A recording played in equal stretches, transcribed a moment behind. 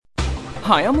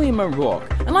Hi, I'm Liam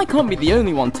O'Rourke, and I can't be the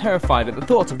only one terrified at the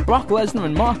thought of Brock Lesnar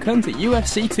and Mark Hunt at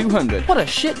UFC 200. What a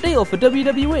shit deal for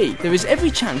WWE. There is every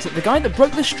chance that the guy that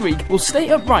broke the streak will stay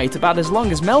upright about as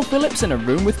long as Mel Phillips in a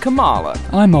room with Kamala.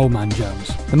 I'm Old Man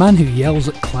Jones, the man who yells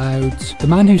at clouds, the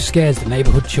man who scares the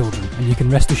neighbourhood children, and you can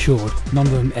rest assured none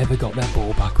of them ever got their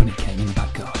ball back when it came in the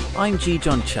back garden. I'm G.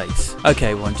 John Chase.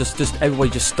 Okay, everyone, just everybody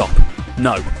just stop.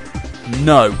 No,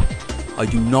 I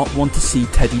do not want to see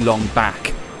Teddy Long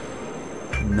back.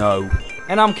 No.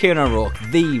 And I'm Kieran O'Rourke,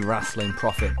 the wrestling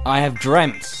prophet. I have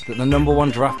dreamt that the number one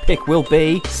draft pick will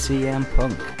be CM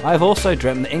Punk. I have also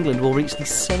dreamt that England will reach the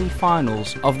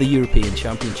semi-finals of the European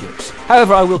Championships.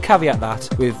 However, I will caveat that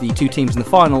with the two teams in the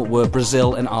final were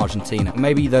Brazil and Argentina.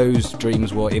 Maybe those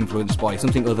dreams were influenced by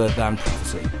something other than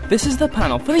prophecy. This is the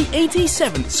panel for the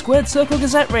 87th Squared Circle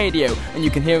Gazette Radio, and you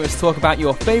can hear us talk about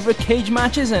your favourite cage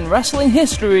matches and wrestling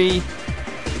history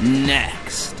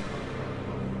next.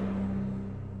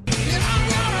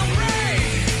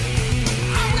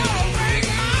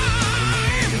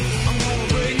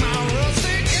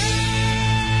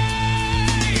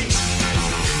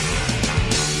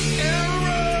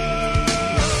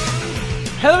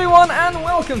 Hello everyone and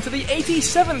welcome to the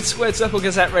 87th Squared Circle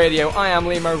Gazette Radio. I am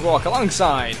Liam O'Rourke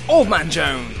alongside Old Man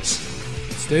Jones.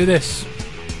 Let's do this.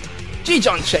 G.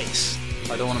 John Chase.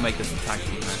 I don't want to make this a tag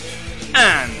team match.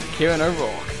 And Kieran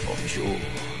O'Rourke. Oh, sure.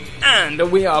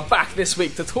 And we are back this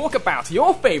week to talk about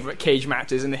your favourite cage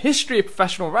matches in the history of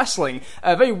professional wrestling.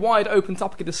 A very wide open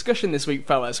topic of discussion this week,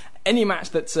 fellas. Any match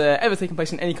that's ever taken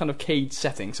place in any kind of cage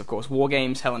settings, of course. War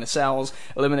Games, Hell in a Cells,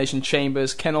 Elimination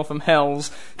Chambers, Kennel from Hells,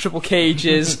 Triple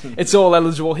Cages. It's all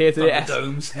eligible here today.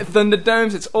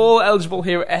 Thunderdomes. It's all eligible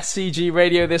here at SCG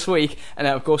Radio this week. And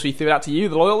of course we threw it out to you,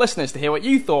 the loyal listeners, to hear what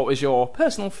you thought was your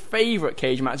personal favourite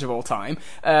cage match of all time.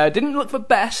 Didn't look for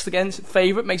best. Again,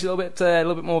 favourite makes it a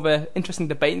little bit more of a interesting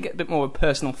debate and get a bit more of a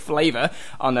personal flavour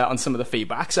on some of the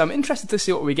feedback. So I'm interested to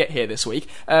see what we get here this week.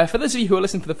 For those of you who are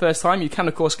listening for the first time, you can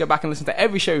of course go back and listen to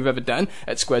every show we've ever done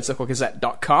at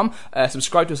squaredcirclegazette.com.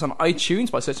 Subscribe to us on iTunes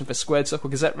by searching for Squared Circle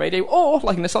Gazette Radio, or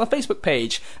liking us on our Facebook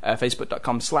page,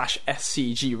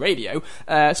 facebook.com/SCG Radio.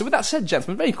 So with that said,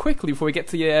 gentlemen, very quickly before we get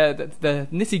to the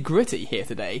nitty gritty here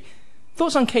today,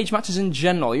 thoughts on cage matches in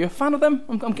general? Are you a fan of them?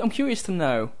 I'm curious to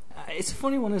know. It's a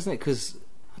funny one, isn't it? Because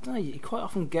I don't know, you quite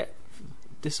often get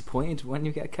disappointed when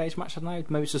you get a cage match. I don't know,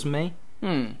 maybe it's just me.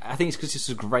 I think it's because it's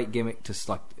a great gimmick to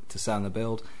sound the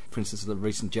build. For instance, the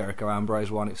recent Jericho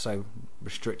Ambrose one, it's so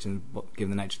restricting, given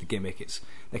the nature of the gimmick,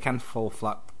 they can fall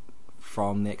flat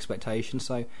from the expectation.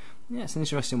 So yeah, it's an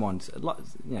interesting one. It's a lot,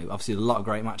 obviously a lot of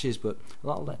great matches, but a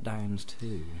lot of letdowns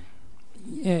too.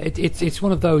 Yeah, it's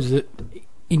one of those that,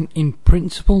 in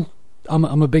principle,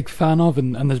 I'm a big fan of,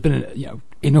 and there's been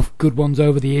enough good ones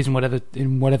over the years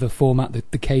in whatever format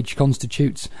the cage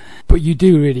constitutes. But you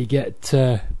do really get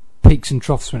peaks and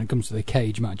troughs when it comes to the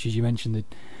cage matches. You mentioned the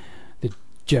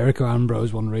Jericho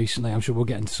Ambrose one recently. I'm sure we'll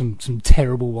get into some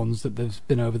terrible ones that there's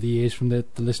been over the years from the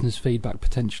listeners' feedback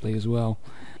potentially as well.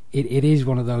 It is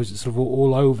one of those that's sort of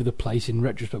all over the place in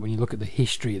retrospect when you look at the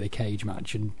history of the cage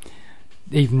match, and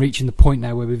even reaching the point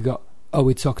now where we've got,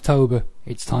 it's October,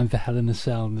 it's time for Hell in a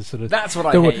Cell, and that's what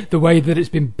I hate. The way that it's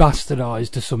been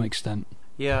bastardised to some extent.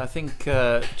 Yeah, I think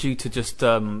due to just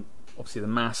obviously the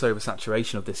mass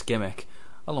oversaturation of this gimmick,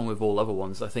 along with all other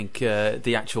ones, I think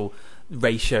the actual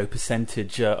ratio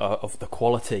percentage of the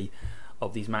quality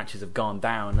of these matches have gone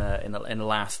down in the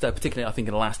last, particularly I think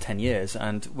in the last 10 years.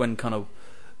 And when kind of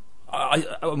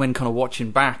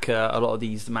watching back a lot of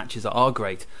these matches that are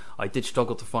great, I did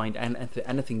struggle to find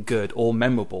anything good or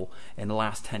memorable in the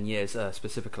last 10 years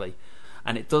specifically.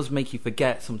 And it does make you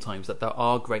forget sometimes that there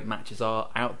are great matches are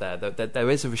out there. That there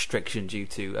is a restriction due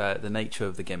to the nature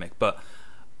of the gimmick, but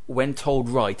when told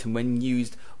right and when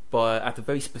used at a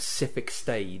very specific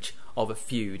stage of a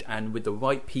feud and with the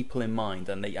right people in mind,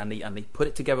 and they put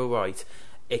it together right,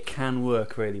 it can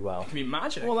work really well. It can be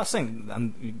magic. Well, that's the thing,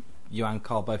 and you and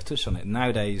Carl both touched on it.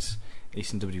 Nowadays, at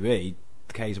least in WWE,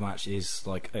 the cage match is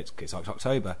it's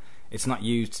October. It's not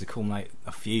used to culminate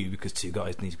a feud because two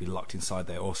guys need to be locked inside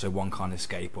there, or so one can't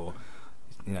escape, or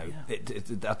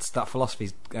that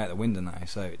philosophy's out the window now.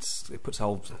 So it puts a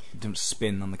whole different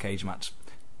spin on the cage match.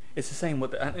 It's the same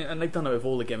with, and they've done it with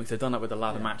all the gimmicks. They've done it with the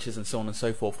ladder matches and so on and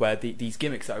so forth, where these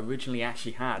gimmicks that originally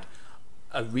actually had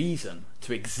a reason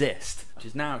to exist, which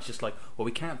is now it's just like, well,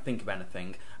 we can't think of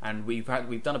anything, and we've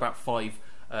done about 5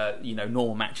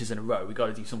 normal matches in a row. We've got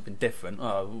to do something different.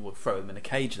 Oh, we'll throw them in a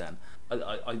cage then.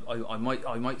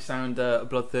 I might sound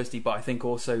bloodthirsty, but I think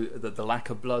also that the lack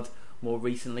of blood more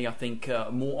recently, I think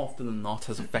more often than not,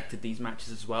 has affected these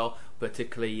matches as well.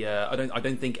 Particularly, I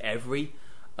don't think every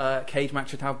cage match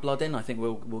should have blood in. I think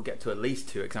we'll get to at least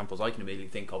 2 examples I can immediately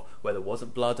think of where there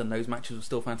wasn't blood and those matches were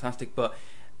still fantastic. But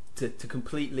to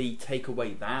completely take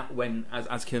away that, when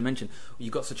as Kieran mentioned,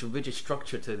 you've got such a rigid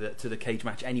structure to the cage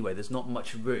match anyway. There's not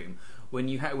much room when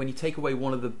you take away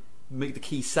one of the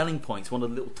key selling points, one of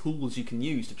the little tools you can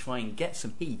use to try and get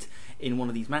some heat in one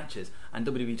of these matches, and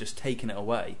WWE just taking it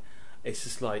away. It's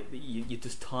just like you're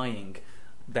just tying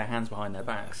their hands behind their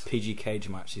backs. PG cage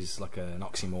match is like an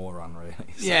oxymoron, really.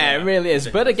 So, yeah, it really is.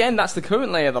 But again, that's the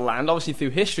current lay of the land. Obviously, through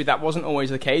history, that wasn't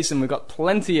always the case, and we've got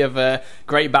plenty of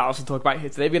great battles to talk about here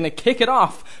today. We're going to kick it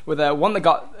off with one that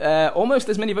got almost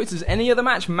as many votes as any other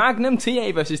match: Magnum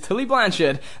TA versus Tully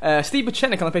Blanchard. Steve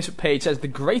Buchenik on the Facebook page says the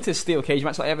greatest steel cage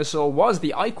match I ever saw was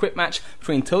the I Quit match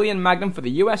between Tully and Magnum for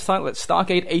the US title at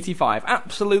Starrcade '85.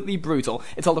 Absolutely brutal.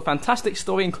 It told a fantastic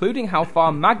story, including how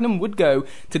far Magnum would go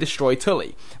to destroy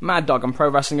Tully. Mad Dog on Pro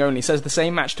Wrestling Only says the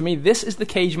same match to me. This is the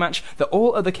cage match that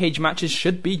all other cage matches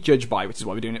should be judged by, which is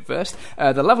why we're doing it first.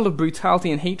 The level of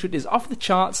brutality and hatred is off the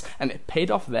charts, and it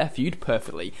paid off their feud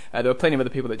perfectly. There were plenty of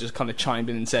other people that just kind of chimed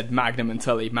in and said Magnum and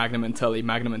Tully, Magnum and Tully,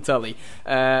 Magnum and Tully.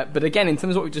 But again, in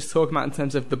terms of what we just talked about in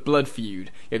terms of the blood feud,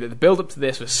 the build-up to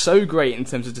this was so great in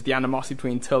terms of just the animosity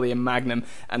between Tully and Magnum,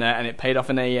 and it paid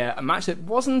off in a match that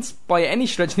wasn't by any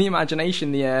stretch of the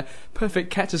imagination the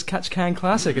perfect catch-as-catch-can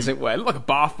classic, as it were. It looked like a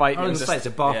bar fight. I was going to say, it's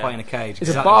a bar fight in a cage.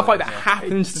 It's a bar fight that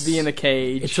happens to be in a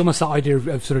cage. It's almost that idea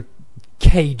of sort of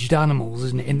caged animals,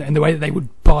 isn't it? In the way that they would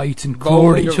bite and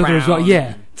claw at each other as well.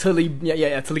 Yeah. Tully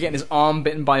getting his arm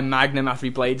bitten by Magnum after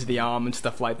he blades the arm and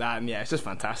stuff like that. And yeah, it's just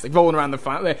fantastic. Rolling around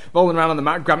on the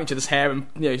mat, grabbing each other's hair and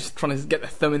just trying to get their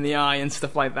thumb in the eye and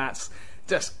stuff like that. It's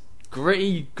just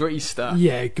gritty stuff.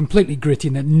 Yeah, completely gritty,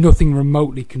 and nothing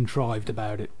remotely contrived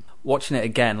about it. Watching it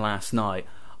again last night,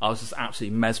 I was just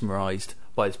absolutely mesmerised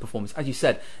by his performance. As you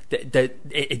said,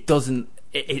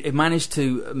 it managed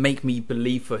to make me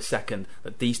believe for a second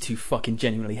that these two fucking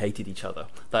genuinely hated each other.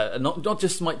 That not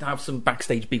just might have some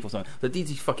backstage beef or something, that these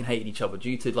two fucking hated each other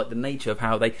due to like the nature of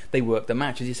how they worked the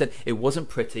match. As you said, it wasn't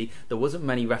pretty. There wasn't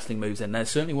many wrestling moves in there.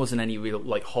 Certainly wasn't any real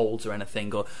like holds or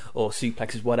anything or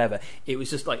suplexes, whatever. It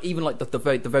was just like even like the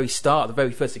very start, the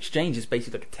very first exchange is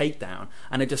basically like a takedown,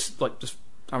 and it just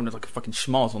having like a fucking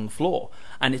schmoz on the floor,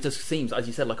 and it just seems, as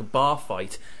you said, like a bar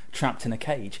fight trapped in a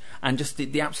cage. And just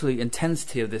the absolute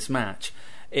intensity of this match,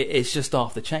 it's just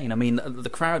off the chain. I mean, the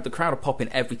crowd are popping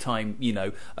every time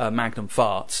Magnum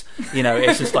farts.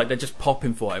 It's just like they're just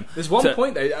popping for him. There's one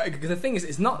point though, because the thing is,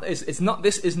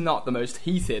 this is not the most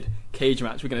heated cage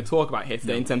match we're going to talk about here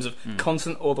today in terms of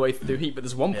constant all the way through heat. But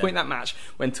there's one point in that match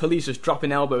when Tully's just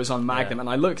dropping elbows on Magnum, and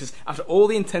I look, because after all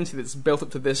the intensity that's built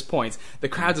up to this point, the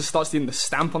crowd just starts doing the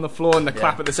stamp on the floor and the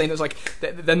clap at the same. It's like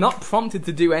they're not prompted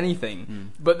to do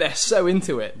anything, but they're so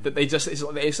into it that they just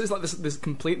it's just like this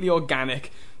completely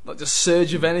organic, like just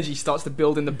surge of energy starts to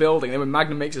build in the building. And then when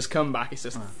Magnum makes his comeback, it's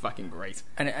just fucking great.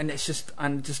 And it's just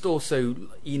also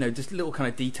just little kind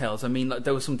of details. I mean, like,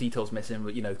 there were some details missing,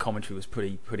 but commentary was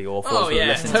pretty awful. Oh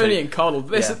yeah, Tony and Coddle.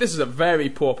 This is a very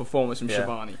poor performance from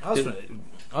Schiavone.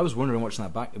 I was wondering watching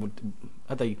that back.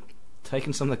 Had they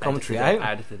taken some of the commentary out?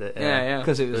 Edited it. Yeah.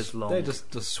 Because it was long. They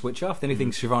just switch off. The only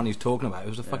thing Schiavone was talking about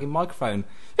was a fucking microphone.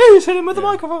 He's hitting him with the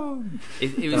microphone.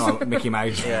 It was Mickey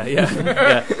Mouse.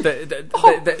 Yeah.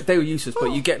 They were useless,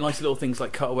 but you get nice little things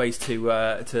like cutaways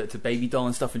to Baby Doll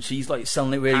and stuff, and she's like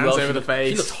selling it really Hands well. over the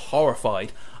face. She looks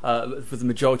horrified for the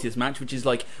majority of this match,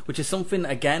 which is something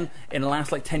again in the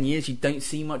last like 10 years you don't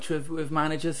see much with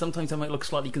managers. Sometimes they might look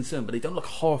slightly concerned, but they don't look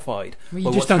horrified. Well,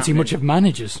 you just don't see much of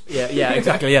managers. Yeah,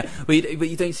 exactly. Yeah, but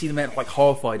you don't see them like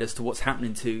horrified as to what's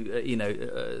happening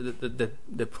to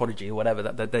the prodigy or whatever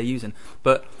that they're using.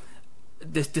 But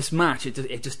this match,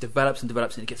 it just develops and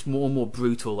develops, and it gets more and more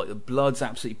brutal. Like the blood's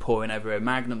absolutely pouring everywhere.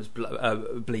 Magnum's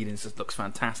bleeding just looks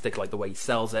fantastic, like the way he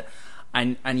sells it,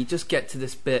 and you just get to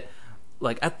this bit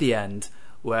like at the end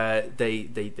where they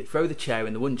throw the chair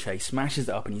in the wooden chair, smashes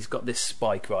it up, and he's got this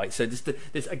spike, right? So this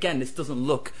doesn't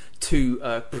look too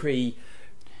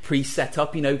pre-set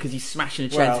up, because he's smashing a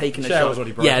chair and taking a shot.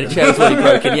 The chair was already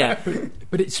broken. Yeah,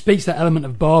 but it speaks that element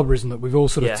of barbarism that we've all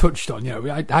sort of touched on.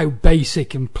 How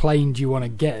basic and plain do you want to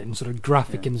get, and sort of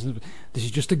graphic, and this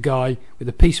is just a guy with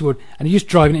a piece of wood, and he's just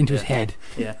driving it into his head.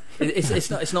 Yeah,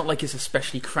 it's not like it's a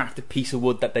specially crafted piece of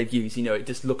wood that they've used. It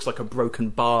just looks like a broken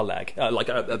bar leg, like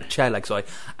a chair leg, sorry.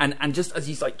 And just as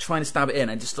he's like trying to stab it in,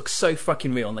 and just looks so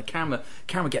fucking real. And the camera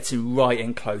gets him right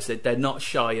in close. They're not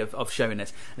shy of showing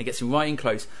this, and it gets him right in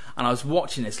close. And I was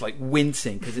watching this like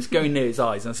wincing because it's going near his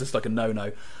eyes, and it's just like a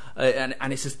no.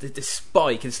 And it's just this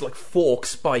spike, it's like fork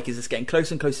spike, is just getting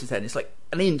closer and closer to his head, and it's like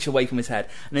an inch away from his head.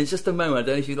 And there's just a moment, I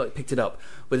don't know if you like picked it up,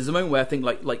 but there's a moment where I think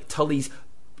like Tully's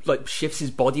like shifts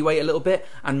his body weight a little bit,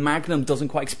 and Magnum doesn't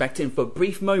quite expect it. And for a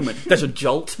brief moment, there's a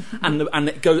jolt, and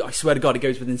it goes. I swear to God, it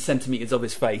goes within centimeters of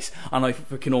his face, and I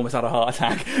freaking almost had a heart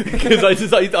attack because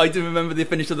I do remember the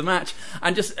finish of the match,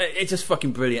 and it's just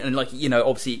fucking brilliant. And like, you know,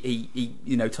 obviously he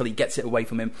Tully gets it away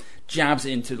from him, jabs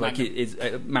it into like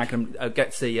Magnum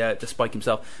gets the spike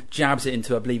himself, jabs it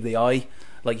into, I believe, the eye.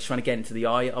 Like he's trying to get into the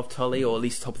eye of Tully, or at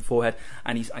least top of the forehead,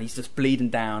 and he's just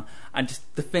bleeding down, and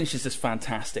just the finish is just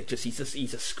fantastic. He's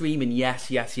just screaming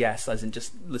yes, as in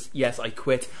just yes, I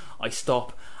quit, I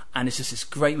stop, and it's just this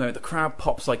great moment. The crowd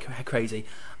pops like crazy,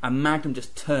 and Magnum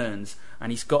just turns,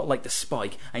 and he's got like the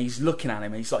spike, and he's looking at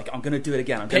him, and he's like, I'm going to do it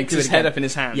again. Picks his head up in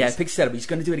his hands. Yeah, picks his head up. He's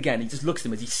going to do it again. He just looks at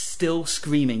him as he's still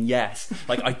screaming yes,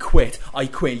 like I quit. He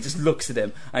just looks at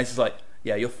him, and he's just like,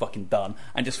 yeah, you're fucking done,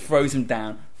 and just throws him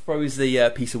down. Throws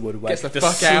the piece of wood away, Gets the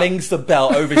just fuck out. slings the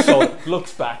belt over his shoulder,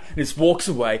 looks back, and just walks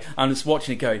away. I'm just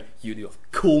watching it going, you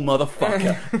cool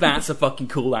motherfucker. That's a fucking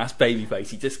cool ass babyface.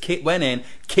 He just went in,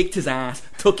 kicked his ass,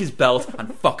 took his belt,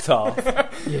 and fucked off.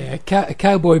 Yeah,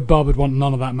 Cowboy Bob would want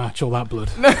none of that match, all that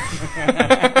blood.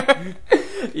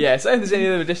 Yeah, so if there's any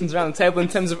other additions around the table in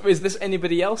terms of, is this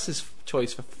anybody else's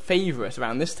choice for favourite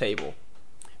around this table?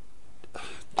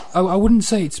 I wouldn't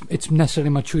say it's necessarily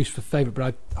my choice for favourite,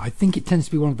 but I think it tends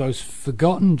to be one of those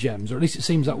forgotten gems, or at least it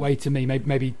seems that way to me.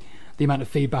 Maybe the amount of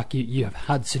feedback you have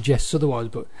had suggests otherwise,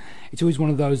 but it's always one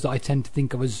of those that I tend to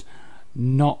think of as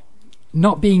not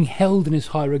being held in as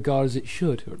high regard as it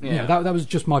should. Yeah. That was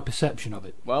just my perception of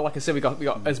it. Well, like I said, we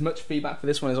got as much feedback for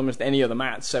this one as almost any other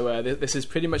match, so this is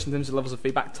pretty much, in terms of levels of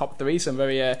feedback, top 3, so I'm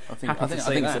very happy to say I think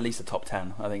that. it's at least a top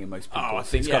 10. I think in most people, I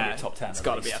think it's got to be a top 10. It's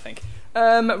got to be, I think.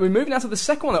 We're moving now to the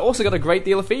second one that also got a great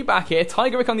deal of feedback here.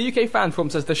 Tiger Rick on the UK fan forum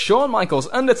says the Shawn Michaels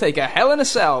Undertaker Hell in a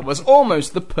Cell was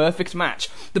almost the perfect match.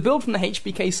 The build from the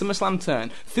HBK SummerSlam turn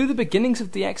through the beginnings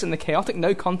of DX and the chaotic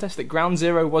no contest at Ground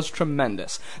Zero was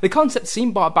tremendous. The concept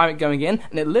seemed barbaric going in,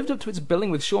 and it lived up to its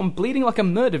billing, with Shawn bleeding like a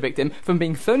murder victim from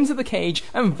being thrown into the cage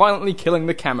and violently killing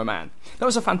the cameraman. That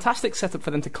was a fantastic setup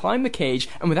for them to climb the cage,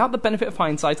 and without the benefit of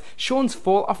hindsight, Shawn's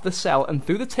fall off the cell and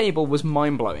through the table was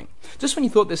mind-blowing. Just when you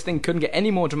thought this thing couldn't get any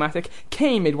more dramatic,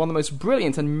 Kane made one of the most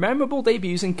brilliant and memorable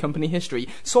debuts in company history,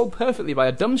 sold perfectly by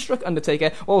a dumbstruck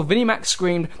Undertaker while Vinnie Mac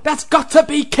screamed, "That's got to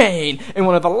be Kane!" in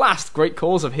one of the last great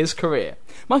calls of his career.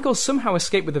 Michaels somehow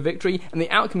escaped with the victory, and the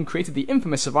outcome created the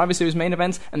infamous Survivor Series main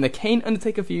event and the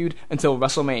Kane-Undertaker feud until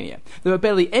WrestleMania. There were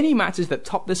barely any matches that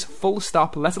topped this full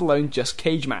stop, let alone just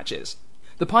cage matches.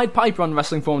 The Pied Piper on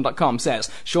WrestlingForum.com says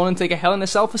Shawn and Taker Hell in a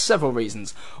Cell for several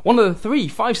reasons. One of the 3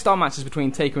 5-star matches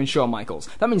between Taker and Shawn Michaels.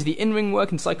 That means the in-ring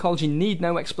work and psychology need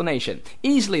no explanation.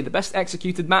 Easily the best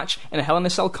executed match in a Hell in a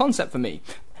Cell concept for me.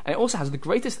 And it also has the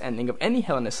greatest ending of any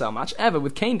Hell in a Cell match ever,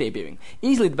 with Kane debuting.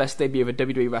 Easily the best debut of a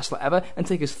WWE wrestler ever, and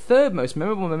Taker's 3rd most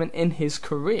memorable moment in his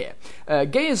career.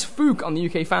 Gaius Fook on the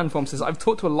UK fan forum says, I've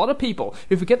talked to a lot of people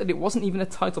who forget that it wasn't even a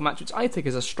title match, which I take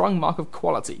as a strong mark of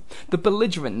quality. The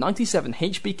belligerent 97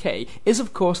 HBK is,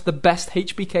 of course, the best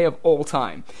HBK of all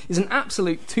time. He's an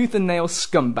absolute tooth and nail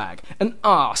scumbag, an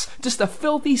arse, just a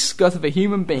filthy scut of a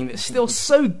human being that's still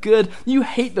so good you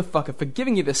hate the fucker for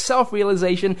giving you the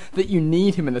self-realization that you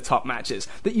need him in the top matches,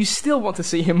 that you still want to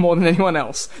see him more than anyone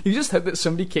else. You just hope that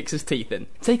somebody kicks his teeth in.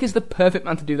 Taker's the perfect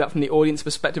man to do that from the audience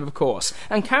perspective, of course,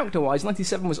 and character-wise,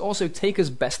 97 was also Taker's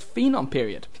best Phenom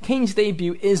period. Kane's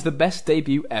debut is the best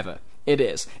debut ever. It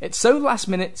is. It's so last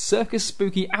minute, circus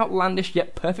spooky, outlandish,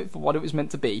 yet perfect for what it was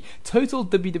meant to be. Total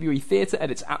WWE theatre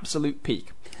at its absolute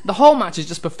peak. The whole match is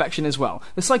just perfection as well.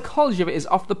 The psychology of it is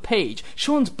off the page.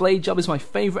 Shawn's blade job is my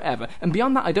favourite ever, and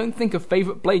beyond that I don't think of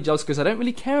favourite blade jobs because I don't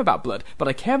really care about blood, but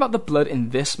I care about the blood in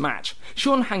this match.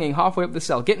 Shawn hanging halfway up the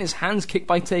cell, getting his hands kicked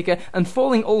by Taker, and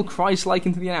falling all Christ-like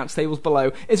into the announce tables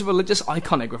below is religious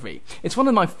iconography. It's one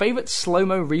of my favourite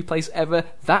slow-mo replays ever.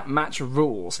 That match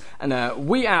rules. And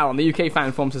We Al on the UK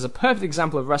fan forums is a perfect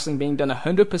example of wrestling being done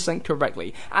 100%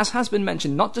 correctly. As has been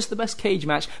mentioned, not just the best cage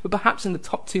match, but perhaps in the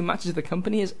top 2 matches the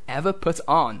company has ever put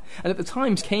on. And at the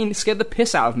times, Kane scared the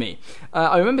piss out of me.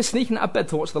 I remember sneaking out of bed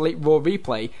to watch the late Raw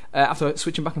replay after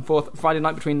switching back and forth Friday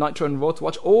night between Nitro and Raw to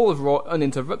watch all of Raw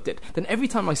uninterrupted. Then every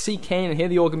time I see Kane and hear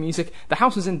the organ music, the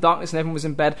house was in darkness and everyone was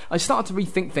in bed, I started to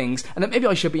rethink things and that maybe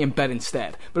I should be in bed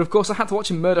instead. But of course I had to watch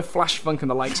him murder Flash Funk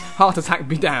and the likes. Heart attack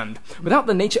be damned. Without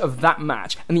the nature of that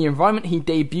match and the environment he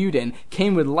debuted in,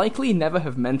 Kane would likely never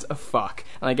have meant a fuck.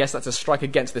 And I guess that's a strike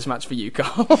against this match for you,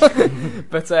 Carl.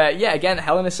 But yeah, again,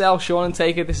 Hell in a Cell, Shawn and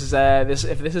Taker. This is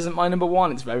if this isn't my number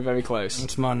 1, it's very, very close.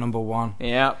 It's my number 1.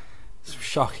 Yeah.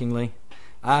 Shockingly.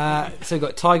 So we've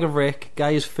got Tiger Rick,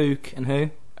 Gaius Fook, and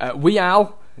who? We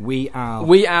Al. We Al.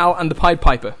 We Al and the Pied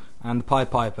Piper. and the Pied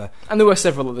Piper. And there were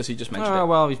several others you just mentioned.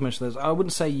 Well, you've mentioned those. I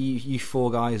wouldn't say you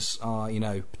four guys are,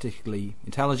 particularly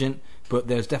intelligent, but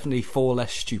there's definitely 4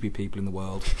 less stupid people in the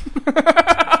world.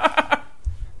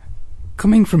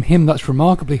 Coming from him, that's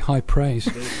remarkably high praise.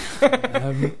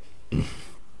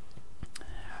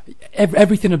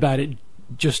 Everything about it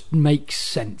just makes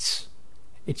sense.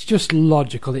 It's just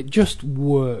logical. It just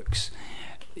works.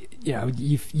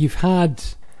 You've had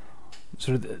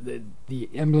sort of the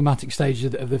emblematic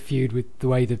stages of the feud with the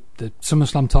way the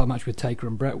SummerSlam title match with Taker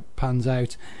and Brett pans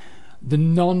out. The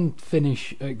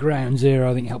non-finish at Ground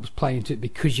Zero, I think, helps play into it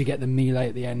because you get the melee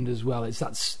at the end as well. It's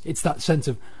that sense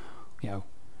of,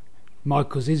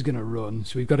 Michaels is going to run,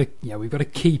 so we've got to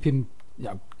keep him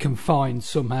confined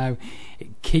somehow. It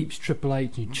keeps Triple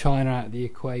H and China out of the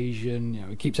equation.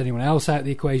 It keeps anyone else out of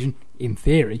the equation. In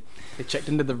theory, they checked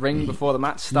into the ring before the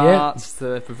match starts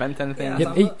to prevent anything.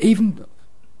 Even.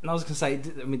 And I was going to say,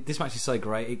 this match is so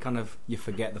great. It kind of you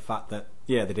forget the fact that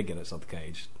they did get outside the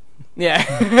cage.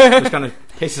 Yeah, which kind of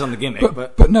hisses on the gimmick.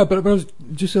 But I was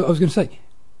going to say,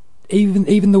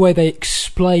 even the way they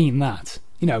explain that,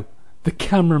 the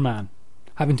cameraman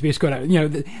having to be escorted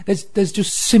out. There's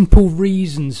just simple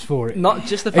reasons for it. Not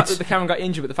just the fact that the cameraman got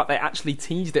injured, but the fact they actually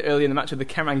teased it early in the match with the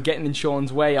cameraman getting in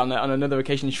Sean's way on another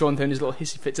occasion. Sean turned his little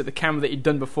hissy fits at the camera that he'd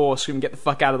done before, screaming, "Get the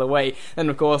fuck out of the way!" Then,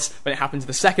 of course, when it happens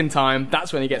the second time,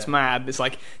 that's when he gets mad. It's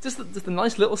like just a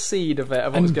nice little seed of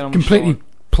what was going on. Completely with Sean.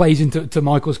 Plays into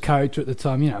Michael's character at the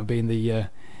time, being the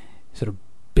sort of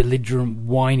belligerent,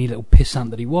 whiny little pissant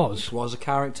that he was. Which was a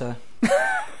character.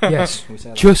 Yes,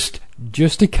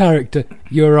 just a character.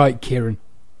 You're right, Kieran.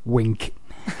 Wink.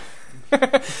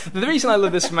 The reason I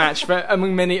love this match,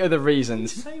 among many other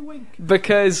reasons, Say wink.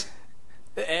 because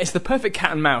it's the perfect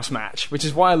cat and mouse match, which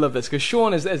is why I love this, because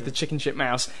Sean is the chicken shit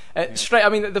mouse.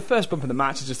 The first bump of the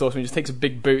match is just awesome. He just takes a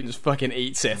big boot and just fucking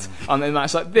eats it. And then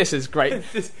that's like, this is great.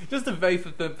 Just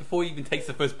before he even takes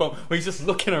the first bump, where he's just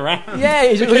looking around. Yeah,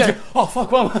 he's just looking, oh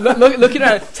fuck, well, looking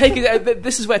around.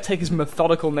 This is where Taker's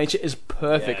methodical nature is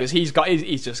perfect, because he's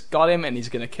just got him and he's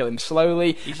going to kill him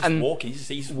slowly. He's just and walking.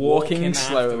 He's walking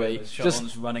slowly,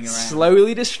 just running around,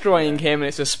 slowly destroying him, and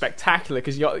it's just spectacular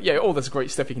because all this great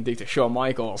stuff you can do to Shawn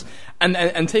Michaels,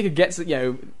 and Taker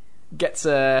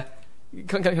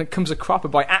comes a cropper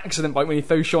by accident when he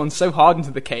throws Shawn so hard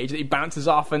into the cage that he bounces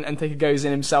off, and Taker goes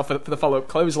in himself for the follow-up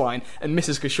clothesline and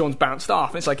misses because Shawn's bounced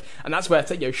off. And it's like, and that's where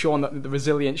Shawn, the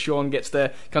resilient Shawn, gets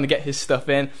to kind of get his stuff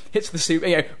in, hits the super,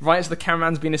 right as the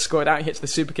cameraman's being escorted out, he hits the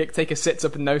super kick. Taker sits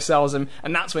up and no-sells him,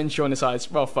 and that's when Shawn decides,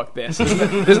 well, fuck this.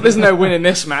 There's no win in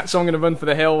this match, so I'm going to run for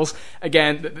the hills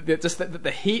again.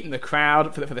 The heat in the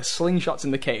crowd for the slingshots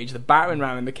in the cage, the battering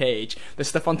around in the cage, the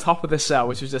stuff on top of the cell,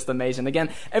 which was just amazing. Again,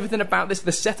 everything about this,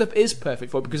 the setup is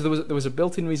perfect for it because there was a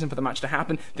built-in reason for the match to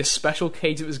happen. This special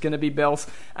cage that was going to be built,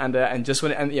 and just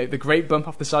when the great bump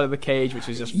off the side of the cage, which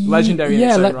was just legendary.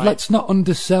 Yeah, in its own right. Let's not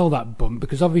undersell that bump,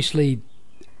 because obviously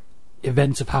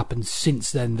events have happened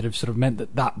since then that have sort of meant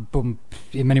that bump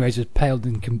in many ways has paled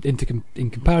in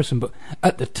comparison. But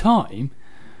at the time,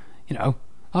 I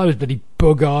was bloody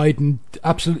bug-eyed and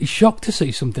absolutely shocked to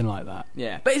see something like that.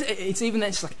 Yeah, but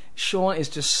it's like Shawn is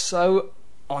just so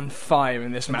on fire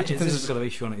in this match. This is going to be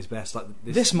Shawn at his best. Like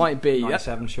this might be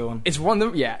 97 Shawn. It's one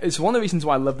of the reasons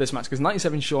why I love this match, because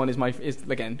 97 Shawn is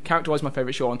again character-wise my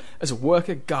favourite Shawn. As a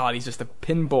worker, God, he's just a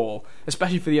pinball,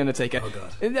 especially for the Undertaker. Oh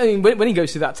God! I mean, when he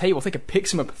goes through that table, Taker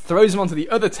picks him up, throws him onto the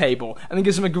other table, and then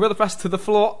gives him a gorilla press to the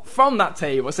floor from that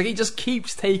table. It's like he just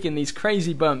keeps taking these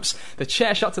crazy bumps. The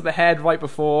chair shot to the head right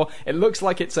before it looks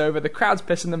like it's over. The crowd's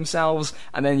pissing themselves,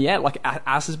 and then like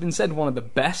as has been said, one of the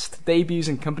best debuts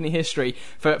in company history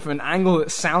for an angle that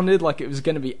sounded like it was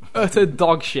going to be utter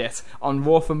dog shit on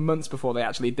Raw for months before they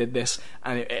actually did this,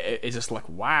 and it's just like,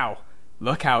 wow,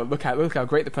 look how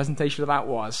great the presentation of that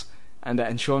was,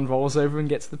 and Shawn rolls over and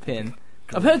gets the pin.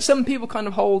 I've heard some people kind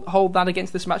of hold that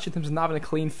against this match in terms of not having a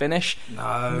clean finish.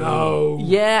 No.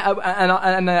 Yeah,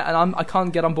 and I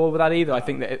can't get on board with that either. I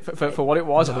think that for what it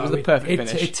was, it was the perfect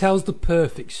finish. It tells the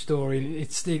perfect story.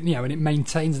 It's and it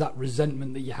maintains that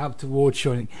resentment that you have towards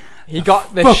Shawn. He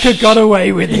got the fucker got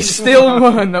away with it. He still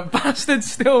won. The bastard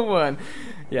still won.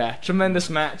 Yeah, tremendous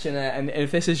match, and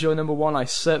if this is your number one, I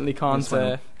certainly can't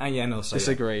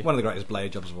disagree. One of the greatest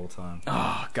blade jobs of all time.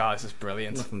 Oh God, this is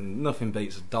brilliant. Nothing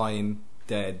beats a dying,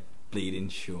 dead bleeding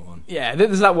Sean. Yeah,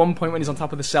 there's that one point when he's on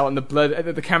top of the cell and the blood,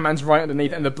 the cameraman's right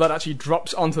underneath, and the blood actually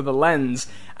drops onto the lens,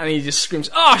 and he just screams,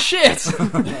 "Oh shit!"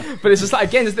 But it's just like,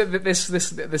 again,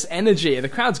 this energy. The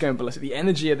crowd's going ballistic. The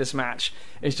energy of this match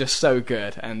is just so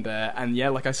good, and yeah,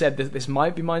 like I said, this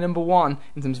might be my number one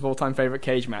in terms of all-time favorite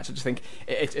cage match. I just think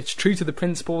it's true to the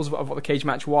principles of what the cage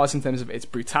match was in terms of its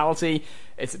brutality.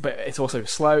 But it's also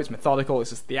slow. It's methodical.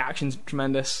 It's just the action's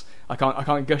tremendous. I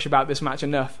can't gush about this match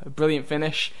enough. A brilliant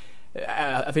finish.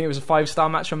 I think it was a 5-star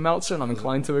match from Meltzer, and I'm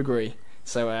inclined to agree.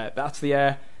 So that's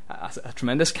a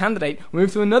tremendous candidate. We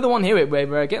move to another one here.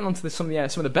 We're getting onto some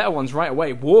of the better ones right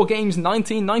away. War Games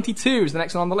 1992 is the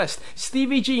next one on the list.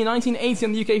 Stevie G 1980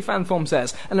 on the UK fan forum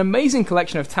says, an amazing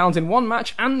collection of talent in one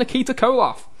match, and Nikita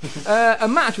Koloff. A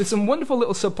match with some wonderful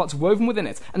little subplots woven within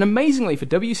it, and amazingly for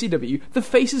WCW, the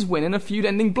faces win in a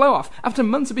feud-ending blow-off after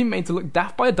months of being made to look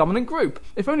daft by a dominant group.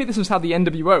 If only this was how the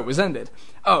NWO was ended.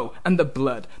 Oh, and the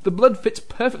blood. The blood fits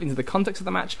perfectly into the context of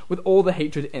the match with all the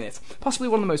hatred in it. Possibly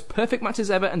one of the most perfect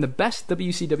matches ever and the best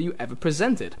WCW ever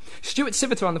presented. Stuart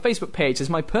Civitar on the Facebook page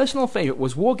says, my personal favourite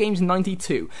was War Games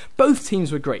 92. Both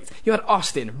teams were great. You had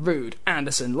Austin, Rude,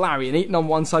 Anderson, Larry and Eaton on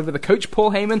one side with the coach Paul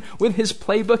Heyman with his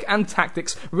playbook and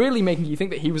tactics really making you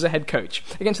think that he was a head coach.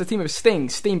 Against the team of Sting,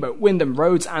 Steamboat, Wyndham,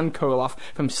 Rhodes and Koloff.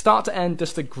 From start to end,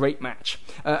 just a great match.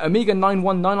 Amiga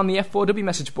 919 on the F4W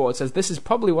message board says, this is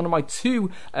probably one of my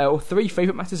 2 or 3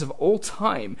 favourite matches of all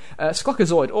time.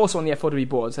 Skockazoid, also on the F4W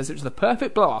board, says it was the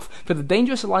perfect blow-off for the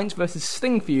Dangerous Alliance versus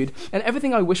Sting feud and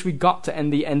everything I wish we got to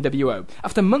end the NWO.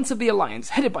 After months of the Alliance,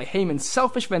 headed by Heyman's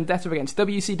selfish vendetta against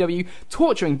WCW,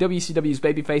 torturing WCW's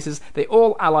babyfaces, they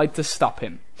all allied to stop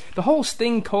him. The whole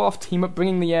Sting-Koloff team-up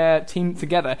bringing the team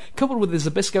together, coupled with the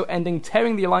Zbyszko ending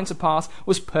tearing the Alliance apart,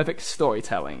 was perfect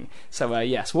storytelling. So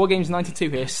yes, War Games 92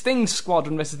 here. Sting's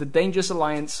Squadron versus the Dangerous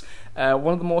Alliance,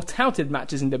 one of the more touted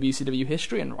matches in WCW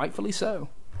history, and rightfully so.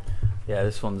 Yeah,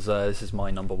 this is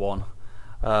my number one.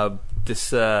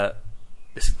 This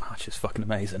match is fucking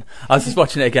amazing. I was just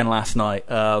watching it again last night.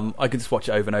 I could just watch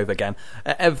it over and over again.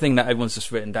 Everything that everyone's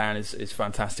just written down is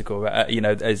fantastical.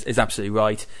 Is absolutely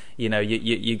right.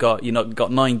 You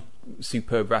got 9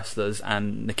 superb wrestlers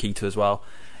and Nikita as well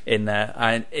in there,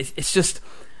 and it's just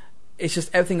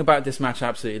everything about this match I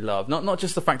absolutely love. Not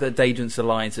just the fact that the Dangerous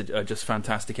Alliance are just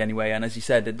fantastic anyway, and as you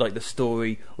said, the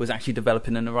story was actually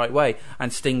developing in the right way,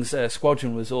 and Sting's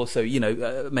squadron was also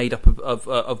made up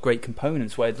of great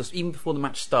components where just even before the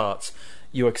match starts,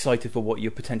 you're excited for what you're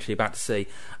potentially about to see,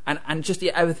 and just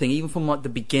everything, even from like the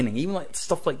beginning, even like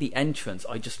stuff like the entrance,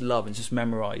 I just love and just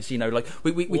memorize. Like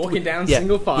we walking down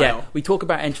single file. Yeah, we talk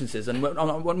about entrances, and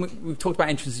we've talked about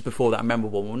entrances before that are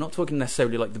memorable. We're not talking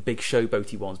necessarily like the big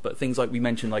showboaty ones, but things like we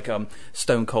mentioned, like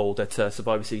Stone Cold at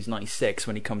Survivor Series '96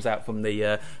 when he comes out from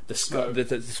the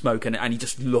smoke and he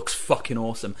just looks fucking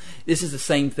awesome. This is the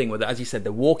same thing with, as you said,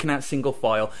 they're walking out single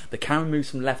file. The camera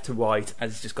moves from left to right,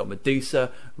 as it's just got Medusa,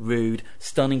 Rude,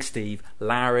 Stunning Steve,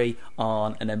 Larry,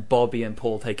 Arn, and then Bobby and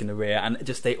Paul taking the rear, and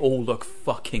just they all look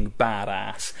fucking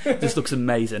badass. Just looks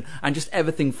amazing, and just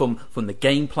everything from the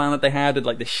game plan that they had, and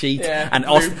like the sheet, and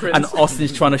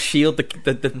Austin's trying to shield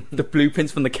the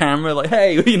blueprints from the camera, like,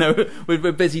 hey,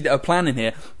 we're busy planning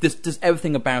here. There's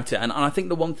everything about it, and I think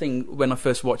the one thing when I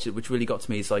first watched it, which really got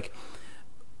to me, is like,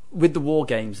 with the War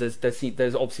Games,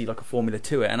 there's obviously like a formula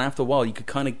to it, and after a while you could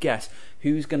kind of guess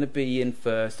who's going to be in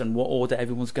first and what order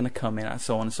everyone's going to come in, and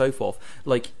so on and so forth.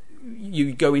 Like,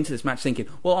 you go into this match thinking,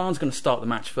 well, Arn's going to start the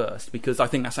match first, because I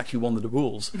think that's actually one of the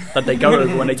rules that they go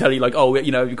over when they tell you, like, oh,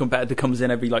 your competitor comes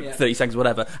in every 30 seconds,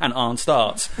 whatever, and Arn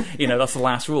starts. That's the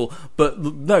last rule. But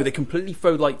no, they completely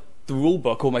throw like the rule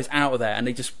book almost out of there, and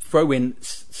they just throw in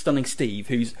Stunning Steve,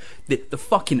 who's the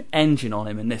fucking engine on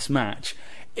him in this match.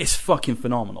 It's fucking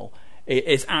phenomenal.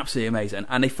 It's absolutely amazing.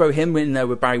 And they throw him in there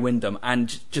with Barry Windham,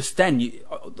 and just then,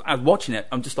 I'm watching it,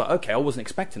 I'm just like, okay, I wasn't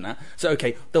expecting that. So,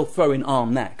 okay, they'll throw in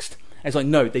Arn next. And it's like,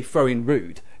 no, they throw in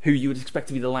Rude, who you would expect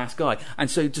to be the last guy. And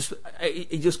so it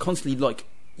just constantly, like,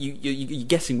 you're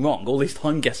guessing wrong, all this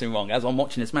time guessing wrong as I'm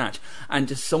watching this match. And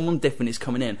just someone different is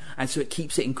coming in. And so it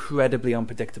keeps it incredibly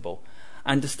unpredictable.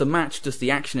 And just the match, just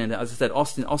the action in it, as I said,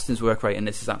 Austin's work rate in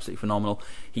this is absolutely phenomenal.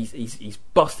 He's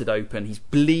busted open, he's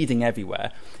bleeding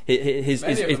everywhere.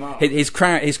 His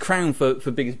crown for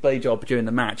biggest blade job during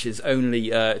the match is only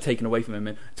taken away from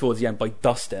him towards the end by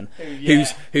Dustin,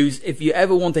 who's if you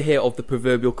ever want to hear of the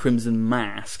proverbial Crimson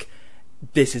Mask,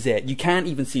 this is it. You can't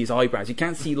even see his eyebrows. You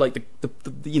can't see like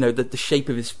the shape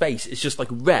of his face. It's just like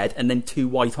red and then 2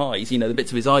 white eyes. The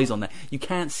bits of his eyes on there. You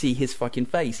can't see his fucking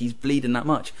face. He's bleeding that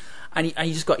much. And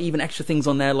he just got even extra things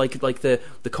on there, like the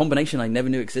combination I never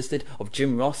knew existed of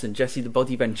Jim Ross and Jesse the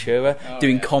Body Ventura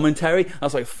doing commentary.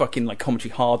 That's like fucking like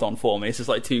commentary hard on for me. It's just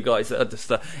like 2 guys that I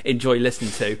just enjoy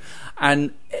listening to,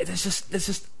 and there's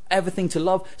just everything to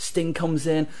love. Sting comes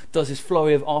in, does his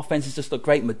flurry of offenses, just look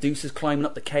great. Medusa's climbing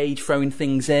up the cage, throwing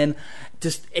things in.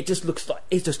 It just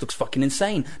looks fucking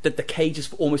insane. That the cage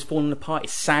is almost falling apart.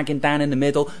 It's sagging down in the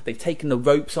middle. They've taken the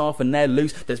ropes off and they're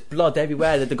loose. There's blood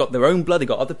everywhere. They've got their own blood. They've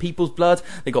got other people's blood.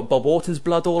 They've got Bob Orton's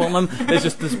blood all on them.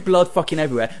 There's blood fucking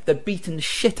everywhere. They're beating the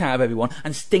shit out of everyone,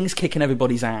 and Sting's kicking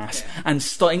everybody's ass. And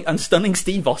stunning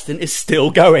Steve Austin is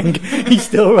still going. He's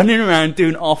still running around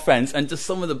doing offense, and just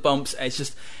some of the bumps. It's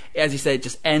just, as you said, it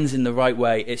just ends in the right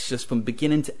way. It's just from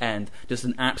beginning to end, just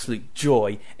an absolute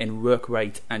joy in work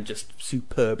rate and just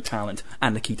superb talent.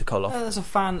 And Nikita Koloff. As a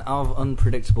fan of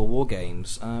unpredictable war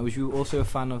games, was you also a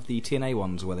fan of the TNA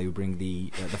ones where they would bring the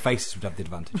faces would have the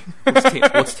advantage?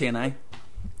 What's TNA?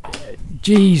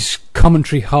 G's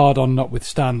commentary hard on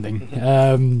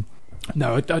notwithstanding.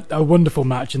 No, a wonderful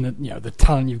match, and the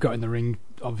talent you've got in the ring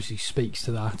obviously speaks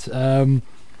to that.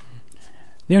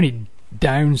 The only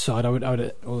downside I would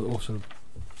or sort of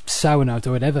sour note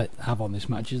I would ever have on this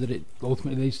match is that it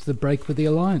ultimately leads to the break with the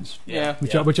Alliance.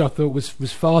 Which I thought was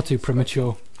far too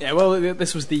premature. Yeah, well,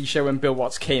 this was the show when Bill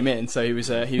Watts came in, so he was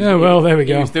there we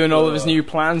go. He was doing all of his new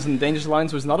plans, and Dangerous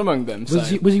Alliance was not among them. So.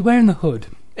 Was he wearing the hood?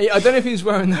 I don't know if he was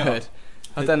wearing the hood.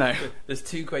 I don't know. There's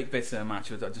 2 great bits in the match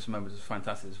that I just remember was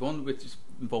fantastic. There's one which is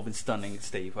involving Stunning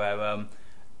Steve, where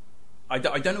I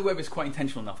don't know whether it's quite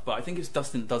intentional enough, but I think it's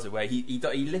Dustin does it, where he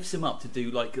lifts him up to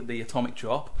do like the atomic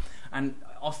drop, and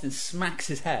Austin smacks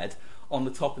his head on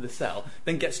the top of the cell,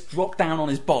 then gets dropped down on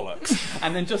his bollocks,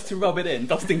 and then just to rub it in,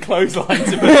 Dustin clotheslines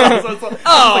him. That's a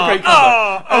great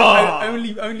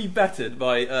combo. Only bettered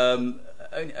by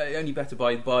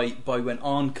when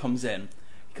Arn comes in.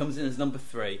 He comes in as number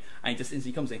 3, and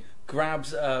he comes in,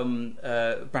 grabs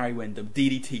Barry Windham,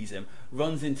 DDTs him,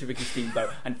 runs into Ricky Steamboat,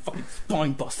 and fucking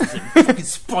spine busters him, fucking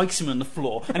spikes him on the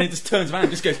floor, and then just turns around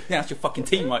and just goes, "Yeah, that's your fucking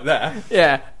team right there."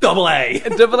 Yeah, Double A.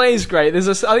 Double A is great. I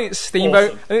think it's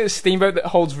Steamboat. Awesome. I think it's Steamboat that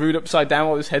holds Rude upside down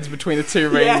while his head's between the 2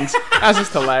 rings. That's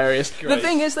just hilarious. Great. The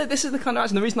thing is that this is the kind of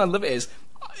action. The reason I love it is,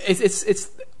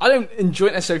 it's. I don't enjoy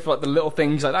it necessarily for like the little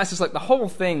things like that. It's just like the whole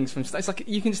things from. It's like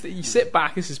you sit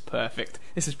back. This is perfect.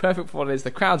 This is perfect for what it is.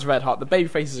 The crowd's red hot. The baby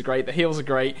faces are great. The heels are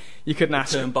great. You couldn't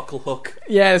ask. Turnbuckle hook.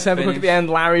 Yeah, the turnbuckle hook at the end.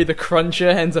 Larry the Cruncher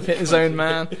ends up hitting his own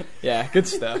man. Yeah, good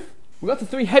stuff. We've got the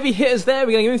 3 heavy hitters there.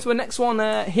 We're going to go into the next one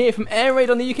here from Air Raid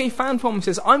on the UK fan forum.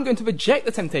 Says, I'm going to reject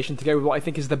the temptation to go with what I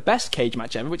think is the best cage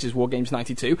match ever, which is War Games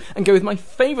 92, and go with my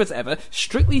favourite ever,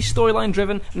 strictly storyline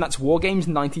driven, and that's War Games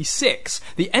 96.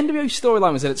 The NWO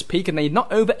storyline was at its peak, and they had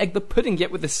not over-egged the pudding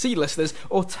yet with the C-listers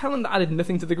or talent that added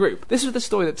nothing to the group. This was the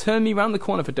story that turned me round the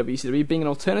corner for WCW, being an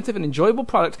alternative and enjoyable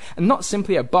product, and not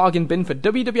simply a bargain bin for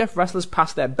WWF wrestlers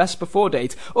past their best before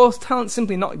date, or talent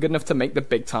simply not good enough to make the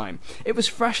big time. It was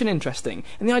fresh and interesting,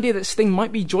 and the idea that Sting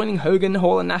might be joining Hogan,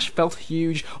 Hall and Nash felt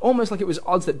huge, almost like it was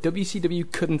odds that WCW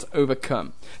couldn't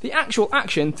overcome. The actual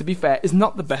action, to be fair, is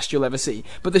not the best you'll ever see,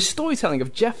 but the storytelling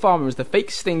of Jeff Farmer as the fake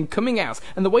Sting coming out,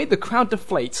 and the way the crowd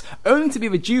deflates, only to be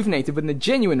rejuvenated when the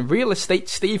genuine real estate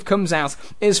Steve comes out,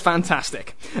 is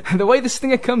fantastic. The way the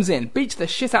Stinger comes in, beats the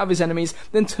shit out of his enemies,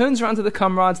 then turns around to the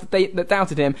comrades that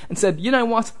doubted him and said, "You know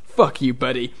what? Fuck you,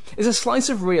 buddy," is a slice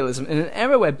of realism in an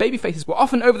era where babyfaces were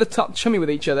often over the top chummy with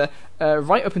each other,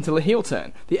 right up until the heel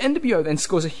turn. The NWO then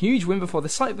scores a huge win before the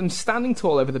sight of them standing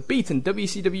tall over the beaten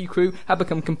WCW crew had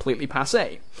become completely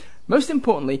passé. Most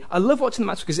importantly, I love watching the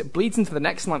match because it bleeds into the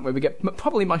next night where we get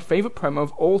probably my favourite promo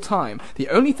of all time. The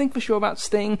only thing for sure about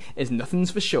Sting is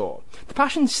nothing's for sure. The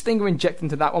passion Stinger injected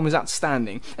into that one was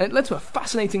outstanding, and it led to a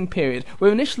fascinating period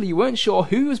where initially you weren't sure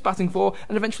who he was batting for,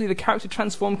 and eventually the character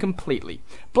transformed completely.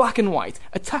 Black and white,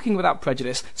 attacking without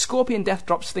prejudice, Scorpion Death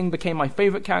Drop Sting became my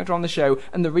favourite character on the show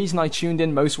and the reason I tuned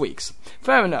in most weeks.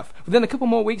 Fair enough, within a couple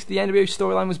more weeks the NWO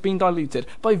storyline was being diluted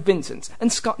by Vincent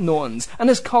and Scott Norton's, and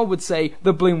as Cole would say,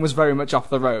 the bloom was very much off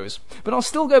the rose. But I'll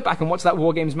still go back and watch that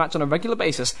War Games match on a regular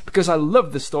basis because I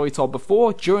loved the story told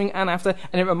before, during and after,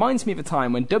 and it reminds me of a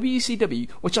time when WCW,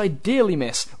 which I dearly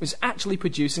miss, was actually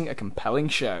producing a compelling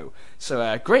show.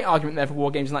 So great argument there for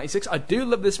War Games 96. I do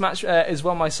love this match as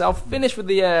well myself. Finished with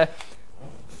the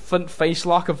front face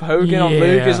lock of Hogan on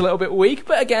Luke is a little bit weak,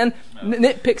 but again,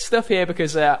 nitpick stuff here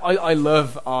because I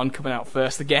love Arn coming out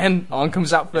first again. Arn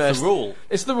comes out first. It's the rule.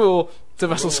 It's the rule to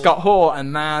wrestle Scott Hall,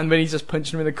 and man, when he's just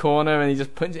punching him in the corner and he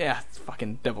just punches, it's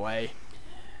fucking double A.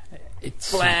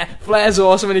 it's Flair's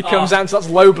awesome when he comes out and starts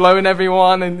low blowing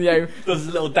everyone, and Does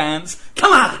a little dance.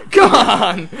 Come on! come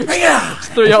on, it's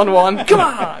 3-on-1. Come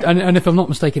on. and if I'm not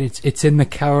mistaken, it's in the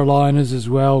Carolinas as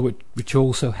well, which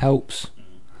also helps.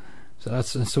 So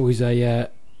that's always a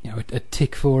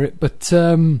tick for it. But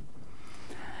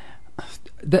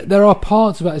there are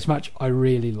parts about this match I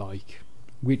really like,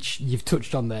 which you've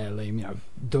touched on there, Liam.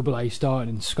 Double A starting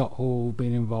and Scott Hall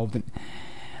being involved in.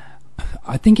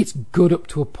 I think it's good up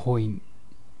to a point,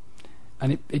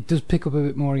 and it does pick up a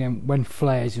bit more again when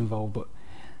Flair's involved. But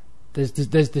there's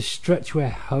the stretch where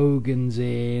Hogan's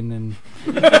in, and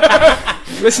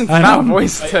Listen to that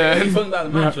voice Are you turn. talking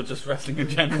about the match or just wrestling in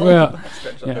general? well,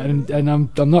 and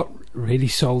I'm not really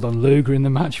sold on Luger in the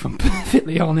match, if I'm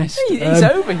perfectly honest. He's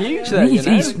over huge though.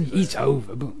 He's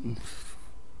over, but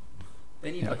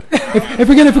They need like if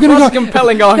we're going to That's go, a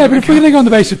compelling yeah, but argument. if we're going to go on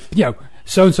the basis of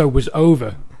so and so was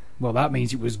over, well, that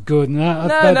means it was good, and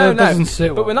that No. doesn't sit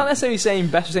But well. we're not necessarily saying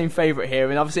best or saying favourite here.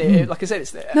 And obviously, like I said,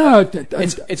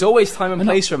 it's always time and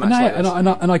place for a match like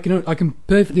this. and I can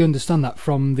perfectly understand that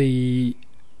from the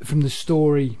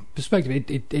story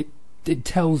perspective. It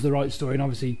tells the right story, and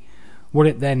obviously what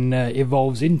it then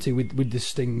evolves into with the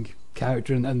Sting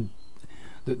character and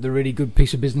the really good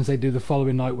piece of business they do the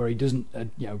following night, where he doesn't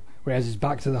where he has his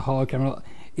back to the hard camera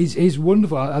is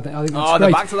wonderful. I think that's Oh, great.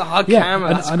 the back to the hard camera.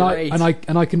 That's great.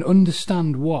 I can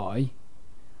understand why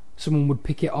someone would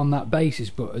pick it on that basis,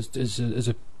 but as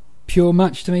a pure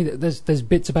match, to me, there's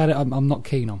bits about it I'm not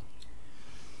keen on.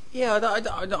 Yeah,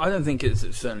 I don't think it's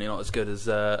certainly not as good as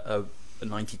a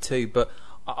 92, but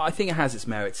I think it has its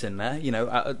merits in there.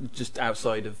 Just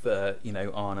outside of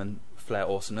Arn and Flair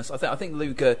awesomeness, I think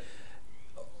Luger,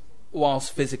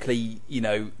 whilst physically,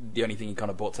 the only thing he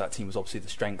kind of brought to that team was obviously the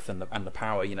strength and the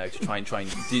power, to try and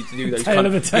do those kind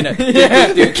of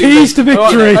Keys to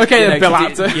victory. Okay, then Bill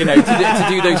Apter.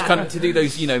 to do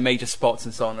those major spots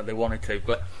and so on that they wanted to,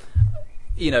 but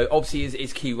obviously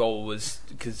his key role was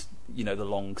because the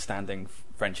long-standing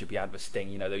friendship he had with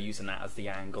Sting, they were using that as the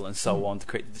angle and so on to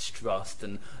create the distrust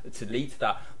and to lead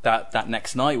to that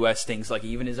next night where Sting's like,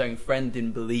 even his own friend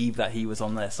didn't believe that he was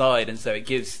on their side, and so it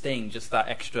gives Sting just that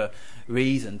extra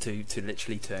reason to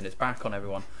literally turn his back on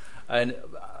everyone. And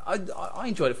I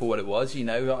enjoyed it for what it was.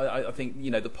 I think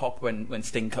the pop when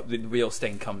Sting, the real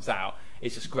Sting comes out,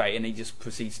 it's just great, and he just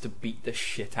proceeds to beat the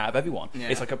shit out of everyone. Yeah.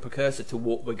 It's like a precursor to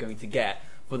what we're going to get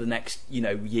for the next year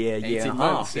and a half.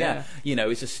 months, yeah.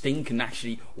 It's just Sting can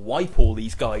actually wipe all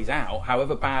these guys out.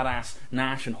 However badass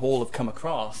Nash and Hall have come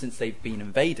across since they've been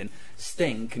invading,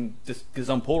 Sting can just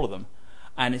gazump all of them.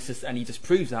 And he just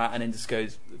proves that, and then just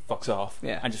goes fucks off,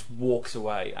 and just walks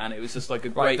away. And it was just like a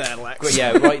Right great, there, Lex.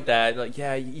 right there. Like, you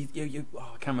I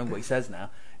can't remember what he says now.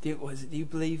 Do you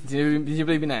believe? Do you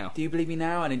believe me now? Do you believe me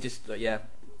now? And he just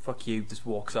fuck you, just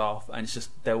walks off, and it's just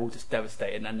they're all just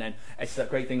devastated. And then it's that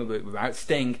great thing without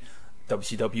Sting,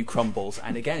 WCW crumbles,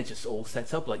 and again it's just all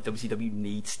set up like WCW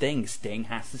needs Sting. Sting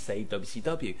has to save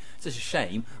WCW. It's such a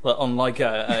shame that unlike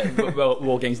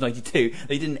War Games '92,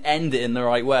 they didn't end it in the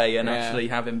right way and actually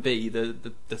have him be the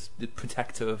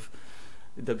protector of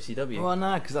WCW. Well,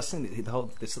 no, because that's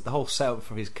the whole setup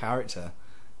for his character.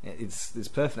 It's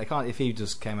perfect. They can't, if he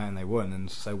just came out and they won,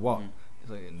 and so what? It's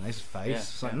like, nice face. Yeah,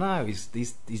 It's like, no, he's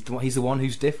the one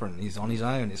who's different. He's on his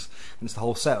own. It's the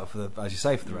whole setup for the, as you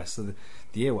say, for the rest of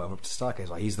the year, whatever, up to Starcade.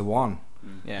 Like, he's the one.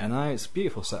 Yeah. It's a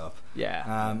beautiful setup.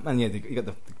 Yeah. And you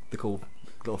got the cool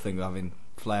little thing of having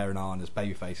Flair and Arn as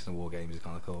babyface in the War Games is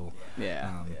kind of cool.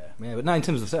 Yeah. But no, in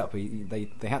terms of the setup,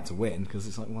 they had to win because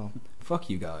it's like, well, fuck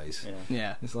you guys.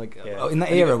 Yeah. It's like in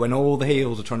that era when all the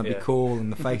heels are trying to be cool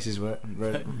and the faces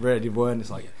really weren't. It's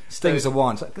like Sting's the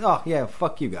one. It's like, oh yeah,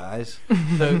 fuck you guys.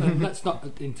 So let's not,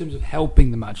 in terms of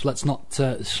helping the match, let's not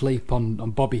sleep on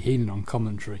Bobby Heenan on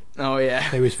commentary. Oh yeah.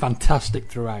 He was fantastic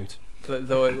throughout.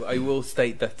 Though I will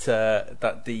state that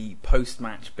the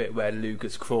post-match bit where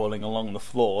Luger's crawling along the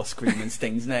floor screaming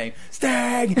Sting's name,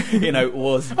 Sting,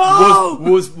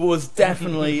 was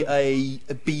definitely a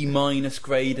B-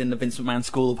 grade in the Vince McMahon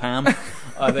School of Ham.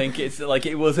 I think it's like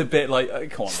it was a bit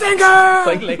like, come on, Stinger!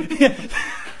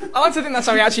 I like to think that's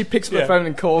how he actually picks up the phone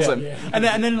and calls him. Yeah. And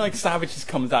then like Savage just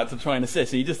comes out to try and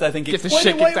assist, and you just there thinking, Gets the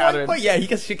shit kicked out of him. He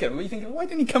gets shit kicked out of him. You think, why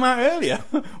didn't he come out earlier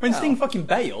when Sting fucking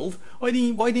bailed? Why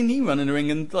didn't he run in the ring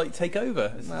and like take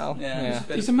over? He's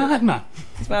a madman.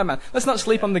 He's a madman. Let's not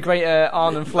sleep on the great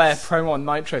Arn and Flair promo on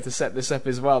Nitro to set this up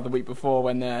as well. The week before,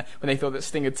 when they thought that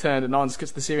Sting had turned, and Arn just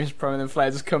gets the serious promo, and then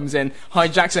Flair just comes in,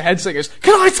 hijacks a headset, and goes,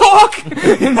 "Can I talk?"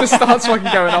 and just starts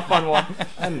fucking going off on one.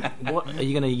 And what are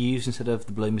you going to use instead of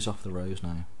the bloom is off the rose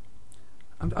now?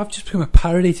 I've just become a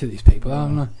parody to these people. I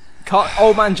don't know.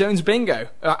 Old Man Jones bingo.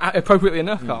 Appropriately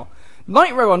enough, Carl.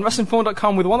 Nitro on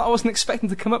WrestlingForum.com with one that I wasn't expecting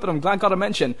to come up, but I'm glad got to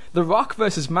mention. The Rock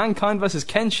versus Mankind versus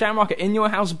Ken Shamrock at In Your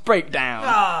House Breakdown.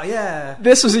 Ah, yeah.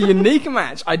 This was a unique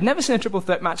match. I'd never seen a triple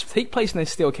threat match take place in a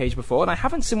steel cage before, and I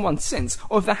haven't seen one since,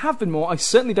 or if there have been more, I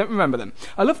certainly don't remember them.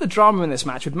 I love the drama in this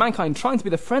match, with Mankind trying to be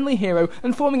the friendly hero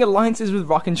and forming alliances with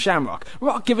Rock and Shamrock.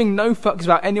 Rock giving no fucks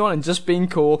about anyone and just being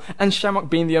cool, and Shamrock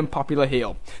being the unpopular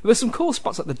heel. There were some cool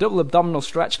spots like the double abdominal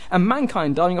stretch, and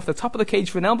Mankind diving off the top of the cage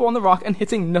for an elbow on the Rock and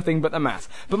hitting nothing but the mat.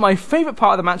 But my favourite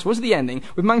part of the match was the ending,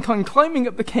 with Mankind climbing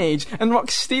up the cage and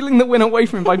Rock stealing the win away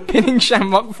from him by pinning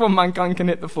Shamrock before Mankind can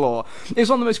hit the floor. It was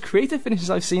one of the most creative finishes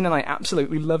I've seen, and I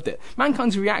absolutely loved it.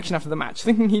 Mankind's reaction after the match,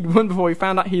 thinking he'd won before he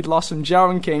found out he'd lost from Jar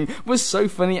and King, was so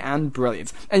funny and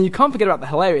brilliant. And you can't forget about the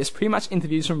hilarious pre-match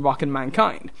interviews from Rock and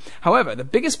Mankind. However, the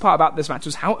biggest part about this match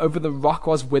was how over the Rock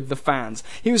was with the fans.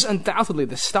 He was undoubtedly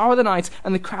the star of the night,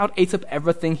 and the crowd ate up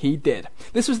everything he did.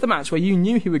 This was the match where you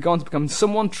knew he would go on to become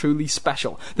someone truly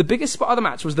special. The biggest spot of the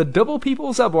match was the double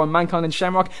people's elbow on Mankind and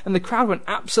Shamrock, and the crowd went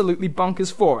absolutely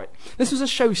bonkers for it. This was a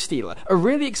show stealer, a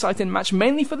really exciting match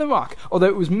mainly for The Rock, although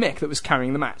it was Mick that was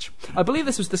carrying the match. I believe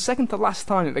this was the second to last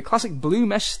time that the classic blue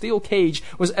mesh steel cage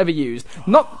was ever used.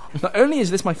 Not only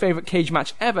is this my favourite cage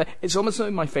match ever, it's almost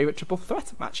my favourite triple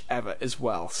threat match ever as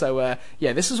well. So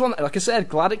yeah, this is one, like I said,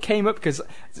 glad it came up, because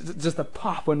just the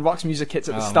pop when Rock's music hits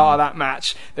at the start of that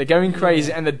match, they're going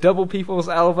crazy, and the double people's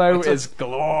elbow is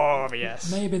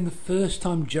glorious. May have been the first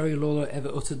time Jerry Lawler ever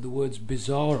uttered the words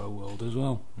Bizarro World as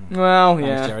well. Well, Thanks,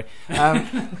 yeah. Jerry.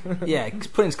 Yeah,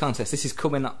 put into context, this is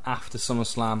coming after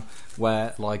SummerSlam,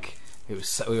 where like we were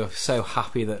so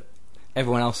happy that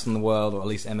everyone else in the world, or at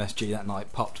least MSG that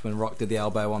night, popped when Rock did the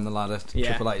elbow on the ladder to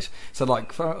Triple H. So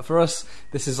like for us,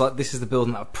 this is the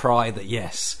building of pride that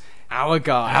yes,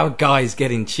 Our guy's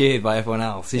getting cheered by everyone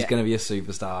else. He's going to be a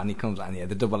superstar, and he comes out, and yeah,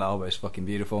 the double elbow is fucking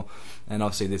beautiful. And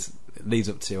obviously this leads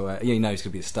up to you know he's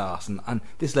going to be a star, and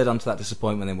this led on to that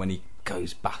disappointment then when he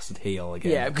goes bastard heel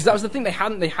again. Yeah, because that was the thing, they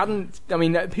hadn't I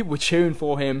mean, people were cheering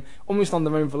for him almost on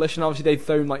their own volition. Obviously they'd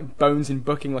thrown like bones in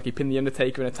booking, like he pinned the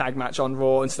Undertaker in a tag match on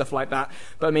Raw and stuff like that,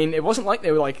 but I mean, it wasn't like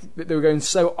they were going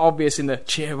so obvious in the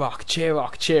cheer Rock,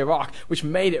 which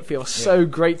made it feel so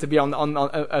great to be on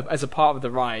as a part of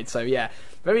the ride. So yeah,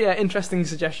 very interesting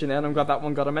suggestion there, and I'm glad that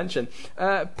one got a mention.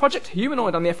 Project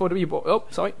Humanoid on the FOW board. Oh,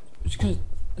 sorry.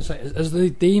 As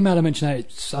the email I mentioned, I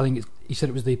think he said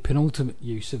it was the penultimate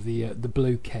use of the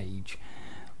blue cage.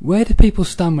 Where do people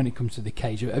stand when it comes to the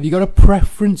cage? Have you got a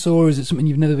preference, or is it something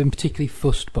you've never been particularly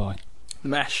fussed by?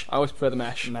 Mesh. I always prefer the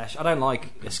mesh. Mesh. I don't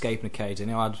like escaping a cage.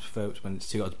 I'd prefer it when it's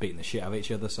two guys beating the shit out of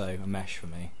each other. So a mesh for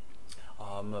me.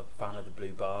 I'm a fan of the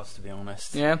blue bars, to be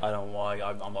honest. Yeah. I don't know why.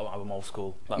 I'm old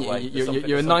school that way. You're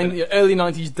you're early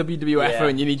 90s WWF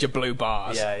and you need your blue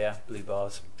bars. Yeah, blue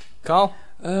bars. Carl?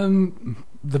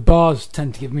 The bars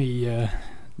tend to give me,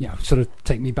 sort of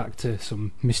take me back to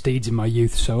some misdeeds in my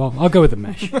youth, so I'll go with the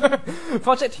mesh.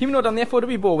 Project Humanoid on the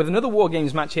FOW board with another War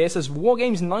Games match here. It says War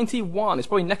Games 91. It's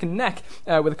probably neck and neck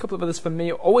with a couple of others for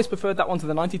me. Always preferred that one to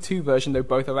the 92 version, though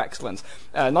both are excellent.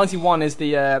 91 is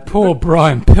the... Poor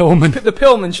Brian Pillman. The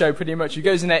Pillman show, pretty much. He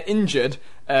goes in there injured,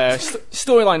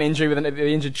 storyline injury with the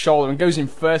injured shoulder, and goes in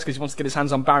first because he wants to get his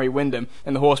hands on Barry Windham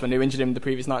and the Horseman, who injured him the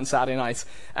previous night on Saturday night.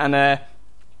 And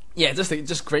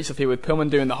just great stuff here with Pillman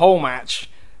doing the whole match,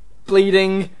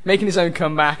 bleeding, making his own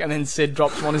comeback, and then Sid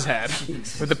drops him on his head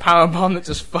with the powerbomb that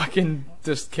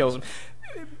just kills him.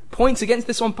 Points against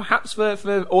this one, perhaps, for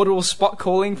audible spot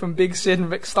calling from Big Sid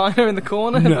and Rick Steiner in the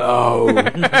corner. No,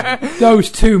 those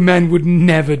two men would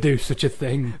never do such a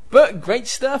thing. But great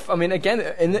stuff. I mean, again,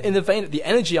 in the vein, the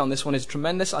energy on this one is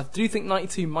tremendous. I do think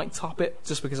 92 might top it,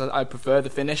 just because I prefer the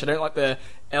finish. I don't like the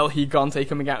El Gigante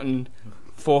coming out and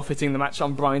forfeiting the match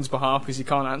on Brian's behalf because he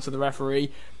can't answer the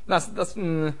referee. That's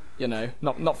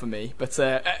not for me. But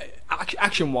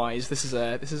action wise, this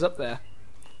is up there.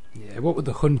 Yeah, what would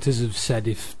the Hunters have said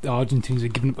if the Argentines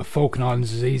had given up the Falkland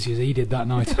Islands as easy as he did that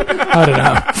night? I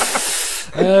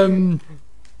don't know.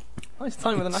 Nice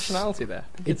time with the nationality there.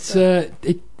 It's a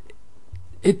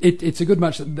good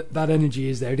match. That energy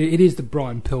is there. It is the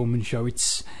Brian Pillman show.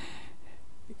 It's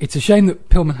a shame that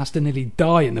Pillman has to nearly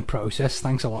die in the process.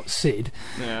 Thanks a lot, Sid.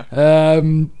 Yeah.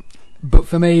 But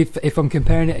for me, if I'm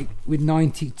comparing it with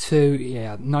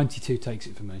 92, 92 takes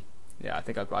it for me. Yeah, I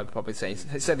think I'd probably say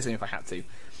the same if I had to.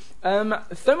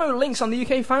 Thermo Links on the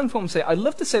UK fan forum say, I'd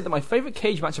love to say that my favourite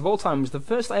cage match of all time was the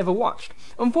first I ever watched.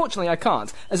 Unfortunately, I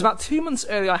can't, as about 2 months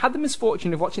earlier I had the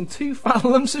misfortune of watching two fat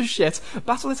lumps of shit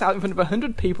battle it out in front of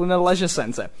 100 people in a leisure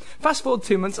centre. Fast forward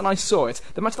 2 months and I saw it,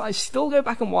 the match that I still go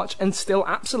back and watch and still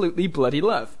absolutely bloody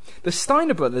love. The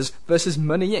Steiner Brothers versus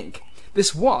Money Inc.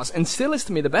 This was, and still is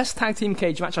to me, the best tag team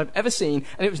cage match I've ever seen,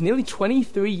 and it was nearly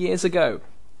 23 years ago.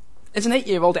 As an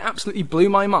 8-year-old, it absolutely blew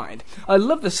my mind. I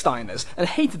loved the Steiners and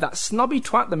hated that snobby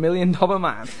twat, the $1 Million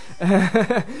Man.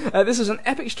 This was an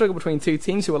epic struggle between two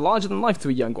teams who were larger than life to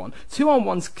a young one.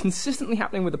 2-on-1s consistently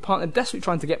happening with the partner desperately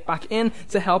trying to get back in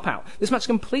to help out. This match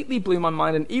completely blew my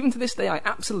mind, and even to this day, I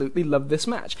absolutely love this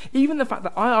match. Even the fact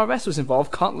that IRS was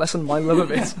involved can't lessen my love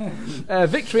of it.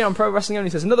 Victory on Pro Wrestling Only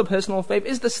says, another personal fave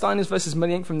is the Steiners vs.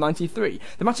 Money Inc. from '93.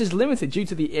 The match is limited due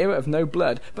to the era of no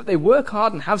blood, but they work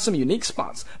hard and have some unique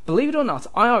spots. Believe it or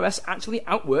not, IRS actually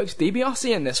outworks DiBiase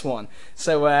in this one.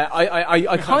 So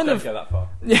I kind of go that far.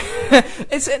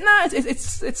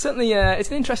 it's certainly it's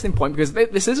an interesting point, because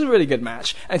this is a really good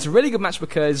match, and it's a really good match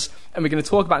because, and we're going to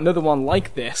talk about another one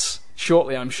like this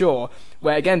shortly, I'm sure,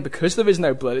 where again, because there is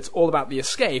no blood, it's all about the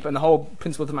escape, and the whole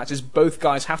principle of the match is both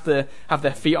guys have to have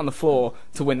their feet on the floor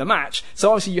to win the match. So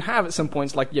obviously you have at some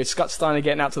points like Scott Steiner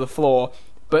getting out to the floor,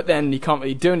 but then he can't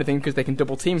really do anything because they can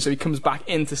double team, so he comes back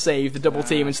in to save the double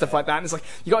team and stuff like that. And it's like,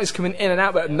 you guys coming in and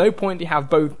out, but at no point do you have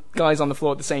both guys on the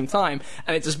floor at the same time.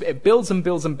 And it builds and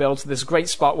builds and builds to this great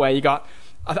spot where you got,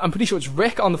 I'm pretty sure it's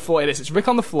Rick on the floor. It's Rick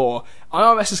on the floor.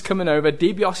 IRS is coming over.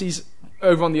 DiBiase's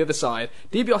over on the other side.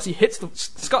 DiBiase hits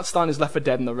Scott Steiner's left for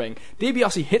dead in the ring.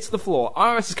 DiBiase hits the floor.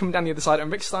 IRS is coming down the other side,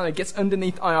 and Rick Steiner gets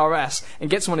underneath IRS and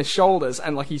gets him on his shoulders,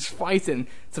 and like he's fighting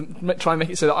to try and make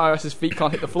it so that IRS's feet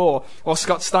can't hit the floor, while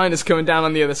Scott Steiner's coming down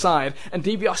on the other side. And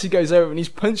DiBiase goes over and he's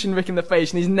punching Rick in the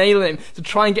face and he's nailing him to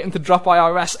try and get him to drop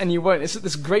IRS, and he won't. It's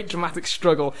this great dramatic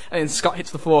struggle, and then Scott hits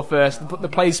the floor first. The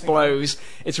place blows.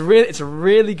 It's a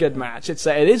really good match. It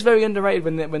is very underrated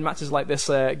when matches like this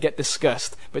get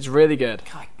discussed, but it's really good.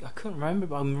 I couldn't remember,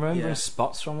 but I'm remembering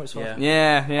spots from it.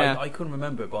 Yeah. I couldn't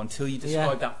remember it, but until you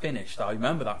described that finish, I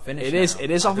remember that finish.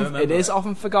 It is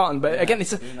often forgotten, but again,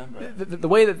 it's the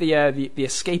way that the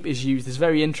escape is used is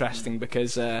very interesting,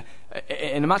 because in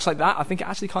a match like that, I think it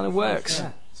actually kind of works.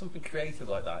 Yeah. Something creative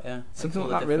like that, yeah. Something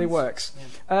like that really works.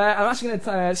 I'm actually going to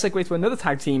segue to another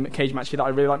tag team cage match here that I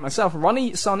really like myself.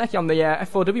 Ronnie Sarnecki on the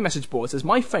F4W message board says,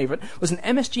 my favourite was an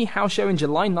MSG house show in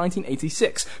July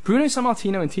 1986. Bruno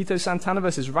Sammartino and Tito Santana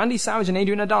versus Randy Savage and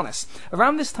Adrian Adonis.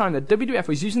 Around this time, the WWF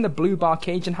was using the blue bar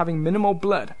cage and having minimal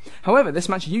blood. However, this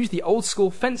match used the old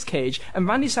school fence cage, and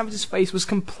Randy Savage's face was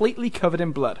completely covered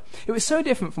in blood. It was so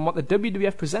different from what the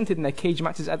WWF presented in their cage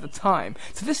matches at the time.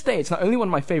 To this day, it's not only one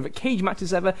of my favourite cage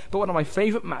matches ever, but one of my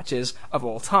favourite matches of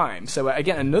all time. So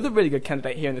again, another really good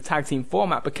candidate here in the tag team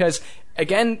format, because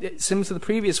again, similar to the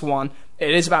previous one,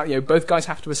 it is about, both guys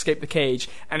have to escape the cage,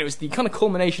 and it was the kind of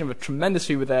culmination of a tremendous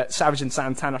feud with Savage and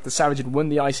Santana after Savage had won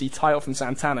the IC title from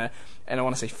Santana, and I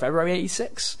want to say February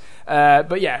 '86.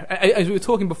 But yeah, as we were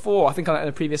talking before, I think on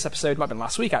a previous episode, might have been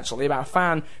last week actually, about a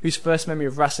fan whose first memory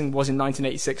of wrestling was in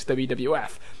 1986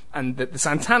 WWF, and the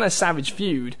Santana Savage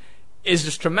feud is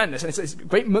just tremendous, and it's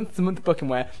great month-to-month booking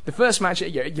where the first match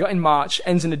you got in March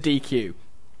ends in a DQ.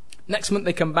 Next month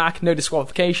they come back, no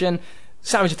disqualification.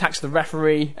 Savage attacks the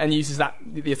referee and uses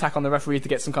the attack on the referee to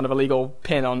get some kind of illegal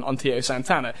pin on Tito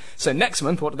Santana. So next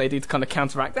month, what do they do to kind of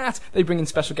counteract that? They bring in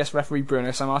special guest referee Bruno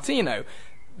Sammartino.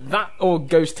 That all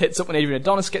goes tits up when Adrian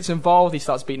Adonis gets involved. He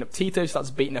starts beating up Tito, starts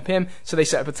beating up him. So they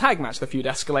set up a tag match. The feud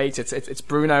escalates. It's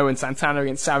Bruno and Santana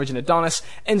against Savage and Adonis.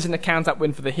 Ends in a count-out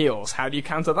win for the heels. How do you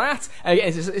counter that?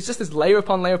 It's just this layer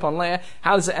upon layer upon layer.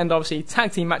 How does it end? Obviously,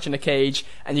 tag team match in a cage,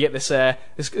 and you get this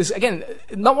again,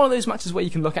 not one of those matches where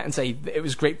you can look at and say it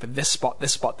was great for this spot,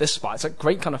 this spot, this spot. It's a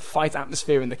great kind of fight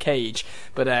atmosphere in the cage,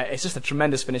 but it's just a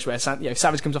tremendous finish where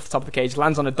Savage comes off the top of the cage,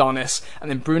 lands on Adonis, and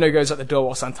then Bruno goes at the door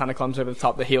while Santana climbs over the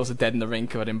top. The heels are dead in the ring,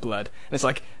 covered in blood, and it's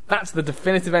like that's the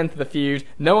definitive end to the feud.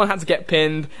 No one had to get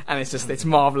pinned, and it's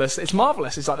marvelous. It's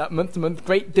marvelous. It's like that month-to-month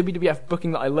great WWF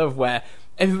booking that I love, where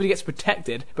everybody gets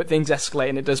protected, but things escalate,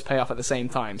 and it does pay off at the same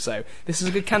time. So this is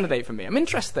a good candidate for me. I'm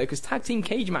interested though, because tag team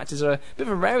cage matches are a bit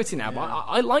of a rarity now, but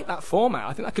I like that format.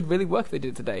 I think that could really work if they did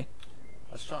it today.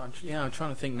 I'm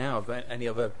trying to think now of any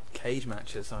other cage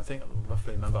matches. I think I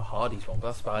roughly remember Hardy's one, but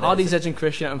that's about Hardy's Edge and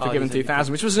Christian at Unforgiven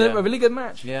 2000, which was a really good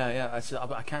match. Yeah.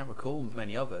 I can't recall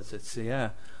many others.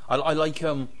 I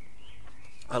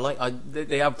like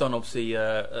they have done obviously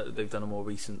they've done a more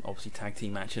recent obviously tag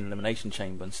team match in Elimination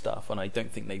Chamber and stuff, and I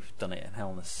don't think they've done it in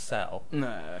Hell in a Cell.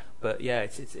 No, but yeah,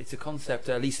 it's a concept,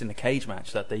 at least in the cage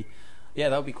match, that they. Yeah,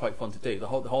 that would be quite fun to do. The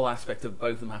whole aspect of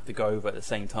both of them have to go over at the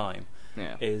same time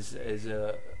is that's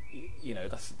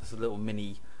a little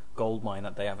mini gold mine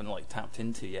that they haven't tapped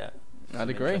into yet. I'd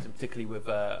agree, particularly with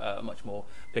a much more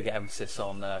bigger emphasis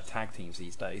on tag teams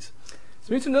these days.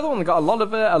 So move to another one that got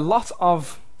a lot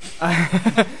of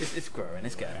It's growing.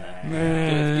 It's getting there.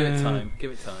 Give it time.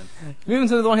 Give it time. Moving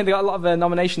to the one here, they got a lot of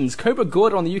nominations. Cobra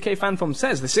Gordo on the UK fan forum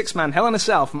says, the six-man Hell in a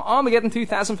Cell from Armageddon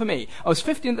 2000 for me. I was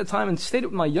 15 at the time and stayed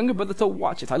up with my younger brother to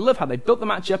watch it. I love how they built the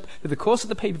match up through the course of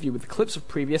the pay-per-view with clips of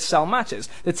previous Cell matches.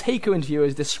 The Taker interviewer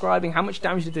is describing how much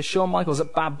damage he did to Shawn Michaels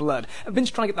at Bad Blood, and Vince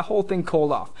trying to get the whole thing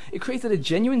called off. It created a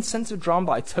genuine sense of drama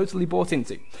that I totally bought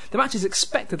into. The match is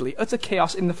expectedly utter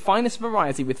chaos in the finest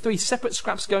variety, with 3 separate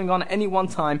scraps going on at any one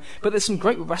time, but there's some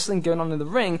great wrestling going on in the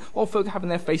ring, while folk having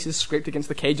their faces scraped against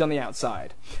the cage on the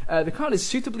outside. The crowd is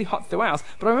suitably hot throughout,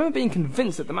 but I remember being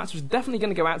convinced that the match was definitely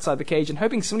going to go outside the cage and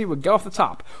hoping somebody would go off the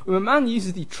top. When a man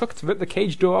uses the truck to rip the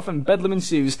cage door off and bedlam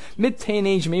ensues,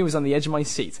 mid-teenage me was on the edge of my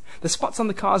seat. The spots on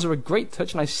the cars are a great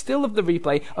touch, and I still love the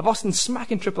replay of Austin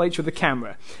smacking Triple H with the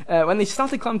camera. When they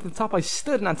started climbing to the top, I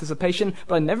stood in anticipation,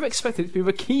 but I never expected it to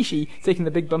be Rikishi taking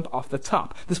the big bump off the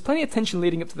top. There's plenty of tension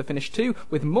leading up to the finish too,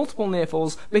 with multiple near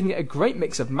falls, making it a great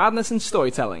mix of madness and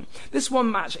storytelling. This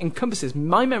one match encompasses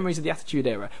my memories of the Attitude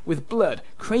Era, with blood,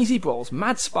 crazy brawls,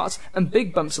 mad spots, and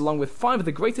big bumps, along with 5 of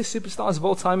the greatest superstars of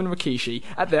all time in Rikishi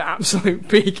at their absolute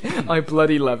peak. I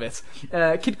bloody love it.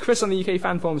 Kid Chris on the UK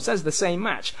fan forum says the same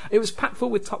match. It was packed full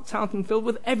with top talent and filled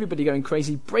with everybody going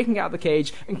crazy, breaking out of the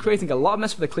cage, and creating a lot of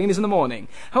mess for the cleaners in the morning.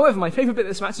 However, my favourite bit of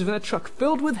this match is when a truck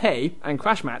filled with hay and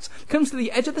crash mats comes to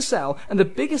the edge of the cell, and the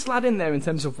biggest lad in there in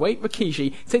terms of weight,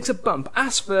 Rikishi, takes a bump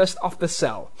ass first off the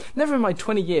cell. Never in my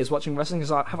 20 years watching wrestling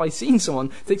have I seen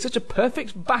someone take such a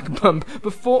perfect back bump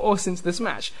before or since this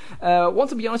match. Want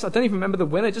to be honest, I don't even remember the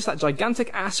winner, just that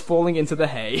gigantic ass falling into the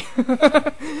hay.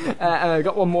 And I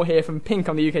got one more here from Pink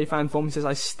on the UK fan forum. He says,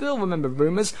 I still remember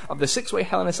rumours of the 6-way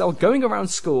Hell in a Cell going around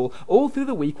school all through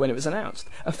the week when it was announced.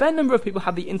 A fair number of people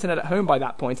had the internet at home by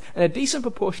that point, and a decent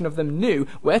proportion of them knew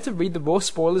where to read the Raw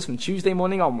spoilers from Tuesday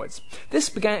morning onwards. This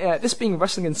being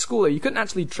wrestling in school, you couldn't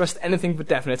actually trust anything for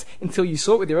definite until you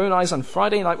saw it with your own eyes on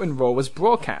Friday night when Raw was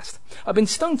broadcast. I've been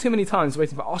stung too many times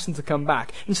waiting for Austin to come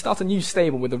back and start a new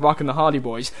stable with The Rock and the Hardy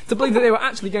Boys to believe that they were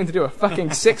actually going to do a fucking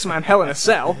 6-man Hell in a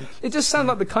Cell. It just sounded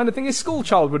like the kind of thing a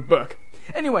schoolchild would book.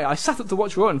 Anyway, I sat up to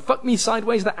watch Raw, and fuck me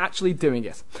sideways, they're actually doing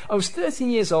it. I was 13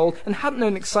 years old and hadn't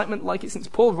known excitement like it since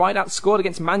Paul Rideout scored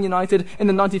against Man United in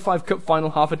the 95 Cup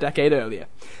final half a decade earlier.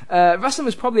 Wrestling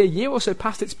was probably a year or so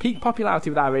past its peak popularity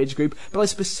with our age group, but I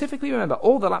specifically remember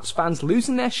all the Laps fans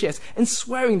losing their shit and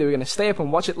swearing they were going to stay up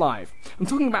and watch it live. I'm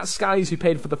talking about Scallies who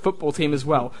paid for the football team as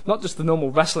well, not just the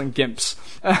normal wrestling gimps.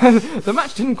 The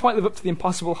match didn't quite live up to the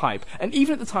impossible hype, and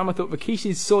even at the time I thought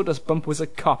Rikishi's sawdust bump was a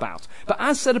cop-out. But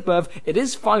as said above, it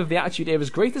is 5 of the Attitude Era's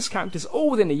greatest characters, all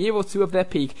within a year or two of their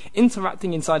peak,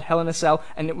 interacting inside Hell in a Cell,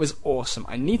 and it was awesome.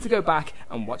 I need to go back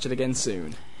and watch it again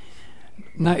soon.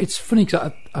 Now, it's funny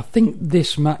because I think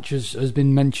this match has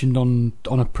been mentioned on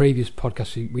a previous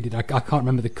podcast we did. I can't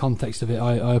remember the context of it.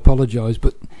 I apologise,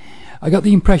 but I got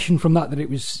the impression from that it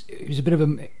was a bit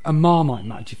of a Marmite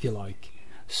match, if you like.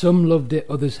 Some loved it,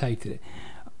 others hated it.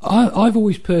 I've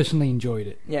always personally enjoyed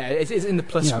it. Yeah, it's in the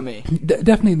plus for me.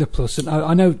 Definitely in the plus. And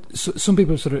I know some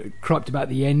people have sort of criped about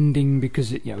the ending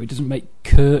because it doesn't make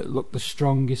Kurt look the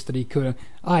strongest that he could.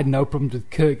 I had no problems with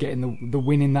Kurt getting the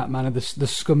win in that manner, the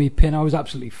scummy pin. I was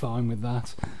absolutely fine with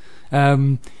that.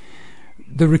 The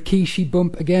Rikishi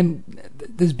bump, again,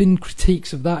 there's been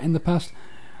critiques of that in the past.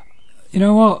 You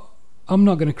know what? I'm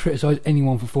not going to criticise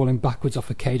anyone for falling backwards off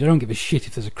a cage. I don't give a shit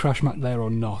if there's a crash mat there or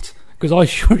not, because I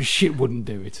sure as shit wouldn't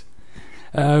do it.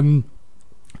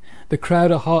 The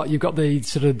crowd are hot. You've got the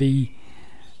sort of the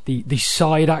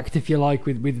side act, if you like,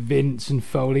 with Vince and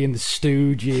Foley and the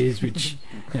Stooges, which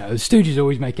the Stooges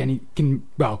always make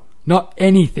not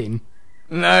anything.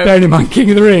 No, bearing in mind King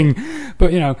of the Ring,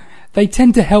 but they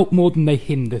tend to help more than they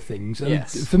hinder things. And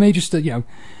yes. For me, just is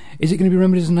it going to be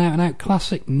remembered as an out and out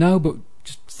classic? No, but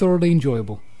just thoroughly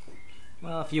enjoyable.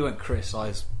 Well, if you won't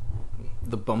criticise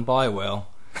the bump, I will.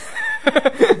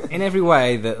 In every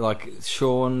way that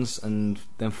Shawn's and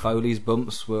then Foley's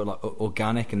bumps were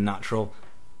organic and natural,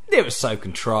 it was so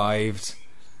contrived,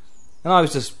 and I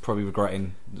was just probably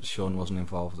regretting that Shawn wasn't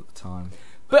involved at the time.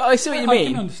 But I see what you mean.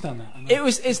 I can understand that.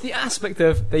 It's the aspect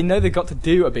of they know they've got to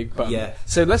do a big bump. Yeah.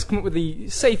 So let's come up with the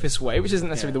safest way, which isn't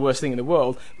necessarily the worst thing in the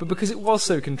world, but because it was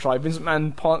so contrived, Vince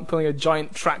McMahon pulling a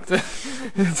giant tractor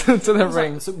to the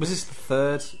ring. So was this the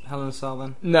third Hell in a Cell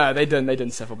then? No, they'd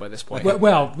done several by this point.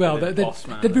 Well, there'd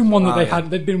been one that they had.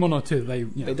 There'd been one or two they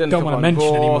don't want to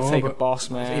mention anymore. Take a Boss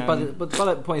Man. But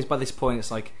by this point,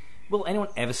 it's like, will anyone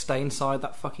ever stay inside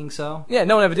that fucking cell? Yeah,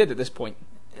 no one ever did at this point.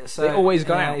 So, they always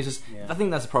got out. I think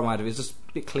that's the problem I had. It was just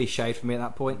a bit cliched for me at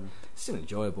that point. It's still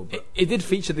enjoyable, but it did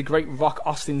feature the great Rock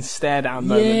Austin stare down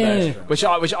moment, though, which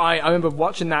I remember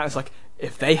watching that. It's like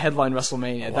if they headline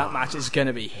WrestleMania, that match is going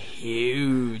to be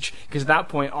huge. Because at that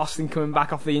point, Austin coming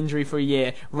back off the injury for a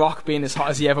year, Rock being as hot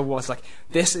as he ever was, like,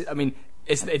 this is, I mean,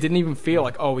 it didn't even feel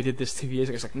like, oh, we did this 2 years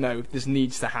ago. It's like, no, this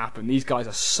needs to happen. These guys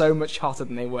are so much hotter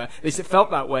than they were. At least it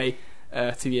felt that way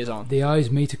 2 years on. The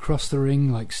eyes meet across the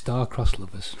ring like star-crossed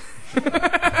lovers.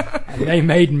 And they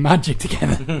made magic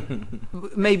together.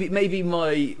 Maybe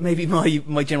my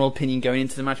general opinion going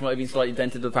into the match might have been slightly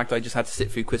dented to the fact that I just had to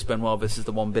sit through Chris Benoit versus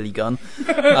the one Billy Gunn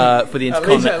for the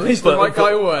Intercontinental. At least the right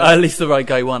guy won. At least the right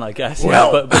guy won, I guess.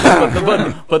 Well.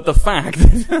 Yeah. But the fact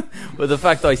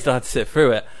that I still had to sit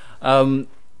through it,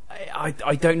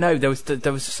 I don't know.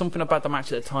 There was something about the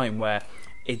match at the time where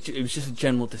it was just a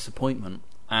general disappointment,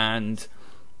 and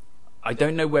I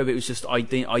don't know whether it was just I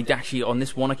actually on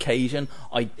this one occasion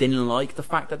I didn't like the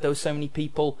fact that there were so many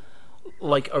people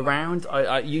like around.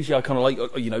 I usually I kind of like,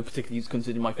 particularly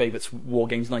considering my favourites War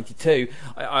Games '92.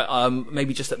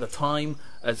 Maybe just at the time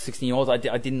as 16-year-old I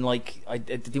didn't want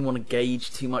to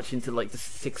gauge too much into like the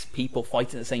 6 people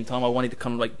fighting at the same time. I wanted to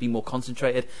kind of like be more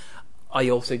concentrated. I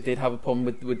also did have a problem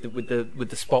with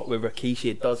the spot where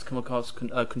Rikishi. It does come across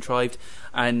contrived,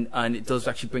 and it does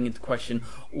actually bring into question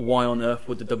why on earth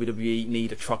would the WWE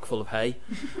need a truck full of hay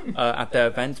at their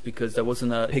event, because there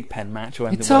wasn't a pig pen match or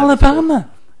anything. It's Alabama.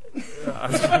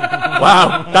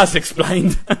 Wow, that's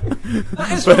explained.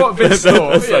 That is what Vince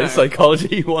thought.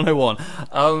 Psychology 101.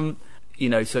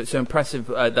 So impressive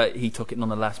that he took it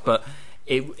nonetheless, but.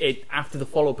 It after the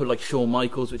follow-up of like Shawn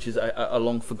Michaels, which is a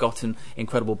long forgotten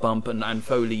incredible bump, and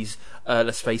Foley's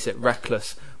let's face it,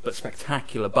 reckless but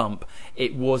spectacular bump,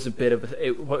 it was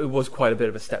quite a bit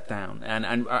of a step down.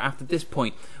 And after this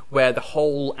point, where the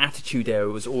whole Attitude Era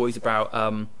was always about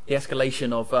the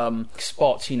escalation of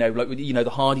spots, the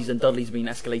Hardys and Dudleys being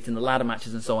escalating the ladder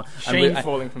matches and so on. Shane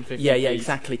falling from 50 Yeah, feet.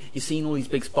 exactly. You're seeing all these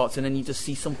big spots, and then you just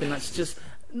see something that's just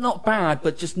not bad,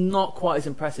 but just not quite as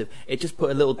impressive. It just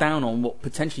put a little down on what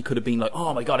potentially could have been like,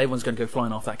 oh my god, everyone's going to go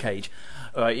flying off that cage.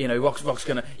 Rock's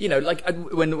going to, like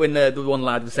when the one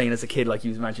lad was saying as a kid, like he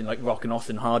was imagining like Rock and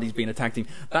Austin Hardy's being attacked him.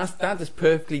 That just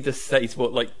perfectly just states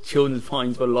what like children's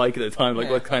minds were like at the time, like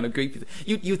what kind of group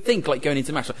you think like going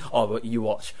into a match like, oh, but you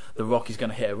watch, the Rock is going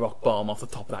to hit a rock bomb off the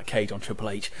top of that cage on Triple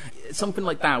H, something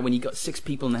like that. When you got 6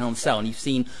 people in the Hell in a Cell and you've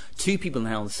seen 2 people in the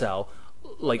Hell in a Cell,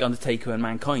 like Undertaker and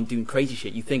Mankind doing crazy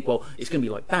shit, you think, well, it's going to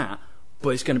be like that, but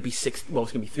it's going to be it's going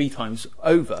to be 3 times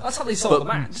over. That's how they sold the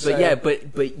match.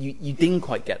 But you didn't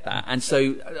quite get that, and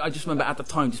so I just remember at the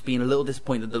time just being a little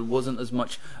disappointed that there wasn't as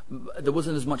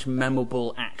much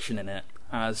memorable action in it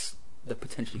as there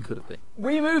potentially could have been.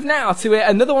 We move now to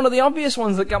another one of the obvious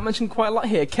ones that got mentioned quite a lot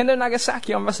here. Kendo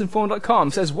Nagasaki on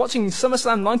WrestlingForum.com says, watching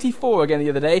SummerSlam 94 again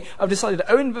the other day, I've decided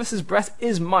Owen versus Brett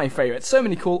is my favourite. So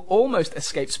many cool, almost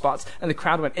escape spots, and the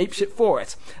crowd went apeshit for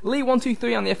it.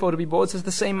 Lee123 on the FOW board says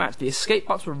the same match. The escape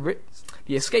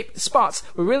spots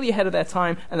were really ahead of their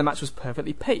time, and the match was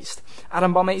perfectly paced.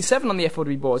 Adam Bomb 87 on the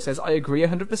FOW board says, I agree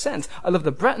 100%. I love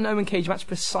the Brett and Owen cage match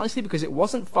precisely because it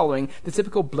wasn't following the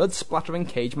typical blood-splattering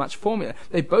cage match formula.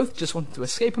 They both just wanted to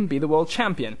escape and be the world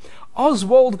champion.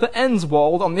 Oswald the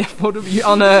Enswald on the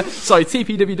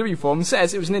TPWW forum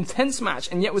says it was an intense match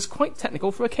and yet was quite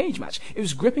technical for a cage match. It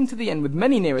was gripping to the end with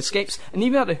many near escapes and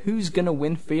even had a who's gonna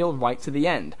win feel right to the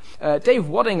end. Dave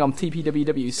Wadding on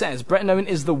TPWW says Brett and Owen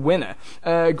is the winner.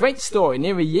 Great story,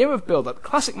 near a year of build-up,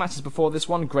 classic matches before this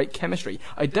one, great chemistry.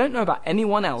 I don't know about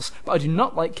anyone else, but I do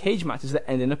not like cage matches that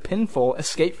end in a pinfall.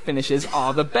 Escape finishes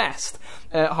are the best.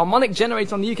 Harmonic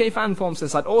Generator on the UK fan forum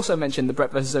says I'd also mention the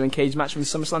Brett vs Owen cage match from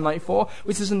SummerSlam 94,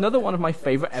 which is another one of my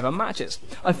favourite ever matches.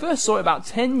 I first saw it about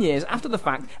 10 years after the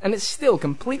fact, and it still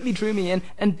completely drew me in,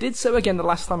 and did so again the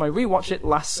last time I rewatched it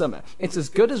last summer. It's as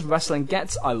good as wrestling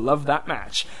gets. I love that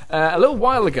match. A little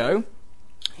while ago,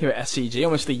 here at SCG,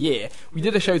 almost a year, we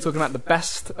did a show talking about the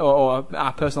best, or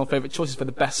our personal favourite choices for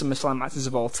the best SummerSlam matches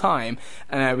of all time,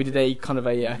 and we did a kind of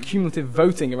a cumulative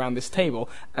voting around this table,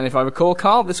 and if I recall,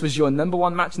 Carl, this was your number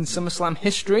 1 match in SummerSlam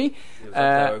history. It was up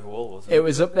there overall, wasn't it? It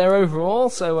was up there overall,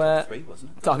 so... 3,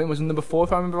 wasn't it? I think it was number 4,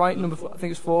 if I remember right. I think it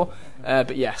was 4,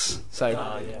 but yes, so...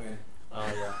 yeah.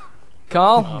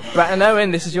 Carl, Brett and Owen,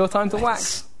 this is your time to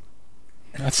wax.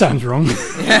 That sounds wrong.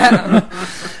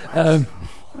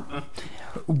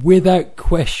 Without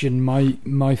question,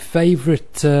 my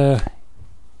favourite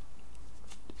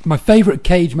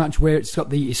cage match where it's got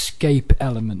the escape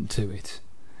element to it.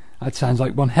 That sounds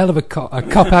like one hell of a cop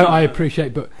out. I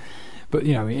appreciate, but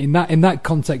in that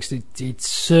context, it's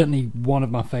certainly one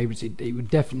of my favourites. It would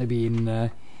definitely be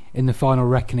in the final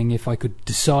reckoning if I could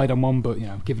decide on one.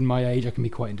 But given my age, I can be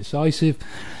quite indecisive.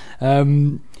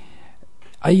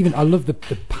 I love the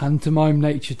pantomime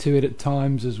nature to it at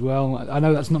times as well. I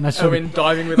know that's not necessarily Owen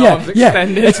diving with arms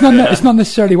extended. It's not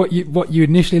necessarily what you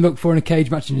initially look for in a cage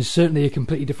match, and it's certainly a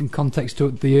completely different context to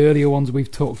the earlier ones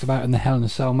we've talked about in the Hell in a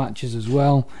Cell matches as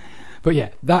well. But yeah,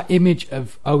 that image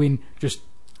of Owen just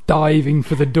diving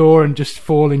for the door and just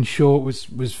falling short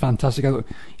was fantastic.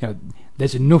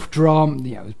 There's enough drama.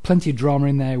 There's plenty of drama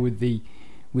in there with the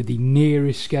near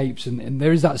escapes, and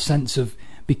there is that sense of,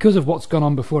 because of what's gone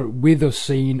on before, with us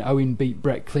seeing Owen beat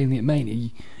Bret cleanly at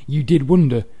Mania, you did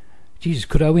wonder, Jesus,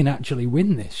 could Owen actually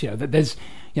win this? There's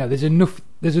enough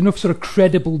sort of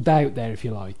credible doubt there, if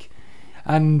you like,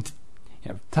 and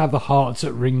to have the Hearts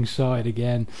at ringside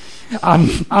again, and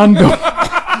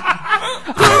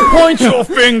point your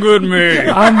finger at me.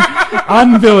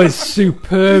 Anvil is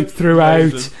superb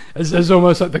throughout, as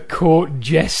almost like the court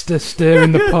jester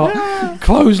stirring the pot,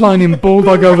 clotheslining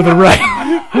Bulldog over the rail.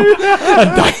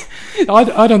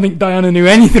 I don't think Diana knew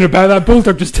anything about that.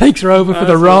 Bulldog just takes her over for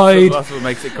the ride. That's what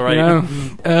makes it great.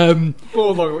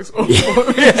 Bulldog looks awful.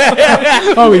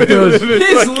 Oh, he does.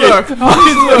 His look.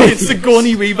 It's the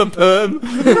Sigourney Weaver perm.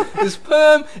 His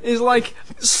perm is like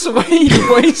suede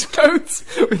waistcoat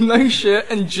with no shirt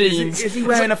and jeans. Is he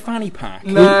wearing a fanny pack?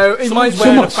 No,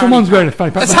 someone's wearing a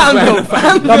fanny pack. That's Anvil.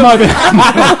 That might be.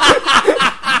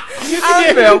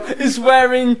 Anvil is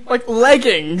wearing like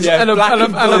leggings and a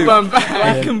bum bag.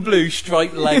 Black and blue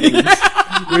striped leggings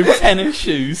with tennis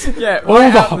shoes. Yeah, all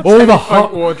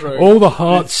the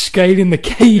Hearts scaling the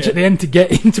cage at the end to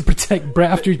get in to protect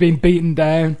Bret after he's been beaten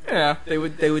down. Yeah, they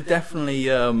would definitely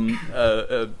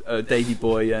Davey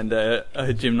Boy and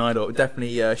Jim Neidhart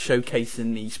definitely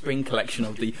showcasing the spring collection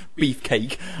of the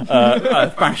Beefcake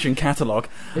fashion catalogue.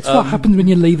 It's what happens when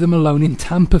you leave them alone in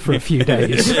Tampa for a few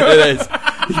days. It is.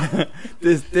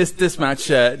 This match,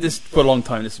 this for a long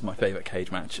time, this is my favourite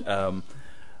cage match.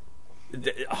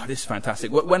 This is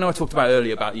fantastic. When I talked about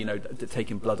earlier about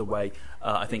taking blood away,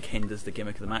 I think hinders the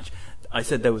gimmick of the match. I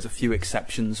said there was a few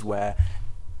exceptions where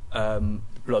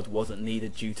blood wasn't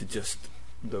needed due to just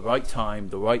the right time,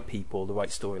 the right people, the right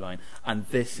storyline, and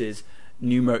this is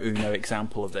numero uno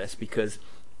example of this, because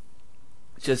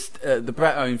just the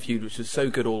Bret Owen feud, which was so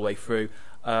good all the way through,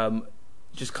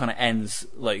 just kind of ends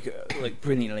like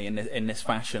brilliantly in this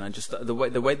fashion, and just the way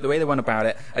they went about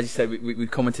it. As you said, we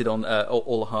commented on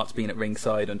all the Hearts being at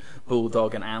ringside and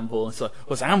Bulldog and Anvil, and so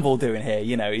what's Anvil doing here?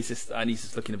 He's just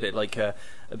looking a bit like a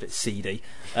bit seedy.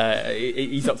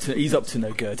 He's up to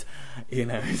no good.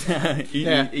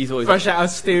 He's always fresh out of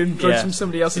stealing drugs from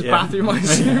somebody else's bathroom.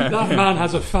 That man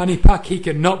has a fanny pack. He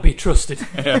cannot be trusted.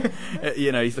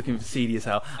 He's looking seedy as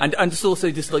hell. And just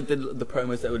also just like the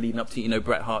promos that were leading up to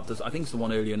Bret Hart does. I think it's the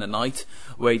one earlier in the night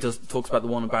where he talks about the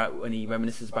one about when he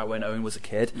reminisces about when Owen was a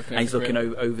kid, and he's looking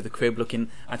over the crib, looking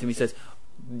at him. He says,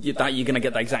 you're going to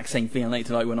get that exact same feeling later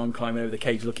tonight when I'm climbing over the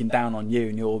cage looking down on you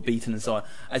and you're all beaten and so on.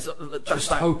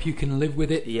 Hope you can live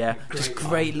with it. Yeah, just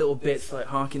great little bits like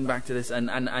harking back to this,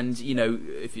 and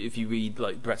if you read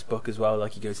like Bret's book as well,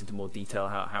 like he goes into more detail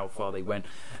how far they went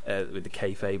with the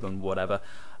kayfabe and whatever.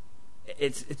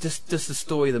 It's just the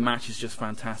story of the match is just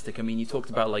fantastic. I mean, you talked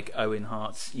about like Owen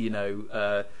Hart's,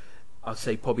 I'd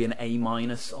say probably an A-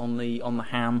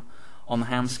 on the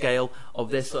ham scale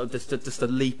of this, just a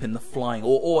leap in the flying,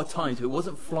 or at times if it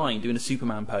wasn't flying, doing a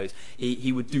Superman pose,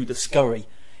 he would do the scurry.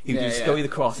 He would scurry the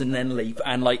cross and then leap,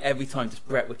 and like every time, just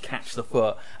Bret would catch the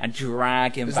foot and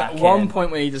drag him back. There's one point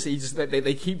where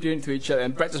they keep doing it to each other,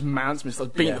 and Bret just mounts him and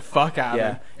starts beating the fuck out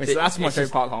of him. So that's my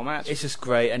favourite part of the whole match. It's just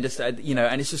great, and just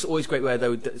and it's just always great where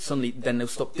suddenly they'll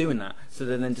stop doing that. So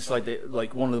then just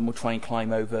like one of them will try and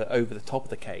climb over the top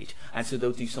of the cage, and so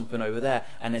they'll do something over there,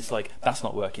 and it's like that's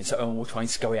not working. So Owen will try and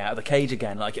scurry out of the cage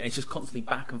again, and it's just constantly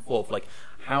back and forth. Like,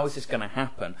 how is this going to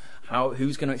happen?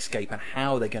 Who's going to escape, and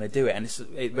how they're going to do it? And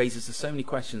it raises so many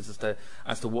questions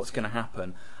as to what's going to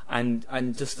happen. And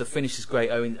just the finish is great.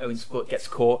 Owen's foot gets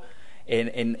caught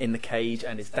in the cage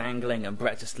and is dangling, and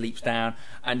Bret just leaps down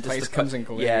and just comes in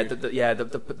cool.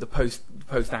 The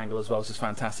post angle as well is just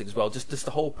fantastic as well. Just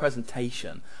the whole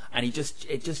presentation, and it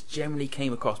just generally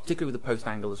came across, particularly with the post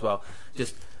angle as well.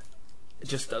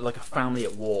 Just like a family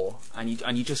at war, and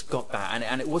you just got that,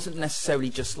 and it wasn't necessarily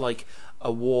just like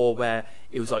a war where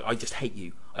it was like I just hate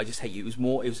you. It was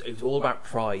more. It was all about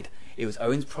pride. It was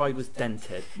Owen's pride was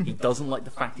dented. He doesn't like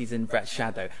the fact he's in Bret's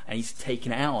shadow, and he's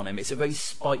taking it out on him. It's a very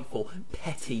spiteful,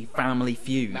 petty family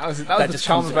feud. That was the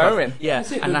charm of Owen. Yeah,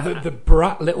 and the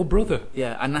brat little brother.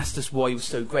 Yeah, and that's just why he was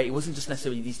so great. It wasn't just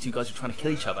necessarily these two guys were trying to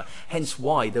kill each other. Hence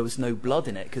why there was no blood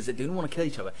in it, because they didn't want to kill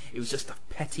each other. It was just a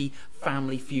petty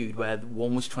family feud where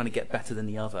one was trying to get better than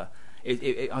the other.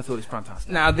 I thought it was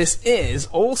fantastic. Now this is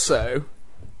also,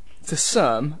 to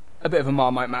some, a bit of a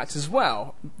Marmite match as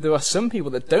well. There are some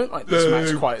people that don't like this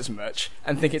match quite as much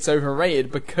and think it's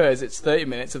overrated because it's 30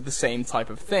 minutes of the same type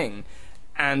of thing.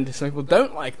 And some people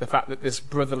don't like the fact that this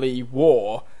brotherly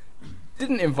war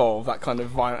didn't involve that kind of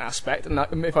violent aspect. And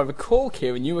if I recall,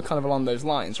 Kieran, you were kind of along those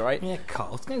lines, right? Yeah,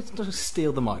 Carl, don't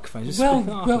steal the microphone. Just Well,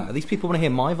 speak off well- now. These people want to hear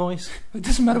my voice. It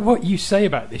doesn't matter what you say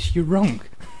about this, you're wrong.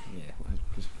 Yeah, well,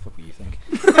 just fuck what you think.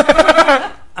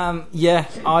 Yeah,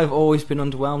 I've always been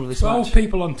underwhelmed with this 12 match.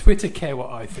 people on Twitter care what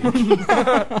I think.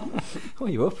 Oh,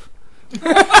 you up?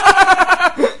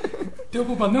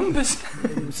 Double my numbers.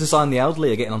 It's a sign the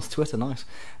elderly are getting onto Twitter. Nice.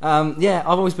 Yeah,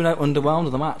 I've always been underwhelmed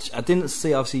with the match. I didn't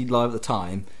see obviously live at the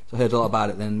time, so I heard a lot about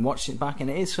it. Then watching it back, and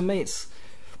it is for me. It's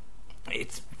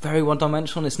very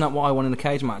one-dimensional. It's not what I want in a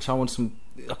cage match. I want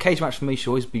a cage match for me should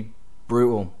always be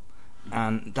brutal,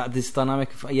 and that this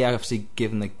dynamic. Yeah, obviously,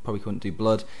 given they probably couldn't do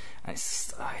blood, and it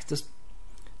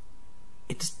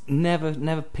just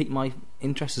never piqued my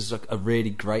interest as a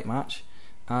really great match.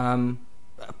 I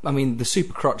mean, the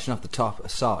super crotching off the top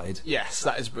aside. Yes,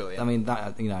 that is brilliant. I mean,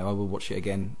 that I will watch it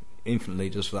again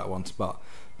infinitely just for that one spot.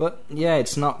 But yeah,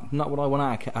 it's not what I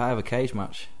want out of a cage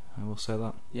match. I will say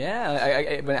that.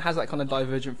 Yeah, when it has that kind of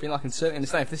divergent feeling, I can certainly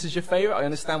understand. If this is your favourite, I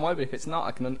understand why. But if it's not,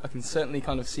 I can certainly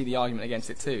kind of see the argument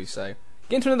against it too. So.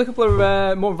 Get into another couple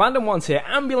of more random ones here.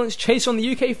 Ambulance Chaser on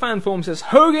the UK fan forum says,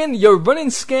 Hogan, you're running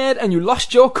scared and you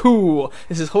lost your cool.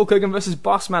 This is Hulk Hogan vs.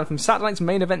 Bossman from Saturday Night's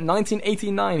Main Event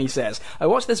 1989, he says. I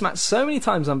watched this match so many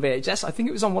times on VHS, I think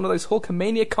it was on one of those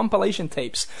Hulkamania compilation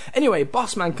tapes. Anyway,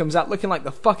 Bossman comes out looking like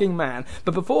the fucking man.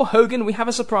 But before Hogan, we have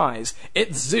a surprise.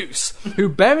 It's Zeus, who,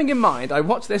 bearing in mind, I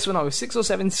watched this when I was 6 or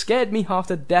 7, scared me half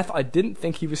to death. I didn't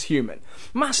think he was human.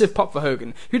 Massive pop for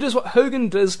Hogan, who does what Hogan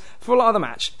does for a lot of the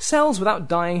match. Sells without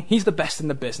dying. He's the best in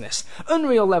the business.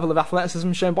 Unreal level of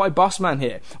athleticism shown by Bossman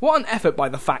here. What an effort by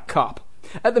the fat cop.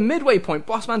 At the midway point,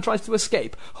 Bossman tries to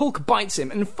escape. Hulk bites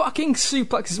him and fucking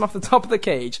suplexes him off the top of the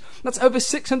cage. That's over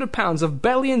 600 pounds of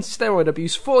belly and steroid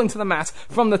abuse falling to the mat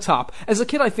from the top. As a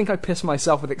kid, I think I pissed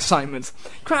myself with excitement.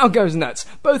 Crowd goes nuts.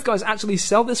 Both guys actually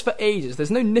sell this for ages.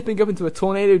 There's no nipping up into a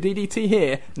tornado DDT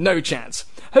here. No chance.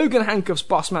 Hogan handcuffs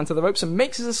Bossman to the ropes and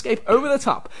makes his escape over the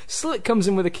top. Slick comes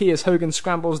in with a key as Hogan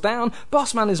scrambles down.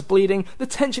 Bossman is bleeding. The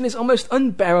tension is almost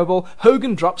unbearable.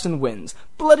 Hogan drops and wins.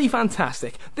 Bloody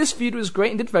fantastic. This feud was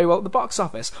great and did very well at the box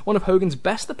office. One of Hogan's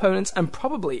best opponents and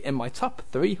probably in my top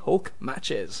 3 Hulk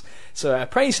matches. So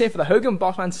praise here for the Hogan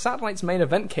Bossman Satellite's Main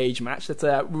Event cage match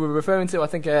that we were referring to, I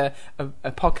think, a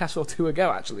podcast or 2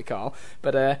 ago, actually, Carl.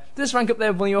 But does this rank up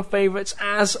there with one of your favourites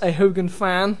as a Hogan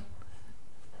fan?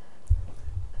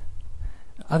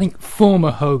 I think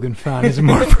former Hogan fan is a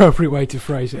more appropriate way to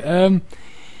phrase it.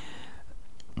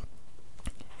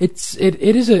 It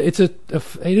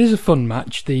is a fun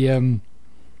match. The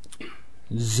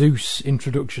Zeus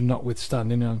introduction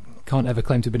notwithstanding, I can't ever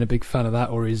claim to have been a big fan of that,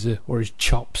 or his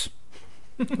chops,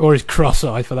 or his cross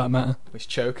eye for that matter, His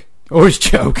choke. or his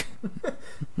choke.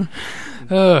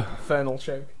 Infernal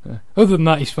choke. Other than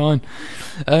that, he's fine.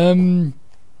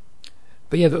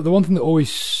 But yeah, the one thing that always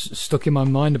stuck in my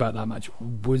mind about that match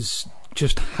was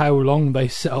just how long they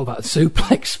sell that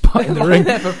suplex spot in the ring.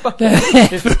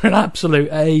 For an absolute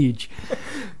age.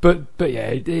 But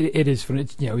yeah, it is fun.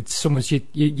 It's, it's almost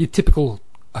your typical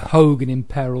Hogan in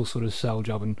peril sort of sell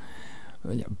job, and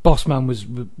Bossman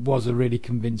was a really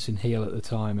convincing heel at the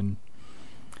time, and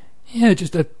yeah,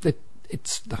 just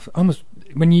it's almost,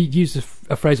 when you use a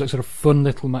phrase like sort of fun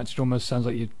little match, it almost sounds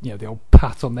like the old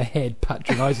pat on the head,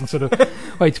 patronising sort of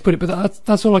way to put it. But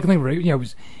that's all I can think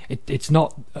of. It's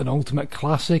not an ultimate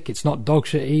classic. It's not dog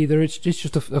shit either. It's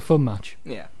just a fun match.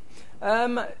 Yeah.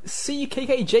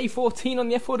 CKKJ14 on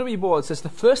the F4W board says the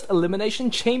first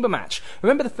Elimination Chamber match.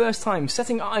 Remember the first time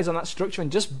setting eyes on that structure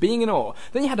and just being in awe.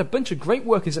 Then you had a bunch of great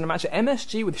workers in a match at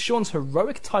MSG with Shawn's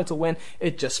heroic title win.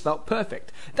 It just felt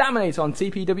perfect. Daminate on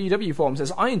TPWW forum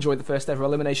says I enjoyed the first ever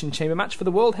Elimination Chamber match for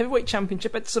the World Heavyweight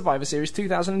Championship at Survivor Series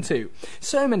 2002.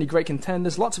 So many great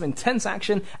contenders, lots of intense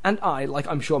action, and I, like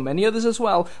I'm sure many others as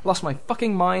well, lost my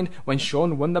fucking mind when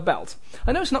Shawn won the belt.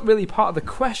 I know it's not really part of the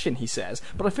question, he says,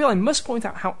 but I feel I must point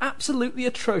out how absolutely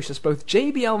atrocious both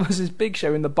JBL vs Big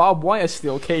Show in the barbed wire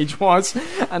steel cage was,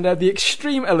 and the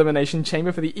Extreme Elimination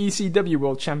Chamber for the ECW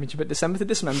World Championship at December to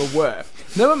Dismember were.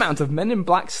 No amount of Men in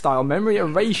Black style memory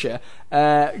erasure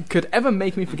could ever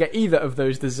make me forget either of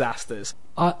those disasters.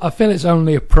 I feel it's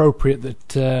only appropriate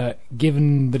that,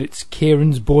 given that it's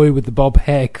Kieran's boy with the bob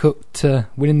haircut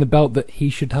winning the belt, that he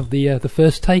should have the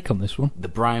first take on this one. The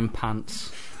brown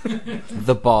pants.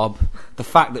 The bob, the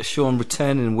fact that Shawn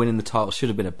returning and winning the title should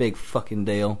have been a big fucking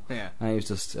deal. Yeah, and he was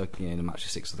just in a match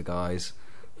with 6 of the guys.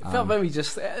 It felt very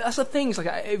just. That's the thing. It's like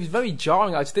it was very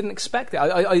jarring. I just didn't expect it.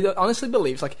 I honestly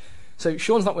believe it's like. So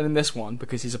Shawn's not winning this one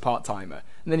because he's a part timer,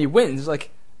 and then he wins. It's like,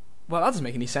 well, that doesn't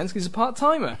make any sense because he's a part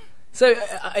timer. So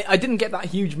I didn't get that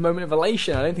huge moment of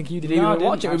elation. I don't think you did either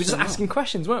watching. We were just asking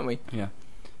questions, weren't we? Yeah.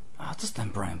 Just them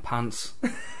brown pants.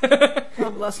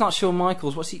 Well, that's not Shawn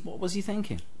Michaels. What was he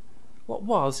thinking? What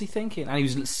was he thinking? And he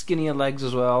was skinnier legs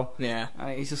as well. Yeah.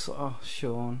 And he's just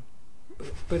Shawn.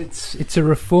 But it's a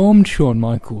reformed Shawn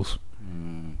Michaels.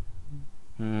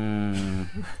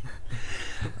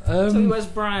 So he wears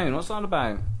brown. What's that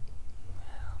about?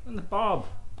 And the bob.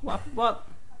 What?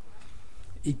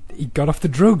 He got off the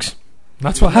drugs.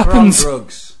 That's what happens.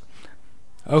 Drugs.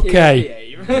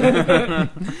 Okay.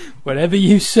 Whatever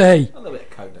you say. A little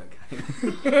bit of coke,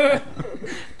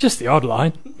 Just the odd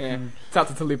line. Yeah. It's out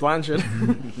to Tully Blanchard.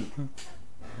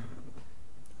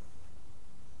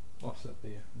 What's that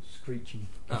there? Screeching.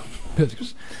 But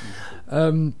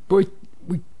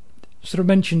we sort of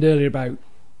mentioned earlier about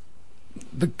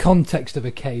the context of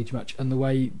a cage match and the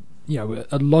way,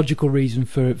 a logical reason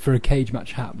for a cage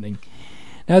match happening.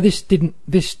 Now, this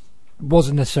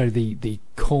wasn't necessarily the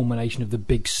culmination of the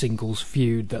big singles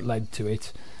feud that led to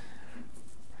it.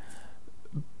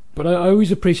 But I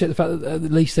always appreciate the fact that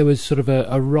at least there was sort of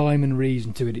a rhyme and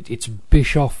reason to it. It's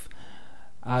Bischoff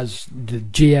as the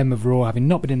GM of Raw, having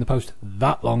not been in the post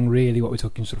that long, really, what we're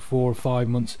talking sort of 4 or 5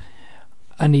 months,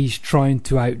 and he's trying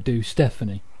to outdo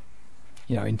Stephanie.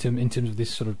 In terms of this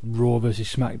sort of Raw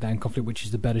versus SmackDown conflict, which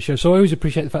is the better show. So I always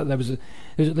appreciate the fact that there was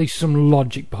at least some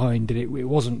logic behind it. It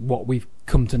wasn't what we've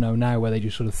come to know now, where they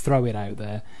just sort of throw it out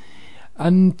there.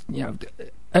 And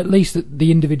at least the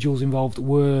individuals involved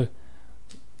were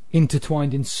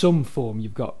intertwined in some form.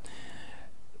 You've got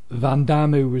Van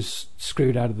Dam, who was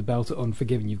screwed out of the belt at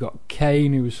Unforgiven. You've got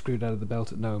Kane, who was screwed out of the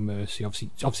belt at No Mercy.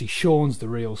 Obviously Shawn's the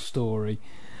real story,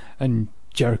 and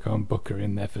Jericho and Booker are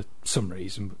in there for some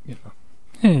reason. But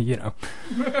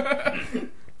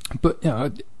but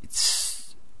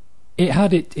it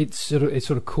had its sort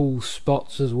of cool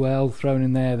spots as well thrown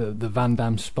in there. The Van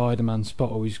Damme Spider-Man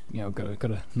spot always got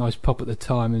a nice pop at the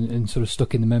time and sort of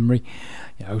stuck in the memory.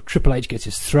 Triple H gets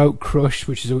his throat crushed,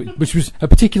 which was a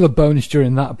particular bonus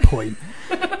during that point.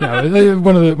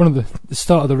 One of the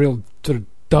start of the real sort of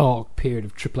dark period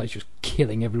of Triple H just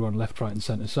killing everyone left, right, and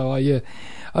centre. So I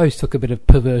always took a bit of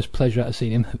perverse pleasure out of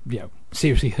seeing him,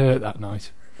 seriously hurt that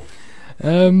night.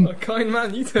 What a kind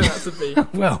man you turned out to be.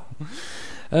 Well,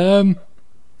 the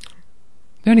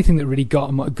only thing that really got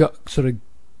on my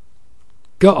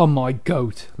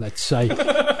goat, let's say,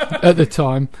 at the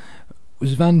time,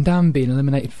 was Van Dam being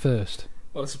eliminated first.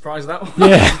 What a surprise that was.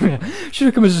 Yeah. Should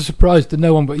have come as a surprise to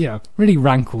no one, but really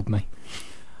rankled me.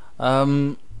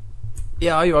 Yeah,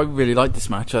 I really like this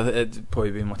match. It'd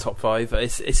probably be in my top 5.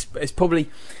 It's probably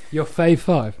your fave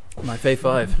 5. My fave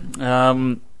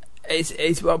 5.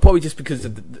 It's probably just because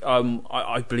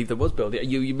I believe there was build.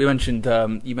 You mentioned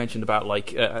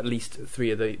about at least 3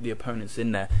 of the opponents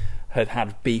in there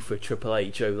had beef with Triple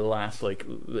H over the last like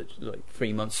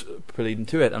 3 months leading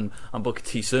to it, and Booker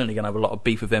T certainly going to have a lot of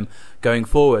beef with him going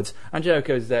forwards. And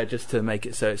Jericho's there just to make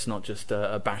it so it's not just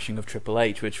a bashing of Triple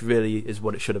H, which really is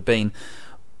what it should have been.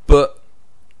 But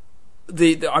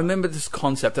I remember this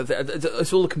concept.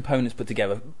 It's all the components put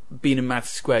together. Being in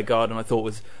Madison Square Garden, I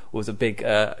thought was a big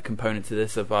component to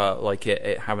this of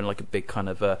it having like a big kind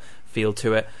of feel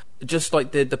to it. Just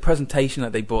like the presentation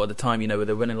that they brought at the time, where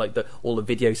they're running all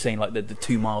the videos saying the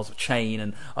 2 miles of chain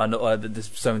and the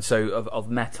so and so of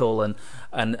metal and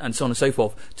so on and so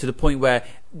forth, to the point where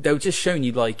they were just showing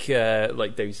you like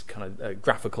those kind of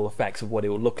graphical effects of what it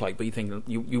will look like, but you think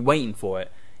you're waiting for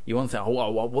it. You want to think,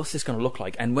 what's this going to look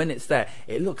like? And when it's there,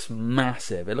 it looks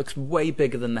massive. It looks way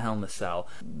bigger than the Hell in a Cell.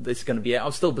 This is going to be it. I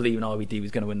was still believing RVD was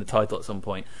going to win the title at some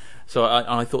point. So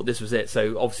I thought this was it.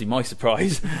 So obviously my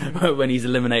surprise when he's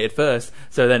eliminated first.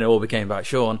 So then it all became about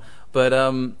Shawn. But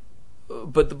I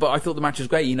thought the match was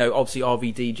great. Obviously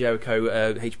RVD,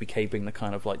 Jericho, HBK bring the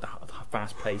kind of like the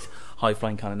fast-paced,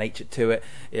 high-flying kind of nature to it.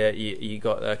 You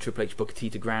got Triple H, Booker T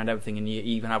to ground everything, and you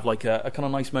even have like a kind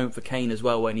of nice moment for Kane as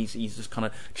well, when he's just kind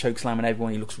of choke slamming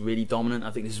everyone. He looks really dominant.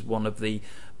 I think this is one of the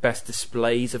best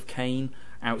displays of Kane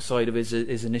outside of his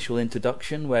initial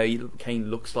introduction, where Kane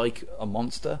looks like a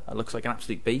monster. It looks like an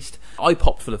absolute beast. I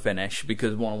popped for the finish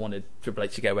because one, I wanted Triple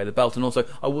H to get away with the belt, and also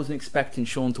I wasn't expecting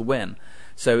Shawn to win.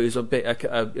 So it was a bit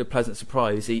a pleasant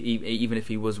surprise, even if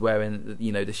he was wearing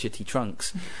the shitty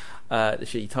trunks, the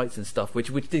shitty tights and stuff,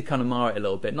 which did kind of mar it a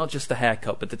little bit. Not just the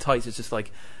haircut, but the tights. It's just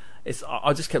like,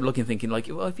 I just kept looking, thinking like,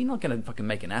 well, if you're not going to fucking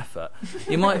make an effort,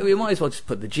 you might as well just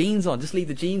put the jeans on, just leave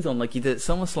the jeans on like you did at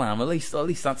SummerSlam. At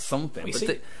least that's something.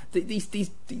 But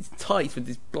these tights with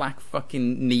these black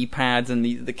fucking knee pads and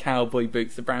the cowboy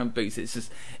boots, the brown boots,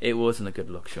 it wasn't a good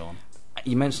look, Sean.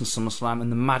 You mentioned SummerSlam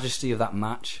and the majesty of that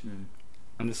match,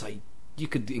 and it's like you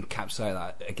could encapsulate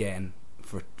that again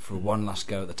for one last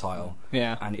go at the title,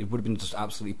 and it would have been just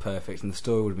absolutely perfect, and the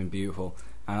story would have been beautiful.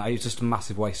 And it was just a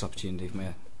massive waste opportunity for me.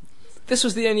 This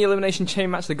was the only Elimination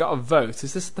Chamber match that got a vote.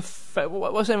 Is this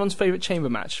what's everyone's favourite chamber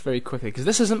match? Very quickly, because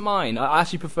this isn't mine. I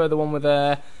actually prefer the one with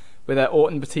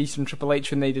Orton, Batista, and Triple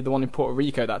H when they did the one in Puerto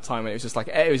Rico that time. When it was just like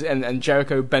and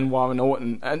Jericho, Benoit, and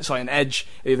Orton, and Edge,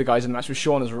 the other guys in the match with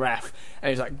Shawn as ref, and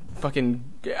it was like fucking.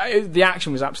 The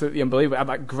action was absolutely unbelievable. It had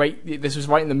that great. This was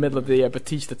right in the middle of the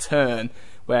Batista turn,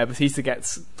 where Batista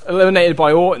gets eliminated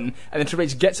by Orton, and then Triple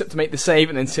H gets up to make the save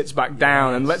and then sits back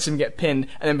down and lets him get pinned,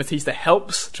 and then Batista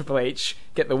helps Triple H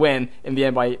get the win in the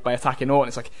end by attacking Orton.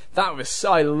 It's like,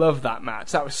 I love that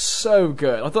match. That was so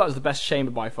good. I thought that was the best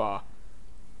chamber by far.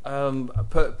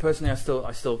 Personally, I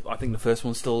think the first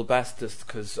one's still the best, just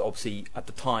because obviously at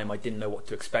the time I didn't know what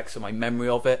to expect, so my memory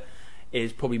of it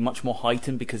is probably much more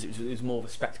heightened because it was more of a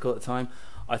spectacle at the time.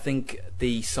 I think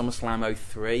the SummerSlam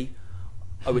 03,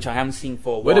 which I haven't seen for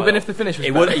a while. Would have been if the finish was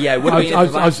it would, yeah, it would have been.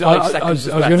 I was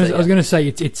going to say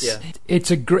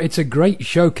it's a great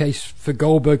showcase for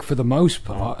Goldberg for the most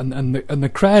part, and the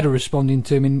crowd are responding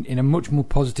to him in a much more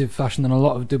positive fashion than a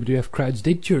lot of WWF crowds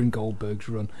did during Goldberg's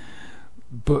run.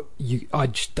 But I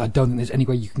don't think there's any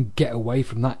way you can get away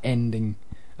from that ending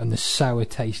and the sour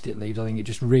taste it leaves. I think it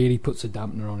just really puts a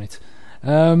dampener on it.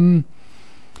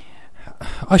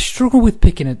 I struggle with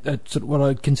picking a sort of what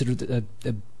I consider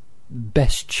a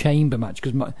best chamber match,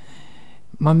 because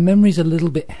my memory's a little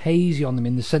bit hazy on them,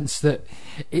 in the sense that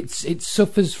it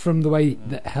suffers from the way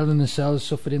that Hell in a Cell has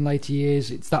suffered in later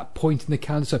years. It's that point in the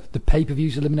calendar, so the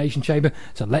pay-per-view's Elimination Chamber,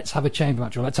 so let's have a chamber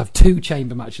match, or let's have two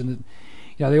chamber matches, and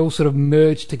they all sort of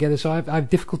merge together. So I have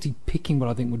difficulty picking what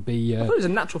I think would be. I thought it was a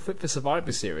natural fit for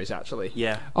Survivor Series, actually.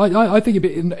 Yeah, I think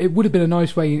it would have been a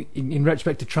nice way in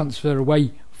retrospect to transfer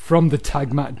away from the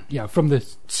tag match, from the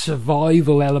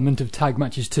survival element of tag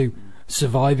matches to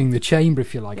surviving the chamber,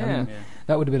 if you like. I mean,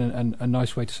 that would have been a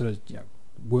nice way to sort of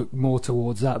work more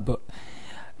towards that. But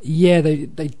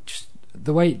they just,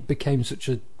 the way it became such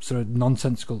a sort of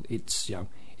nonsensical. It's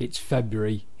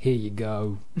February. Here you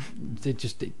go.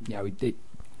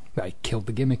 It killed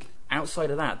the gimmick.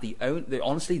 Outside of that,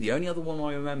 honestly, the only other one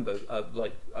I remember,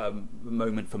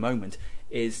 moment for moment,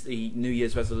 is the New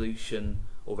Year's Revolution,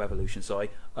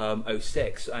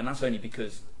 06, and that's only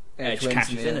because Edge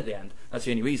cashes in at the end. That's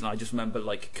the only reason. I just remember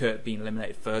Kurt being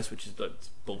eliminated first, which is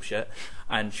bullshit,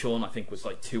 and Shawn I think was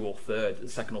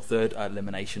second or third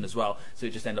elimination as well. So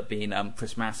it just ended up being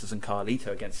Chris Masters and Carlito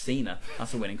against Cena.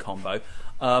 That's a winning combo.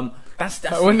 That's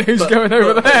I wonder who's going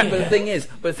over there. But the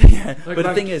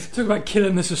thing is, talk about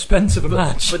killing the suspense of a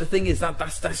match. But the thing is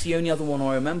that's the only other one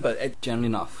I remember. Generally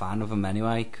not a fan of them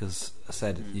anyway, because I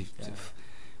said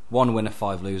one winner,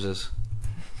 5 losers.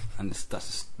 And that's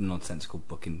just nonsensical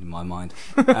booking in my mind.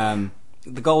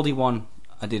 The Goldie one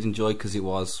I did enjoy, because it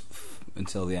was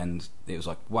until the end. It was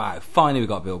like, wow, finally we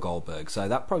got Bill Goldberg. So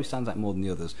that probably stands out more than the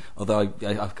others. Although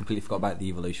I completely forgot about the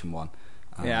Evolution one.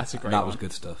 That's a great one. That was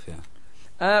good stuff. Yeah.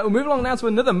 We'll move along now to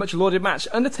another much lauded match.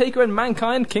 Undertaker and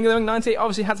Mankind, King of the Ring 98,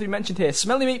 obviously had to be mentioned here.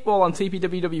 Smelly Meatball on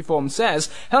TPWW forum says,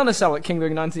 Hell in a Cell at King of the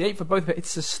Ring 98 for both of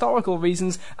its historical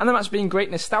reasons, and the match being great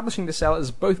in establishing the cell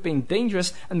as both being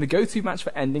dangerous and the go-to match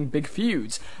for ending big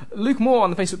feuds. Luke Moore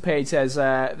on the Facebook page says,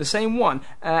 the same one,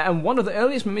 and one of the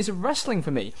earliest memories of wrestling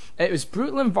for me. It was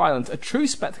brutal and violent, a true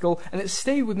spectacle, and it's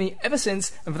stayed with me ever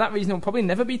since, and for that reason it will probably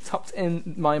never be topped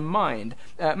in my mind.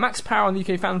 Max Power on the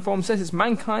UK fan forum says it's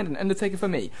Mankind and Undertaker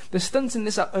for me. The stunts in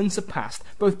this are unsurpassed,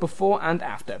 both before and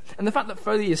after. And the fact that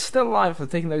Foley is still alive after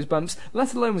taking those bumps,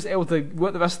 let alone was able to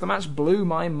work the rest of the match, blew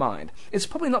my mind. It's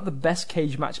probably not the best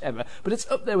cage match ever, but it's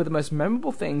up there with the most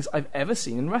memorable things I've ever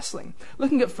seen in wrestling.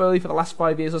 Looking at Foley for the last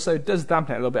 5 years or so does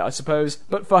dampen it a little bit, I suppose,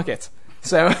 but fuck it.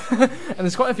 So, and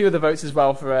there's quite a few other votes as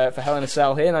well for Hell in a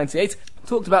Cell here, 98.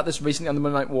 Talked about this recently on the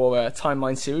Monday Night War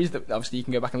timeline series that obviously you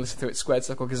can go back and listen to at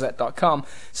squaredcirclegazette.com.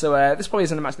 So this probably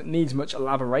isn't a match that needs much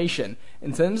elaboration.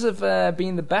 In terms of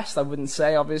being the best, I wouldn't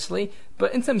say, obviously,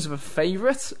 but in terms of a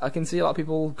favourite, I can see a lot of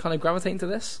people kind of gravitating to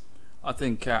this. I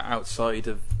think outside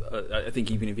of, I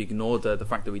think even if you ignore the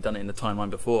fact that we've done it in the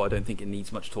timeline before, I don't think it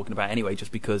needs much talking about anyway,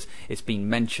 just because it's been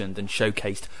mentioned and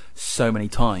showcased so many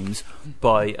times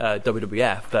by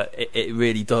WWF that it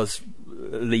really does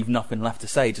leave nothing left to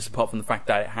say, just apart from the fact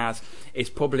that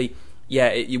it's probably, yeah,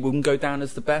 it wouldn't go down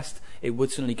as the best. It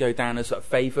would certainly go down as a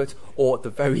favourite, or at the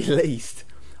very least,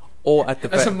 or at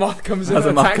the As a moth comes in as a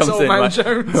and moth attacks comes old in, man right,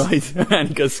 Jones. right, and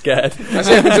he goes scared. As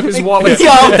he opens up his wallet.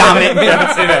 Oh, damn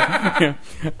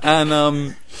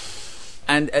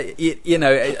it! You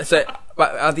know, so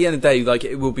but at the end of the day, like,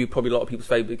 it will be probably a lot of people's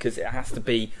favourite because it has to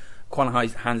be quite a high,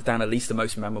 hands down, at least the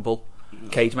most memorable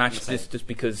cage match, just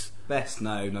because. Best,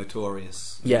 no,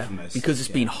 notorious. Yeah, infamous. because it's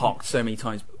been hocked so many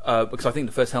times. Because I think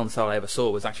the first Hell in a Cell I ever saw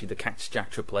was actually the Cactus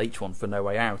Jack Triple H one for No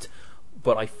Way Out.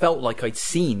 But I felt like I'd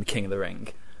seen King of the Ring,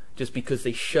 just because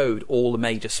they showed all the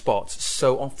major spots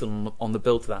so often on the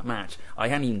build to that match. I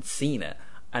hadn't even seen it.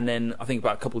 And then I think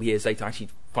about a couple of years later, I actually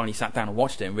finally sat down and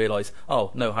watched it and realised,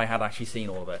 oh, no, I had actually seen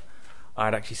all of it. I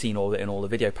had actually seen all of it in all the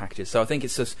video packages. So I think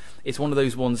it's one of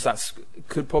those ones that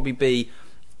could probably be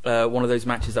one of those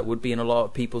matches that would be in a lot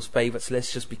of people's favourites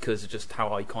list, just because of just how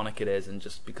iconic it is, and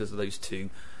just because of those two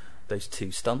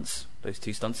stunts. Those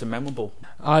two stunts are memorable.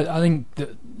 I think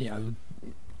that, you know,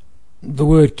 the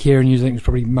word Kieran used, I think, was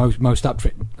probably most apt for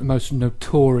it, the most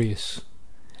notorious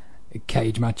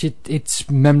cage match. It's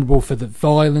memorable for the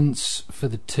violence, for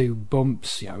the two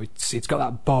bumps. You know, it's got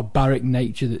that barbaric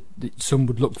nature that some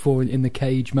would look for in the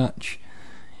cage match.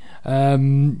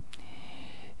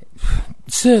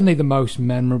 Certainly the most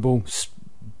memorable,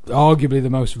 arguably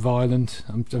the most violent.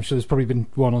 I'm sure there's probably been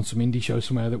one on some indie show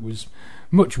somewhere that was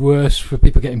much worse, for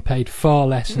people getting paid far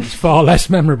less, and it's far less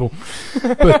memorable.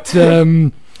 But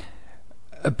the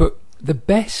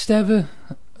best ever,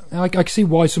 I can see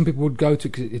why some people would go to,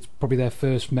 because it's probably their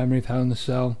first memory of Hell in a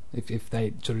Cell, if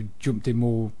they sort of jumped in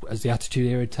more as the Attitude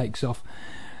Era takes off.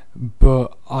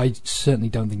 But I certainly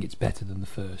don't think it's better than the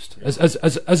first as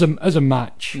a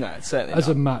match. No, it's certainly as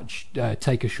not. a match.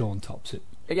 Taker Sean tops it.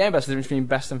 Again, that's the difference between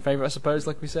best and favourite, I suppose,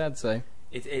 like we said. So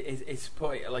it's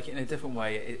probably, like, in a different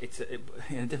way.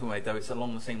 In a different way though. It's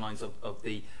along the same lines of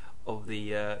the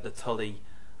Tully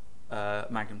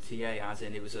Magnum TA, as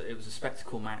in it was a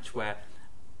spectacle match where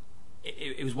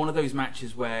it was one of those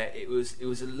matches where it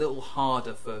was a little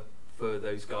harder for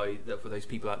those guys, for those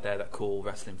people out there that call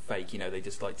wrestling fake. You know, they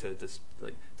just like to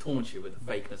like taunt you with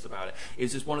the fakeness about it. It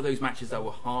was just one of those matches that were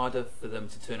harder for them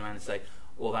to turn around and say,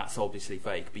 well, that's obviously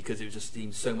fake, because it just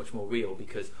seemed so much more real,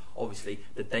 because obviously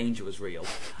the danger was real.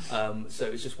 So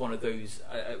it's just one of those,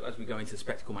 as we go into the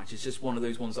spectacle match, it's just one of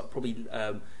those ones that probably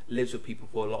lives with people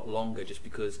for a lot longer, just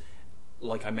because,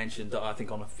 like I mentioned, I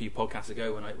think on a few podcasts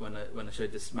ago, when I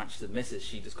showed this match to the missus,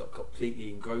 she just got completely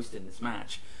engrossed in this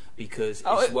match, because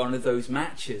it's one of those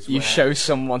matches where you show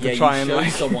someone to try and show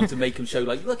someone to make them show,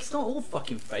 like, look, it's not all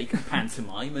fucking fake and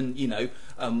pantomime, and, you know,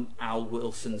 Al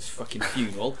Wilson's fucking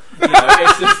funeral. You know,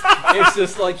 it's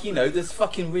just like, you know, there's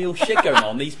fucking real shit going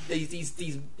on.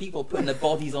 These people putting their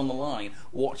bodies on the line.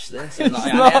 Watch this, and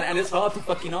it's hard to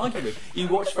fucking argue with. You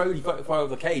watch Foley fire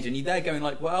over the cage, and you're there going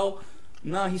like, well,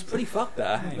 no, he's pretty fucked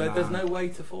there. But there's no way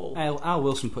to fall. Al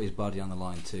Wilson put his body on the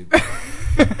line too.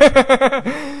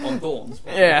 On Thorns.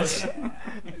 yes.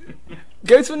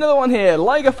 Go to another one here.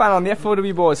 Liger fan on the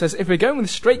F4W board says, if we're going with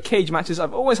straight cage matches,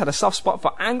 I've always had a soft spot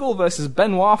for Angle versus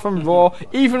Benoit from Raw,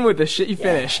 even with the shitty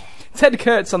finish. Ted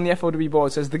Kurtz on the F4W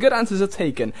board says, the good answers are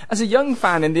taken. As a young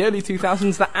fan in the early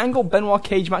 2000s, the Angle Benoit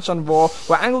cage match on Raw,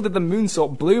 where Angle did the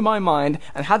moonsault, blew my mind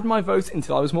and had my vote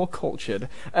until I was more cultured.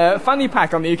 Fanny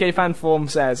Pack on the UK fan forum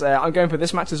says, I'm going for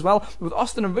this match as well, with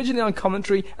Austin originally on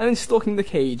commentary and then stalking the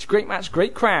cage. Great match,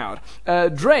 great crowd.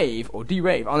 Drave, or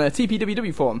D-Rave, on a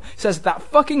TPWW forum says, that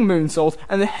fucking moonsault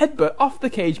and the headbutt off the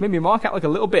cage made me mark out like a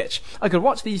little bitch. I could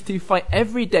watch these two fight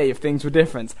every day if things were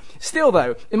different. Still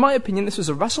though, in my opinion, this was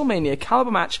a WrestleMania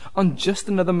caliber match on just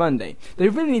another Monday. They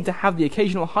really need to have the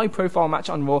occasional high profile match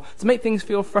on Raw to make things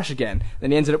feel fresh again.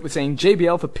 Then he ended up with saying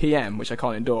JBL for PM, which I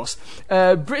can't endorse.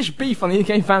 British Beef on the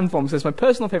UK fan forum says, my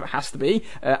personal favourite has to be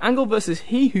Angle versus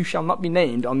He Who Shall Not Be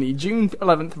Named on the June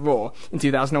 11th Raw in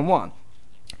 2001.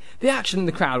 The action and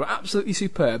the crowd were absolutely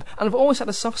superb, and I've always had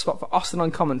a soft spot for Austin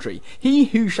on commentary. He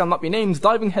Who Shall Not Be Named's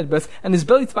diving headbutt and his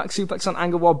belly-to-back suplex on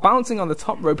Angle while bouncing on the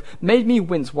top rope made me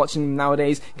wince watching them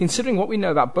nowadays, considering what we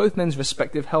know about both men's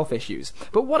respective health issues.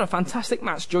 But what a fantastic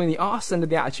match during the arse end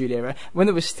of the Attitude Era, when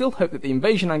there was still hope that the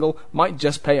invasion angle might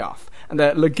just pay off. And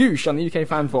Lagouche on the UK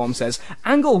fan forum says,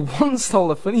 Angle once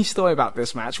told a funny story about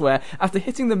this match where, after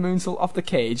hitting the moonsault off the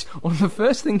cage, one of the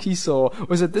first things he saw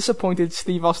was a disappointed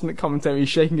Steve Austin at commentary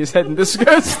shaking his head in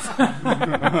disgust.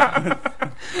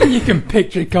 You can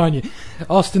picture it, can't you?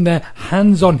 Austin there,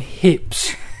 hands on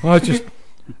hips. Oh, just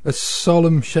a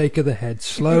solemn shake of the head,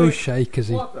 slow shake as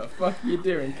he... What the fuck are you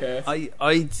doing, Kurt?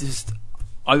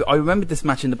 I remembered this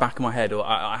match in the back of my head, or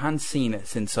I hadn't seen it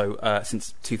since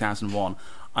 2001,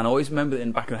 and I always remember it in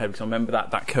the back of my head because I remember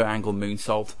that Kurt Angle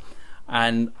moonsault,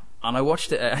 and I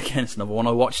watched it again. It's another one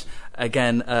I watched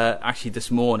again actually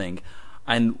this morning,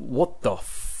 and what the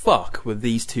fuck were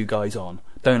these two guys on?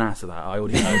 Don't answer that. I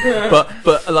already know.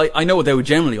 but like I know what they were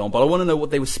generally on, but I want to know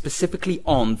what they were specifically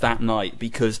on that night,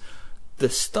 because the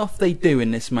stuff they do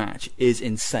in this match is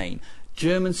insane.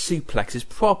 German suplexes,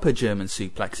 proper German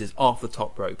suplexes off the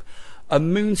top rope, a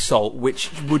moonsault which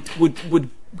would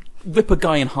rip a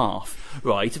guy in half,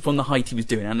 right, from the height he was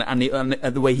doing, and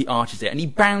the way he arches it, and he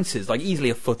bounces like easily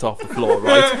a foot off the floor,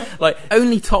 right, like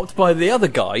only topped by the other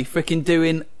guy freaking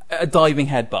doing a diving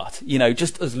headbutt, you know,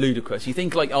 just as ludicrous. You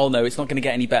think like, oh no, it's not going to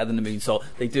get any better than the moonsault.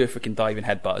 They do a freaking diving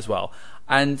headbutt as well,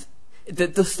 and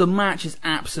the match is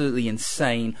absolutely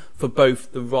insane for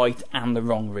both the right and the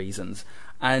wrong reasons.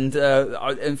 And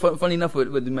funny enough,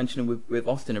 what we mentioned with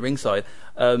Austin at ringside,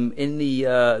 in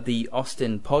the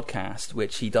Austin podcast,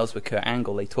 which he does with Kurt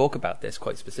Angle, they talk about this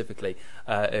quite specifically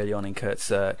early on in Kurt's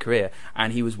career,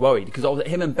 and he was worried because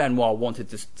him and Benoit wanted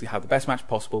to have the best match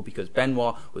possible, because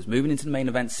Benoit was moving into the main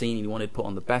event scene and he wanted to put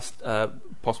on the best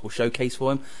possible showcase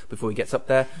for him before he gets up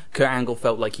there. Kurt Angle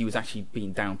felt like he was actually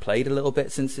being downplayed a little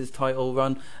bit since his title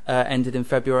run ended in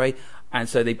February. And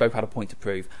so they both had a point to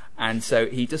prove. And so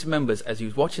he just remembers, as he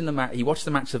was watching the match, he watched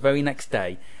the match the very next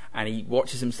day, and he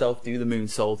watches himself do the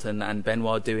moonsault and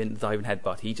Benoit doing the diving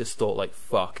headbutt. He just thought, like,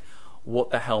 fuck, what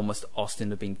the hell must Austin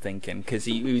have been thinking? Because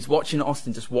he was watching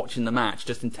Austin, just watching the match,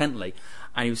 just intently,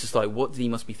 and he was just like, what did he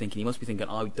must be thinking? He must be thinking,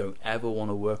 I don't ever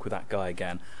want to work with that guy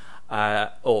again,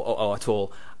 or at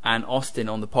all. And Austin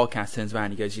on the podcast turns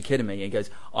around, he goes, you're kidding me? And he goes,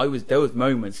 there was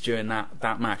moments during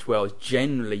that match where I was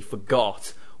genuinely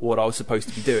forgot what I was supposed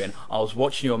to be doing. I was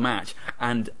watching your match,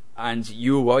 and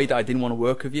you were worried that I didn't want to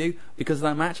work with you because of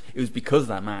that match. It was because of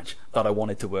that match that I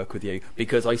wanted to work with you,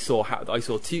 because I saw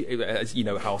two, as you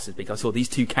know how Austin speaks, I saw these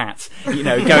two cats, you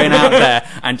know, going out there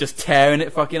and just tearing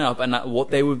it fucking up, and what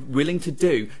they were willing to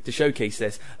do to showcase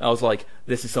this. I was like,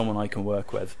 this is someone I can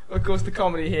work with. Of course, the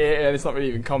comedy here, and it's not really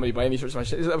even comedy by any stretch of the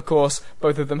imagination, is that, of course,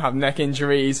 both of them have neck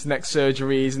injuries, neck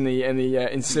surgeries in the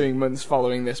ensuing months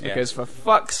following this, because for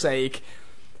fuck's sake,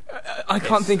 I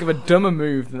can't think of a dumber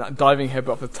move than that diving headbutt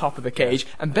off the top of the cage.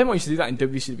 And Benoit used to do that in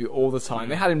WCW all the time.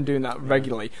 They had him doing that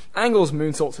regularly. Angle's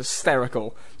moonsault's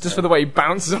hysterical, just for the way he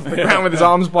bounces off the ground with his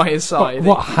arms by his side.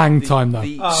 What hang time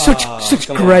though! Such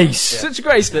grace, such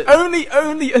grace.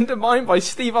 Only undermined by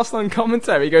Steve Austin on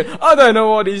commentary, going, I don't know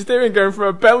what he's doing, going for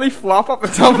a belly flop up the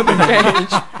top of the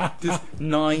cage. Just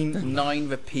nine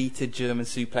repeated German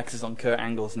suplexes on Kurt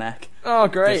Angle's neck. Oh,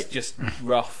 great! Just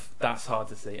rough. That's hard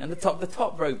to see. And the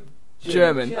top rope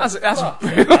German. That's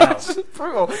brutal. That's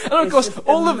brutal. And of course,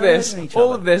 all of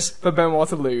this for Benoit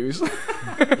to lose.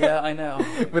 Yeah, I know.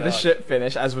 Oh, with a shit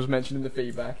finish, as was mentioned in the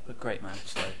feedback. A great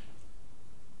match, though.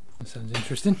 That sounds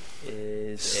interesting.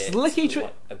 Slicky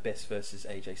Abyss versus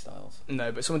AJ Styles?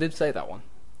 No, but someone did say that one.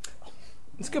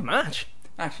 It's a good match.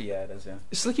 Actually, yeah, it is, yeah.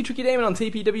 Slicky Tricky Damon on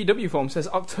TPWW forum says,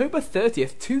 October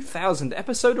 30th, 2000,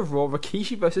 episode of Raw,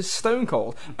 Rikishi versus Stone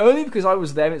Cold. Only because I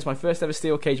was there and it's my first ever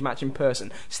steel cage match in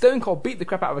person. Stone Cold beat the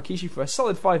crap out of Rikishi for a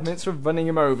solid 5 minutes for running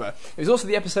him over. It was also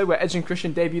the episode where Edge and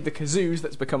Christian debuted the kazoos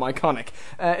that's become iconic.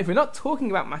 If we're not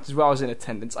talking about matches where I was in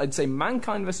attendance, I'd say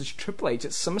Mankind versus Triple H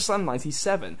at SummerSlam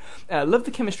 97. Loved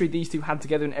the chemistry these two had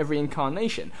together in every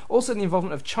incarnation. Also the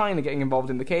involvement of China getting involved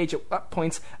in the cage. At that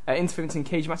point, interference in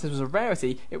cage matches was a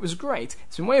rarity. It was great.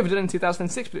 It's been way overdone in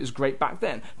 2006, but it was great back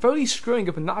then. Foley screwing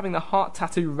up and not having the heart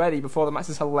tattoo ready before the match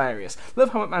is hilarious.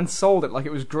 Love how McMahon sold it like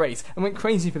it was great and went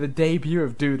crazy for the debut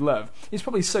of Dude Love. He's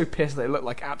probably so pissed that it looked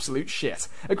like absolute shit.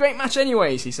 A great match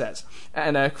anyways, he says.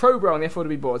 And Crowbro on the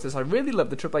FOW board says, I really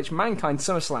loved the Triple H Mankind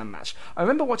SummerSlam match. I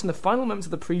remember watching the final moments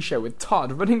of the pre-show with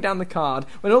Todd running down the card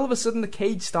when all of a sudden the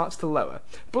cage starts to lower.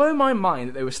 Blow my mind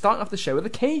that they were starting off the show with a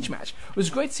cage match. It was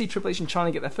great to see Triple H and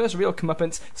China get their first real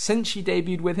comeuppance since she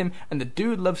debuted with him, and the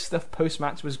Dude Love stuff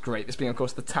post-match was great. This being, of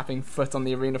course, the tapping foot on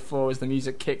the arena floor as the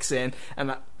music kicks in, and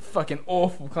that fucking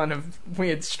awful kind of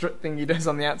weird strut thing he does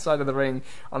on the outside of the ring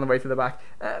on the way to the back.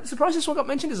 Surprised this one got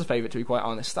mentioned as a favourite, to be quite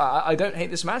honest. I don't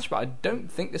hate this match, but I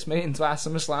don't think this made it into our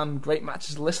SummerSlam great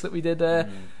matches list that we did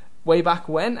way back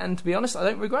when, and to be honest, I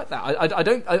don't regret that.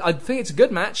 I think it's a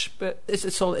good match, but it's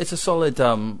a solid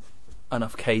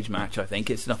enough cage match. I think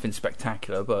it's nothing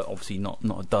spectacular, but obviously not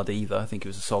a dud either. I think it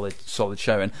was a solid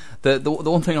showing. The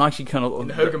one thing I actually kind of in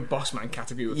the Hogan Bossman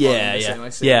category.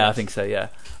 I think so. Yeah,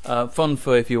 fun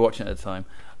for if you're watching at the time.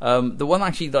 The one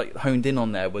actually that honed in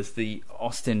on there was the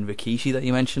Austin Rikishi that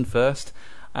you mentioned first,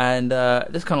 and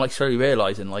just kind of like slowly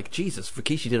realizing, like, Jesus,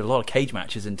 Rikishi did a lot of cage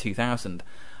matches in 2000.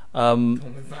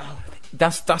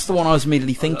 That's the one I was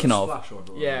immediately thinking of.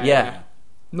 Yeah.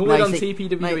 Normally No, on you see,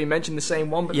 TPW we mate- mentioned the same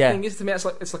one, but Yeah. the thing is, to me,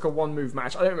 it's like a one move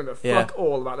match. I don't remember Yeah. fuck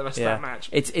all about the rest of that match.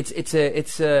 I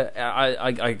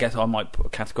guess I might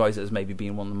categorise it as maybe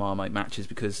being one of the Marmite matches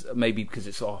because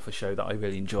it's off a show that I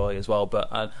really enjoy as well. But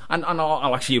and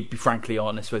I'll actually be frankly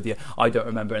honest with you, I don't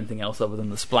remember anything else other than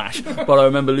the splash. But I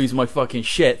remember losing my fucking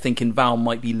shit thinking Val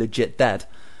might be legit dead,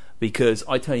 because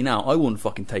I tell you now, I wouldn't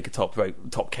fucking take a top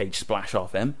cage splash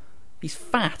off him. He's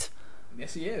fat.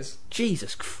 Yes, he is.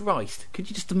 Jesus Christ! Could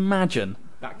you just imagine?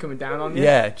 That coming down on you.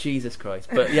 Yeah, Jesus Christ.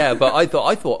 But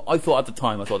I thought at the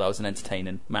time that was an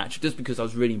entertaining match just because I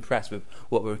was really impressed with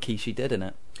what Rikishi did in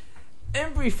it.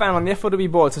 Every fan on the FOW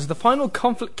board says the final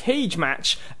conflict cage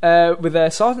match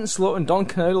with Sergeant Slaughter and Don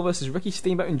Canodal versus Ricky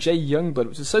Steamboat and Jay Youngblood,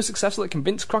 which was so successful it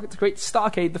convinced Crockett to create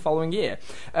Starcade the following year.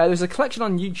 There's a collection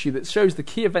on YouTube that shows the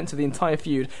key events of the entire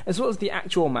feud, as well as the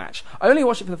actual match. I only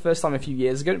watched it for the first time a few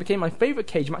years ago, and it became my favourite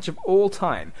cage match of all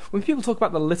time. When people talk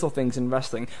about the little things in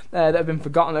wrestling that have been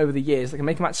forgotten over the years that can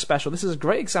make a match special, this is a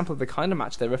great example of the kind of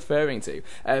match they're referring to.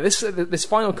 This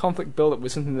final conflict build-up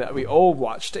was something that we all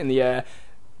watched in the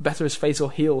Better as Face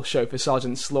or Heel show for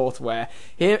Sergeant Slaughter, where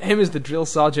him as the drill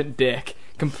sergeant dick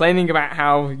complaining about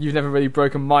how you've never really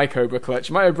broken my Cobra Clutch.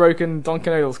 You might have broken Don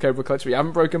Canodal's Cobra Clutch, but you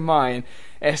haven't broken mine.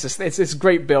 It's this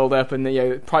great build up,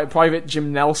 and Private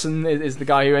Jim Nelson is the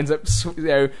guy who ends up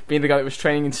being the guy that was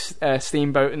training in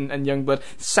Steamboat and Youngblood.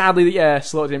 Sadly,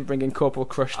 Slaughter didn't bring in Corporal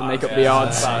Crush to make up the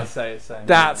odds.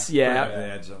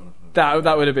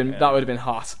 That would have been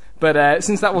hot. But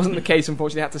since that wasn't the case,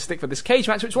 unfortunately, I had to stick for this cage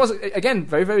match, which was, again,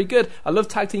 very, very good. I love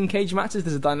tag team cage matches.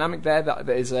 There's a dynamic there that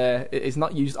is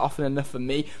not used often enough for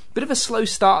me. Bit of a slow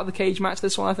start of the cage match,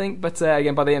 this one, I think. But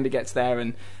again, by the end, it gets there,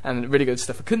 and really good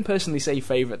stuff. I couldn't personally say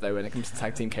favourite, though, when it comes to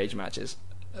tag team cage matches.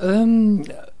 To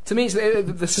me, it's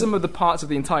the sum of the parts of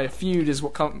the entire feud is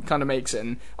what kind of makes it,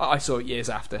 and I saw it years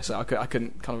after, so I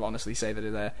couldn't kind of honestly say that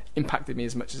it impacted me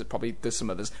as much as it probably does some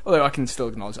others. Although I can still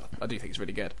acknowledge that I do think it's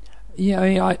really good. Yeah, I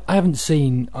mean, I haven't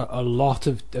seen a lot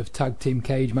of tag team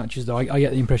cage matches, though. I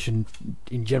get the impression,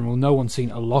 in general, no one's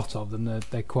seen a lot of them.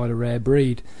 They're quite a rare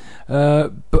breed.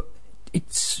 But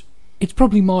it's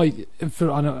probably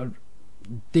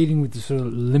dealing with the sort of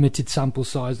limited sample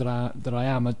size that I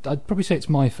am, I'd probably say it's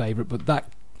my favourite. But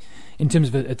that, in terms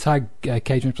of a tag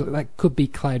cage match, that could be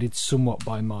clouded somewhat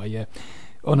by my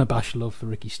unabashed love for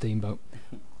Ricky Steamboat.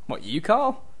 What, you,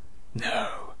 Carl? No.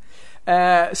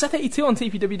 Seth82 on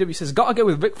TPWW says, gotta go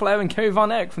with Ric Flair and Kerry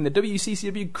Von Erich from the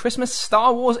WCCW Christmas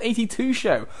Star Wars 82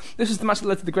 show. This was the match that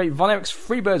led to the great Von Erich's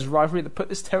Freebirds rivalry that put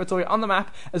this territory on the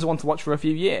map as one to watch for a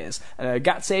few years.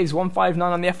 Gat Saves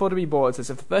 159 on the FOW board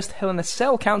says, if the first Hell in a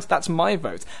Cell counts, that's my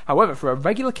vote. However, for a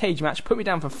regular cage match, put me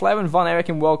down for Flair and Von Erich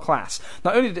in world class.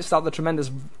 Not only did it start the tremendous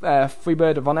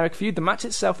Freebird Von Erich feud, the match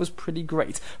itself was pretty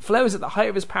great. Flair was at the height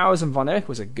of his powers and Von Erich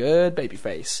was a good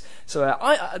babyface. So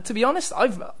to be honest,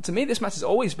 to me this match has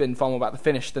always been far more about the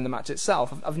finish than the match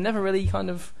itself. I've never really kind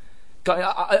of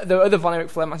got. There are other Von Erich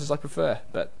Flair matches I prefer,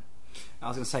 but I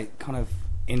was going to say, kind of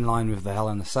in line with the Hell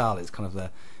in a Cell, it's kind of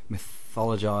the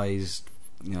mythologized,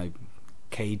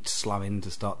 cage slamming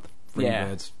to start the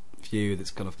Freebirds feud.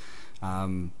 It's kind of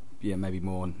maybe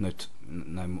more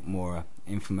more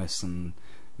infamous and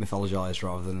mythologized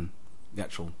rather than the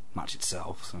actual match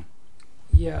itself. So.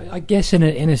 Yeah, I guess in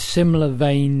a similar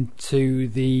vein to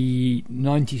the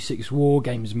 '96 War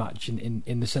Games match,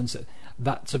 in the sense that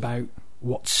that's about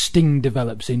what Sting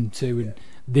develops into, and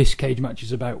this cage match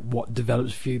is about what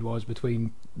develops feud-wise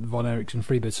between Von Erichs and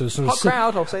Freebird. So sort of hot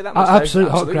crowd, I'll say that much.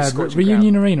 Absolute hot crowd,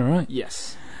 Reunion Arena, right?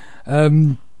 Yes.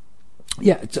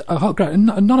 It's a hot crowd,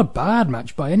 not a bad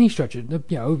match by any stretch.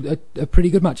 A pretty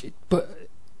good match, but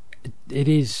it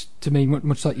is, to me,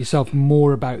 much like yourself,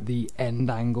 more about the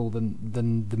end angle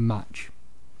than the match.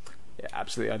 Yeah,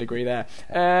 absolutely, I'd agree there.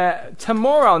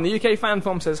 Tamora on the UK fan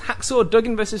forum says, Hacksaw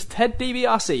Duggan versus Ted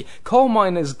DiBiase, coal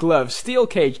miner's glove, steel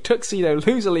cage, tuxedo,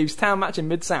 loser leaves town match in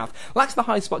Mid-South. Lacks the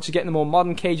high spots you get in the more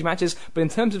modern cage matches, but in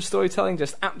terms of storytelling,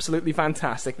 just absolutely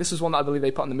fantastic. This was one that I believe they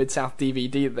put on the Mid-South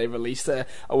DVD that they released a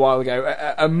while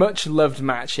ago. A much-loved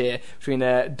match here between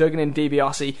Duggan and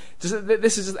DiBiase.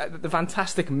 This is the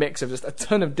fantastic mix of just a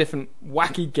ton of different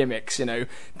wacky gimmicks, Duggan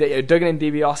and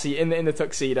DiBiase in the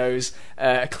tuxedos,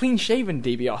 a clean-shaven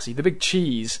DiBiase, the big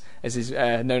cheese, as is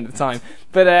known at the time.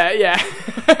 But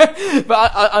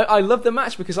but I love the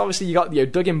match because obviously you got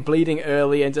Duggan bleeding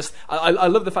early, and just I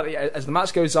love the fact that as the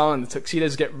match goes on and the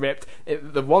tuxedos get ripped,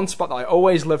 the one spot that I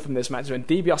always love from this match is when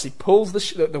DiBiase pulls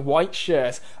the white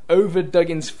shirt over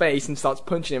Duggan's face and starts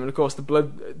punching him, and of course the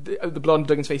blood on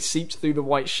Duggan's face seeps through the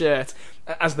white shirt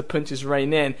as the punches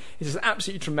rain in. It's just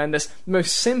absolutely tremendous. The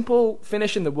most simple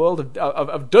finish in the world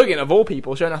of Duggan, of all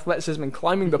people, showing athleticism and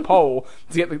climbing the pole. hole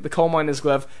to get the coal miner's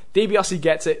glove. DiBiase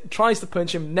gets it, tries to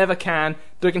punch him, never can.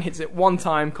 Duggan hits it one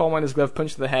time, coal miner's glove,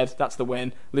 punch to the head, that's the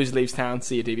win. Loser leaves town,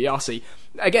 see you DiBiase.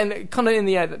 Again, kind of in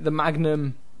the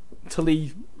Magnum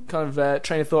Tully kind of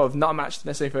train of thought of not a match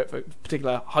necessarily for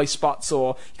particular high spots,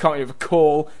 or you can't really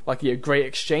recall like great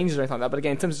exchanges or anything like that. But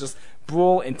again, in terms of just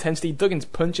brawl intensity, Duggan's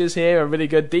punches here are really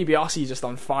good. DiBiase just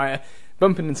on fire,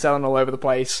 bumping and selling all over the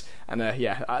place, and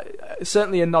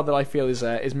certainly a nod that I feel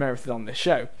is merited on this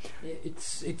show.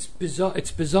 It's bizarre.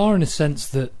 It's bizarre in a sense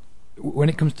that when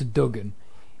it comes to Duggan,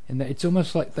 in that it's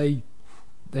almost like they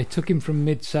took him from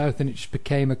Mid-South and it just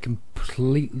became a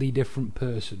completely different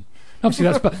person.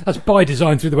 Obviously, that's by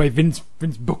design through the way Vince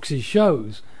books his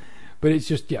shows, but it's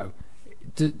just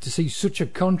to see such a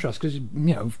contrast,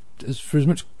 because for as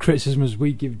much criticism as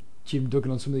we give Jim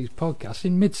Duggan on some of these podcasts,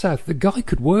 in Mid-South the guy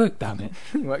could work, damn it.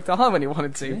 He worked hard when he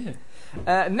wanted to. Yeah.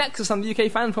 Nexus on the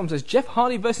UK fan forum says Jeff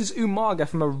Hardy versus Umaga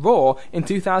from a Raw in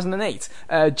 2008.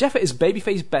 Jeff at his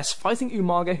babyface best, fighting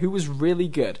Umaga, who was really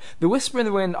good. The Whisper in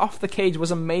the Wind off the cage was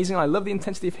amazing. I love the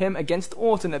intensity of him against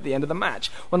Orton at the end of the match.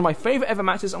 One of my favourite ever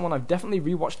matches, and one I've definitely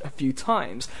rewatched a few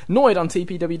times. Noid on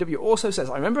TPWW also says,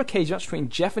 I remember a cage match between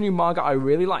Jeff and Umaga I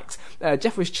really liked.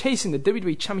 Jeff was chasing the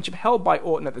WWE Championship held by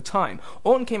Orton at the time.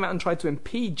 Orton came out and tried to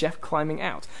impede Jeff climbing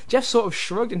out. Jeff sort of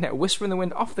shrugged and hit a Whisper in the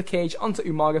Wind off the cage onto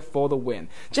Umaga for the win.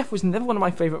 Jeff was never one of my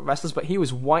favourite wrestlers, but he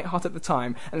was white hot at the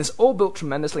time, and this all built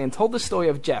tremendously and told the story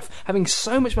of Jeff having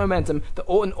so much momentum that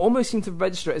Orton almost seemed to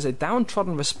register it as a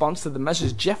downtrodden response to the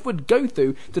measures Jeff would go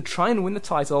through to try and win the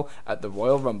title at the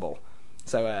Royal Rumble.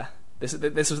 So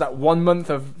this was that 1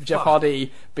 month of Jeff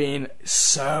Hardy being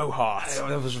so hot.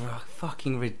 It was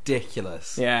fucking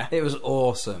ridiculous. Yeah. It was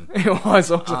awesome. It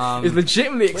was awesome. It was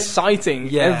legitimately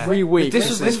exciting every week.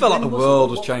 This felt like the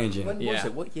world was changing. When was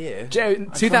it? What year?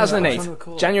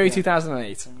 2008. January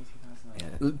 2008.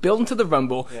 Building to the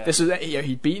Rumble. Yeah. This was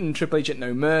he'd beaten Triple H at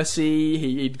No Mercy.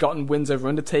 He'd gotten wins over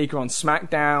Undertaker on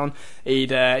SmackDown.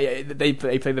 They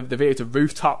played the video to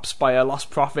Rooftops by Lost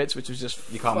Profits, which was just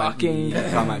You can't mention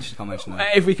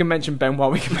that. If we can mention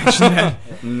Benoit, we can mention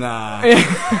that. Nah.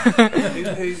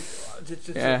 Who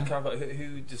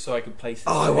decided to place?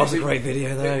 Oh, it was a great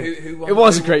video though. Who won, It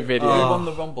was a great video. Who won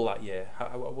the Rumble that year?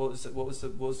 What was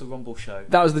the Rumble show?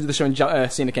 That was the show when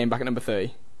Cena came back at number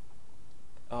 30.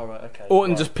 Oh, right, okay.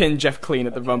 Orton right. just pinned Jeff clean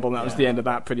at the Rumble, and that was the end of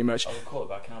that, pretty much. I recall it,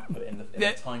 but I can't put it in the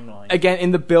timeline. Again,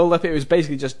 in the build-up, it was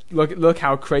basically just look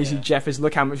how crazy Jeff is,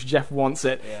 look how much Jeff wants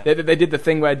it. Yeah. They did the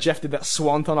thing where Jeff did that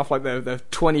swanton off like the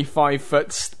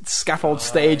 25-foot scaffold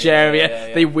stage area.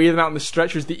 Yeah. They wheeled him out in the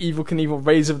stretchers, the Evel Knievel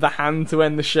raise of the hand to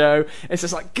end the show. It's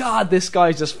just like, God, this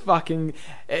guy's just fucking...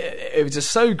 It was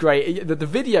just so great. The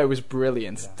video was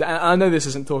brilliant. Yeah. I know this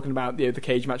isn't talking about the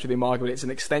cage match with Umaga, but it's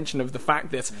an extension of the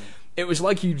fact that it was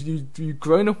like you'd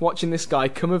grown up watching this guy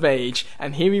come of age,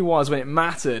 and here he was when it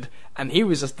mattered, and he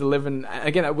was just delivering.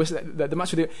 Again, the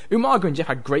match with Umaga and Jeff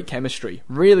had great chemistry,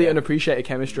 really unappreciated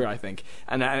chemistry, I think.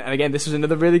 And again, this was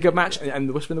another really good match, and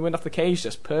the Whisper in the Wind off the cage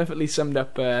just perfectly summed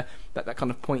up that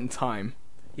kind of point in time.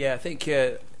 Yeah, I think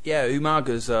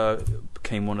Umaga's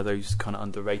became one of those kind of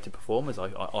underrated performers.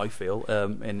 I feel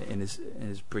in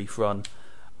his brief run.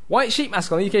 White Sheep Mask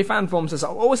on the UK fan forum says,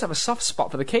 I'll always have a soft spot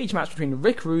for the cage match between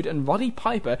Rick Rude and Roddy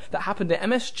Piper that happened at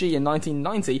MSG in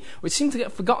 1990, which seemed to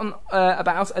get forgotten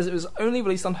about as it was only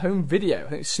released on home video. I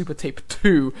think it was Super Tape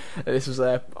 2 this was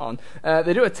on.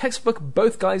 They do a textbook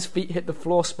both guys' feet hit the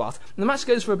floor spot, and the match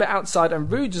goes for a bit outside,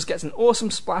 and Rude just gets an awesome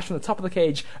splash from the top of the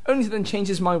cage, only to then change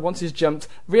his mind once he's jumped,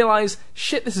 realise,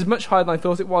 shit, this is much higher than I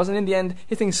thought it was, and in the end,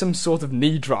 hitting some sort of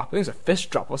knee drop. I think it was a fist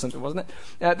drop or something, wasn't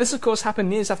it? This, of course,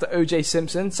 happened years after O.J.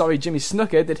 Simpson, sorry, Jimmy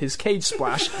Snuka, did his cage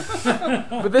splash.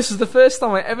 But this is the first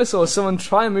time I ever saw someone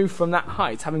try and move from that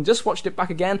height. Having just watched it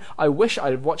back again, I wish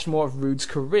I'd have watched more of Rude's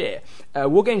career.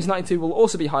 War Games 92 will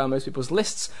also be high on most people's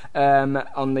lists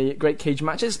on the great cage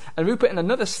matches, and Rude put in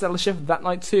another stellar shift that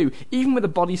night too. Even with a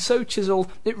body so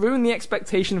chiseled, it ruined the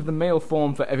expectation of the male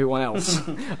form for everyone else.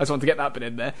 I just want to get that bit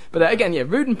in there. But again,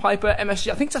 Rude and Piper,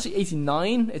 MSG, I think it's actually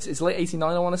 89. It's late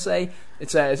 89, I want to say.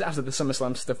 It's after the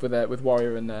SummerSlam stuff with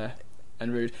Warrior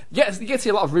and Rude. Yes, you get to see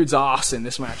a lot of Rude's arse in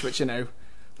this match, which, always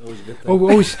a good thing.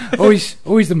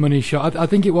 always the money shot. I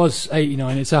think it was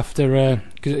 89. It's after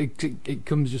because it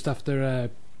comes just after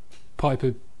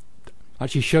Piper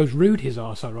actually shows Rude his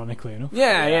arse, ironically enough.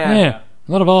 Yeah.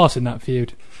 A lot of arse in that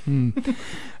feud.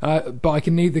 But I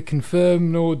can neither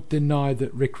confirm nor deny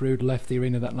that Rick Rude left the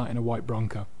arena that night in a white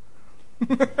Bronco.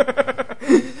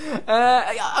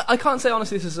 I can't say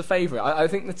honestly this is a favourite. I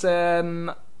think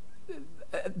that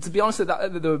to be honest,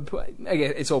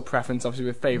 again, it's all preference, obviously,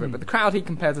 with favourite, but the crowd heat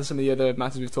compared to some of the other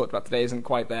matches we've talked about today isn't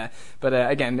quite there. But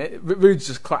again, Rude's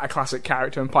just a classic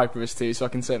character, and Piper is too, so I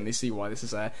can certainly see why this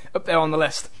is up there on the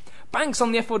list. Banks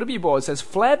on the FOW board says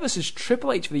Flair vs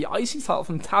Triple H for the IC title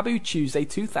from Taboo Tuesday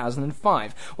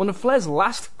 2005. One of Flair's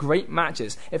last great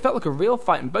matches. It felt like a real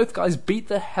fight and both guys beat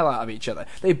the hell out of each other.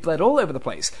 They bled all over the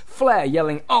place. Flair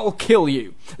yelling, "I'll kill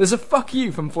you." There's a fuck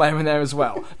you from Flair in there as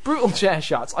well. Brutal chair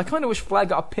shots. I kind of wish Flair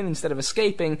got a pin instead of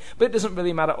escaping, but it doesn't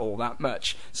really matter all that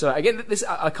much. So again,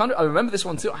 I remember this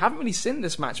one too. I haven't really seen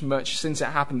this match much since it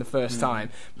happened the first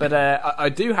time, but I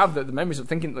do have the memories of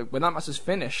thinking, like, when that match was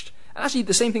finished. And actually,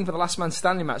 the same thing for the last man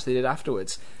standing match they did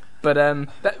afterwards. But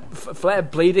Flair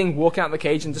bleeding, walking out of the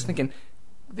cage, and just thinking,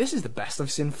 this is the best I've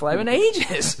seen Flair in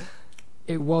ages.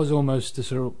 It was almost a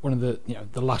sort of one of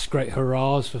the last great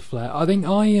hurrahs for Flair. I think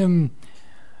I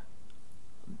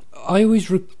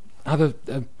always have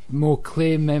a more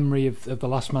clear memory of the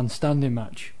last man standing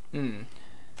match.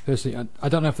 Personally, I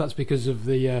don't know if that's because of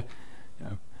the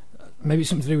maybe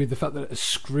it's something to do with the fact that a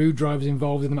screwdriver's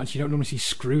involved in the match. You don't normally see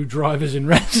screwdrivers in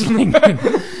wrestling,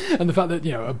 and the fact that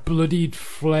a bloodied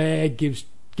Flair gives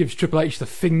Triple H the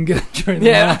finger during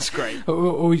the match. That's great.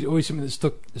 Always something that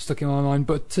stuck in my mind.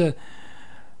 But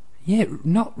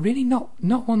not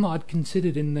one that I'd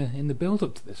considered in the build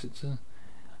up to this.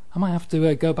 I might have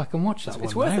to go back and watch that one.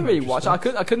 It's worth a rewatch. I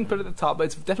couldn't put it at the top, but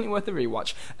it's definitely worth a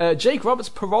rewatch. Jake Roberts,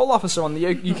 parole officer on the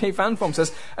UK fan forum,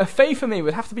 says, a fave for me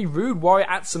would have to be Rude Warrior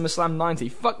at SummerSlam 90.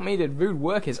 Fuck me, did Rude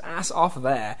work his ass off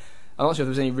there. I'm not sure if there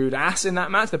was any Rude ass in that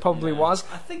match. There probably was.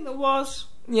 I think there was.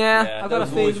 Yeah, I got a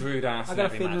feeling. Rude ass. I got a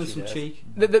feeling there was some cheek.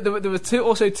 There were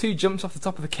also two jumps off the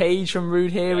top of the cage from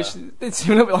Rude here, which did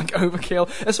seem a little bit like overkill.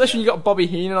 Especially when you got Bobby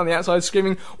Heenan on the outside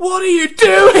screaming, "What are you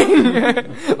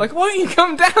doing?" Like, why don't you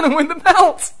come down and win the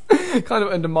belt? Kind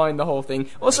of undermined the whole thing.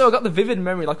 Also, I got the vivid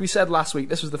memory, like we said last week.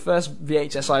 This was the first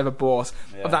VHS I ever bought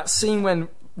of that scene when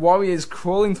Warrior's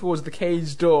crawling towards the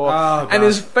cage door, and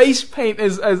his face paint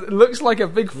looks like a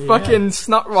big fucking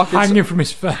snot rocket hanging from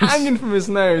his face, hanging from his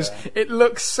nose. It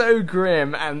looks so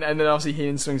grim, and then obviously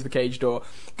Heenan swings the cage door.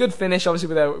 Good finish,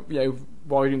 obviously, with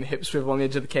Warrior doing the hip swivel on the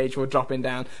edge of the cage before dropping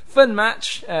down. Fun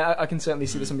match. I can certainly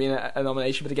see this one being a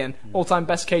nomination, but again, all-time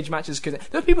best cage matches, because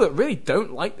there are people that really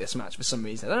don't like this match for some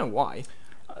reason. I don't know why.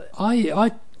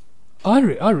 I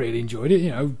really enjoyed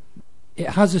it.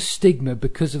 It has a stigma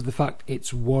because of the fact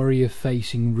it's Warrior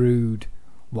facing Rude,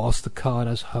 whilst the card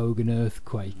has Hogan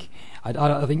Earthquake.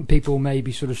 I think people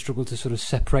maybe sort of struggle to sort of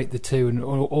separate the two, and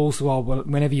also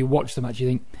whenever you watch the match, you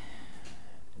think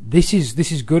this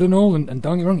is good and all, and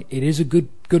don't get me wrong, it is a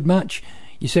good match.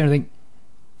 You say, I think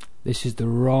this is the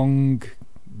wrong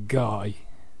guy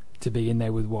to be in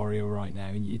there with Warrior right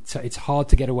now. It's hard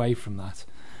to get away from that.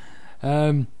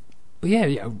 But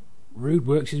yeah. Rude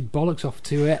works his bollocks off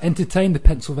to entertain the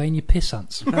Pennsylvania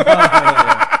pissants.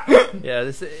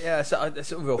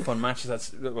 It's a real fun match. And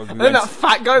then that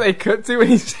fat guy they cut to when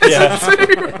he says it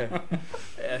too.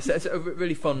 It's a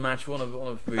really fun match. One of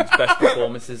Rude's best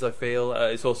performances, I feel.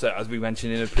 It's also, as we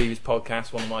mentioned in a previous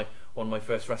podcast, one of my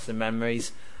first wrestling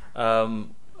memories. Rude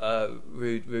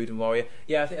and Warrior.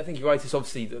 Yeah, I think you're right. It's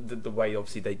obviously the way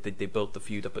they built the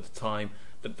feud up at the time.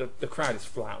 The crowd is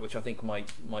flat, which I think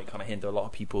might kind of hinder a lot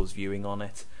of people's viewing on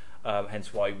it.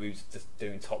 Hence why Rude's just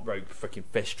doing top rope freaking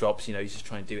fist drops. He's just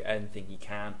trying to do anything he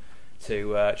can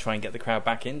to try and get the crowd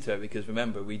back into it. Because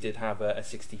remember, we did have a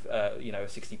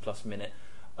 60+ minute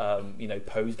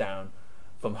pose down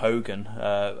from Hogan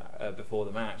before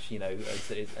the match. A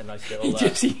nice little you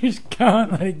just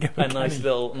can't let it go. A nice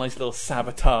little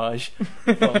sabotage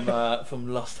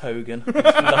from Lust Hogan,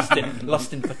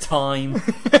 lusting for time,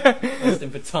 lusting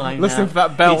for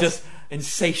that belt. He just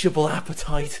insatiable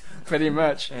appetite. Pretty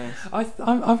much. Yes.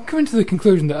 I've come to the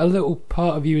conclusion that a little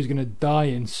part of you is going to die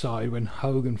inside when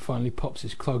Hogan finally pops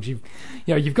his clogs. You've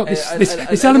got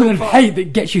this element of hate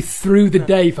that gets you through the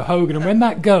day for Hogan, and when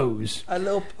that goes, a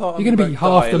little part you're going to be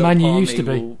half the man you used to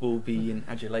be. Will be in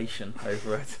adulation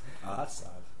over it. Oh, that's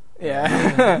sad.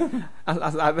 Yeah.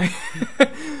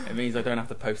 It means I don't have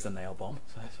to post a nail bomb,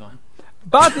 so it's fine.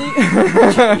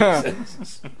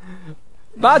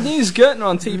 Bad news, Gertner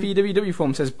on TPWW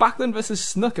forum says Backlund vs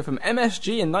Snooker from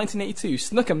MSG in 1982.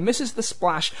 Snooker misses the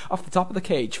splash off the top of the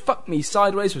cage. Fuck me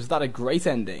sideways, was that a great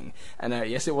ending? And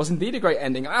yes, it was indeed a great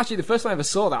ending. Actually, the first time I ever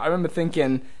saw that, I remember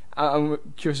thinking, I'm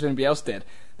curious if anybody else did,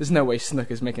 there's no way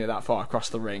Snooker's making it that far across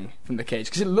the ring from the cage,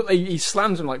 because it looked like he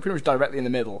slams him like pretty much directly in the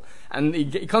middle, and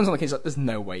he comes on the cage like, there's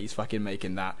no way he's fucking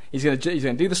making that. He's gonna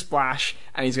do the splash,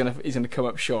 and he's gonna come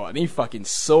up short, and he fucking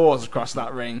soars across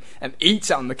that ring and eats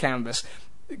out on the canvas.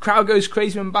 The crowd goes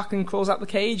crazy when Backlund crawls out the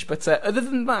cage, but other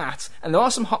than that, and there are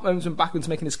some hot moments when Backlund's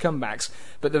making his comebacks,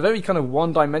 but the very kind of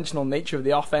one-dimensional nature of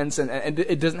the offense, and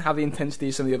it doesn't have the intensity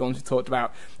of some of the other ones we talked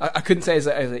about. I couldn't say as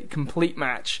a complete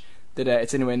match that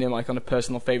it's anywhere near my kind of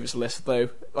personal favourites list, though,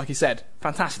 like you said,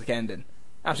 fantastic ending.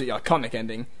 Absolutely iconic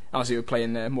ending. Obviously, we're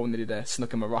playing more than they did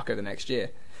Snuka Morocco the next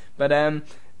year. But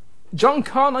John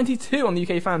Carr92 on the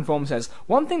UK fan forum says,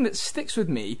 one thing that sticks with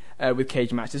me with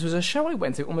cage matches was a show I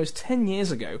went to almost 10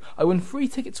 years ago. I won free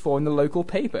tickets for in the local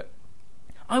paper.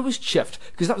 I was chuffed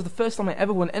because that was the first time I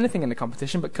ever won anything in the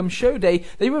competition, but come show day,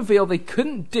 they revealed they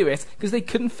couldn't do it because they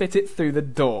couldn't fit it through the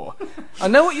door. I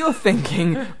know what you're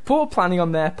thinking. Poor planning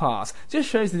on their part. Just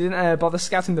shows they didn't bother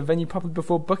scouting the venue properly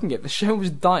before booking it. The show was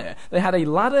dire. They had a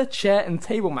ladder, chair and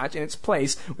table match in its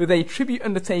place with a tribute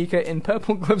Undertaker in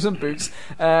purple gloves and boots,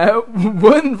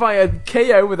 won via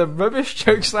KO with a rubbish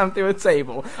choke slam through a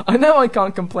table. I know I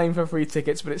can't complain for free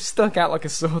tickets, but it stuck out like a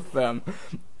sore thumb.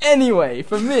 Anyway,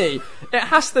 for me, it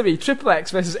has to be Triple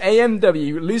X versus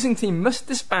AMW. Losing team must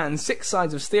disband 6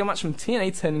 sides of steel match from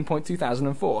TNA Turning Point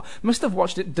 2004. Must have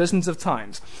watched it dozens of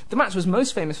times. The match was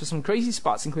most famous for some crazy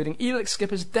spots, including Elix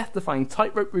Skipper's death-defying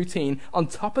tightrope routine on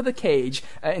top of the cage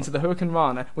into the Hurricane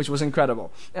Rana, which was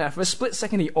incredible. For a split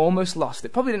second, he almost lost.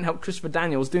 It probably didn't help Christopher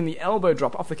Daniels doing the elbow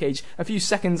drop off the cage a few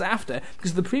seconds after,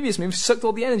 because the previous move sucked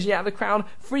all the energy out of the crowd,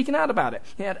 freaking out about it.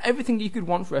 He had everything you could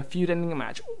want for a feud-ending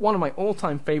match. One of my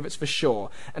all-time favourites for sure.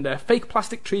 And fake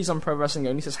plastic trees on Pro Wrestling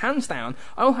Only says, hands down,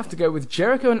 I'll have to go with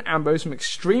Jericho and Ambrose from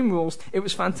Extreme Rules. It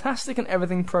was fantastic and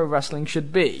everything pro wrestling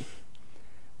should be.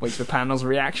 Waits for Panel's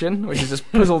reaction, which is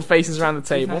just puzzled faces around the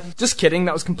table. Just kidding,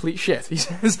 that was complete shit, he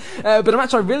says. But a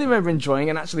match I really remember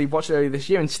enjoying and actually watched earlier this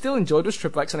year and still enjoyed was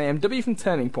Triple X and AMW from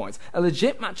Turning Point. A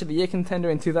legit match of the year contender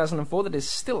in 2004 that is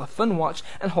still a fun watch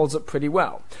and holds up pretty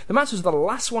well. The match was the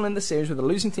last one in the series with the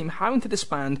losing team having to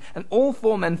disband, and all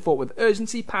 4 men fought with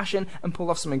urgency, passion, and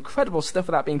pulled off some incredible stuff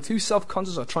without being too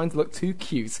self-conscious or trying to look too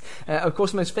cute. Of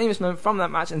course, the most famous moment from that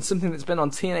match, and something that's been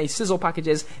on TNA sizzle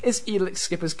packages, is Elix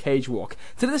Skipper's cage walk.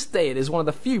 To this day, it is one of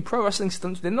the few pro wrestling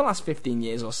stunts within the last 15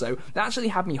 years or so that actually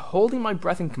had me holding my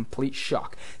breath in complete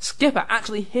shock. Skipper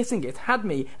actually hitting it had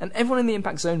me and everyone in the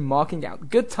Impact Zone marking out.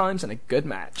 Good times and a good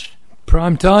match.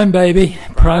 Prime time, baby.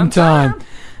 Prime time.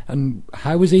 And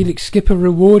how was Elix Skipper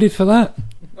rewarded for that?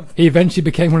 He eventually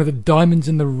became one of the diamonds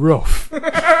in the rough.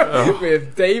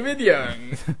 With David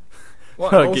Young.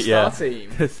 What an all-star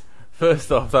team.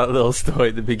 First off, that little story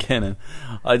at the beginning,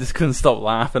 I just couldn't stop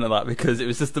laughing at that because it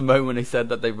was just the moment he said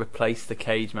that they replaced the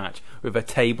cage match with a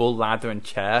table, ladder and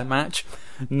chair match.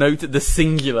 Noted the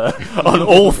singular on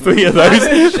all 3 of those.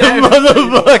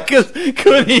 Motherfuckers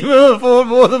couldn't even afford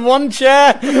more than 1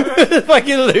 chair.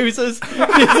 Fucking losers.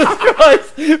 Jesus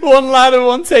Christ. 1 ladder,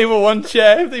 1 table, 1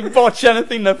 chair. If they botch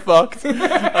anything, they're fucked.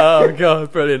 Oh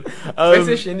god, brilliant.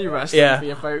 British indie wrestling for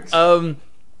you folks.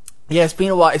 Yeah, it's been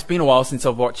a while. It's been a while since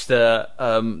I've watched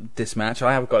this match.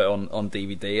 I have got it on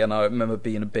DVD, and I remember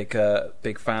being a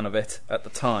big fan of it at the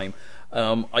time.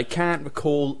 I can't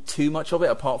recall too much of it,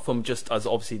 apart from just as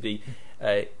obviously the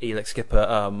Elix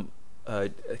Skipper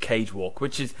cage walk,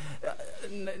 which is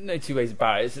no two ways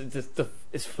about it.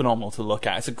 It's phenomenal to look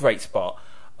at. It's a great spot,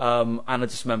 and I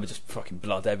just remember just fucking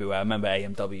blood everywhere. I remember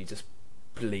AMW just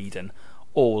bleeding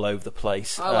all over the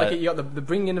place. I like it. You got the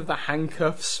bringing of the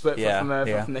handcuffs, but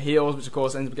from the heels, which of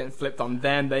course ends up getting flipped on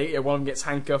them. One of them gets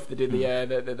handcuffed. They do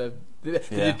the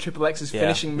did Triple X's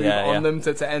finishing move on them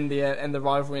to end the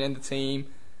rivalry and end the team.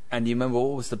 And you remember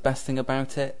what was the best thing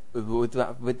about it with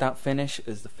that finish?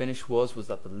 As the finish was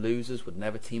that the losers would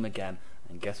never team again.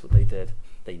 And guess what they did?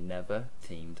 They never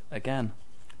teamed again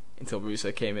until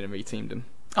Russo came in and reteamed them.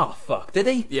 Oh fuck! Did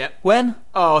he? Yeah. When?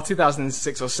 Oh,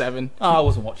 2006 or 7. Oh, I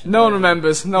wasn't watching. No one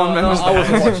remembers. No one remembers. I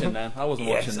wasn't watching then. I wasn't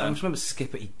watching I then. just remember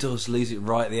Skipper. He does lose it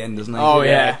right at the end, doesn't he? Oh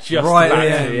yeah, just right at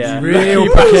the end. end. Yeah. Real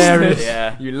precarious.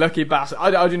 Yeah. You lucky bastard.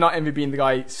 I do not envy being the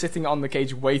guy sitting on the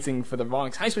cage waiting for the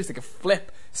run. How are you supposed to take a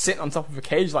flip, sit on top of a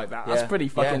cage like that? That's pretty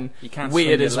fucking you can't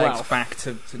weird swing as your well. legs back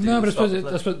to do No, but I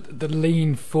the suppose the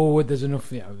lean forward. There's enough,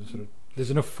 there's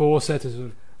enough force there to sort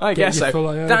of. I guess so.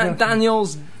 Full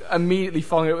Daniel's immediately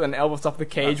following it with an elbow top of the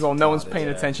cage That's while no one's retarded, paying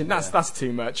attention. That's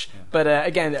too much. Yeah. But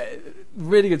again,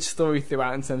 really good story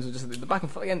throughout in terms of just the back and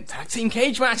forth. Again, tag team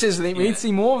cage matches. We need to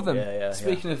see more of them.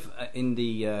 Speaking of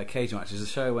indie cage matches, the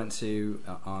show I went to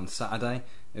on Saturday.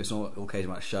 It was an all cage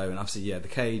match show, and obviously, the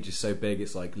cage is so big,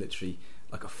 it's like literally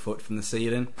like a foot from the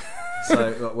ceiling.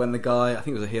 So when the guy, I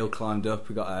think it was a heel, climbed up,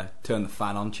 we got a turn the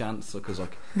fan on chance because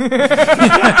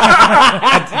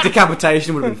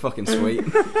decapitation would have been fucking sweet.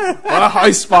 What a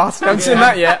high spot! Haven't seen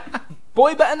that yet.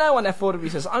 Boy Better Know on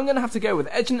F4W says, I'm going to have to go with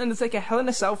Edge and Undertaker Hell in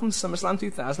a Cell from SummerSlam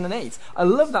 2008. I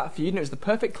love that feud and it was the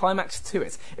perfect climax to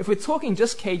it. If we're talking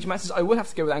just cage matches, I would have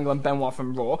to go with Angle and Benoit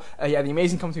from Raw. The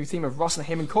amazing commentary team of Ross and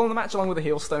Heyman calling the match along with the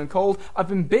heel Stone Cold. I've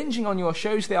been binging on your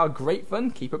shows, they are great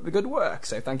fun. Keep up the good work.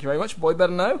 So thank you very much, Boy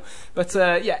Better Know. But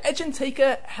Edge and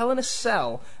Taker Hell in a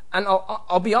Cell. And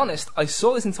I'll be honest, I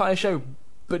saw this entire show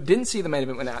but didn't see the main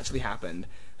event when it actually happened.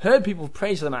 Heard people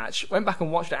praise the match, went back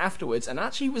and watched it afterwards, and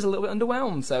actually was a little bit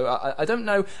underwhelmed. So I don't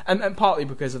know, and partly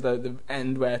because of the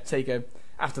end where Taker,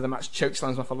 after the match,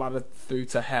 chokeslams off a ladder through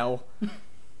to hell,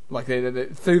 like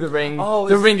through the ring. Oh,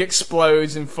 the ring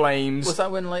explodes in flames. Was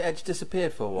that when Edge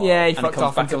disappeared for a while? Yeah, he and fucked comes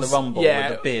off back in the Rumble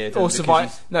with a beard. Or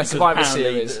Survivor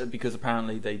Series. Because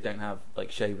apparently they don't have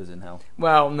shavers in hell.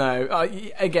 Well, no.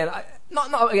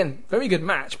 Not very good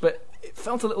match, but it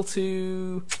felt a little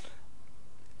too.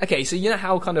 Okay, so you know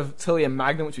how kind of Tully and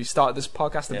Magnum, which we started this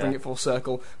podcast to bring it full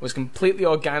circle, was completely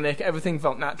organic, everything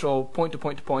felt natural, point to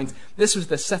point to point. This was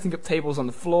the setting up tables on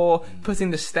the floor, putting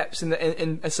the steps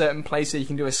in a certain place so you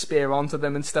can do a spear onto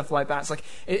them and stuff like that. It's like,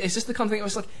 it's just the kind of thing, it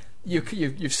was like,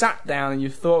 you've sat down and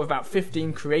you've thought of about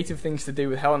 15 creative things to do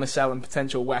with Hell in a Cell and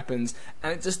potential weapons,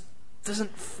 and it just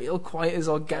doesn't feel quite as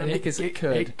organic as it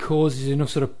could. It causes enough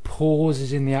sort of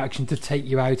pauses in the action to take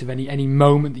you out of any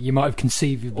moment that you might have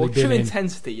conceivably been true in.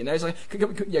 Intensity, you know, it's like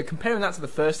comparing that to the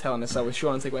first Hell in a Cell with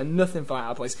Shawn and Taker, where nothing felt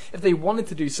out of place. If they wanted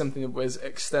to do something that was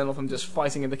external from just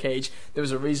fighting in the cage, there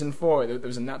was a reason for it. There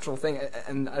was a natural thing,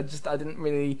 and I didn't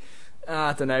really.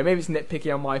 I don't know. Maybe it's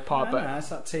nitpicky on my part, but it's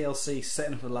that TLC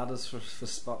setting up the ladders for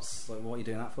spots. Like, what are you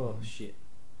doing that for? Shit.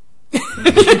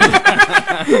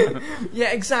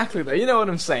 Yeah, exactly though. You know what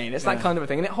I'm saying? It's that kind of a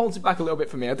thing, and it holds it back a little bit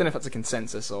for me. I don't know if that's a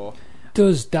consensus or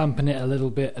does dampen it a little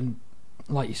bit, and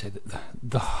like you said,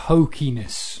 the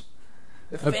hokiness.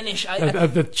 The finish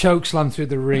of the chokeslam through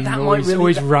the ring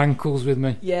always rankles with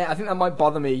me. Yeah, I think that might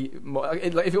bother me more.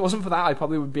 If it wasn't for that, I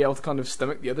probably would be able to kind of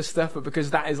stomach the other stuff. But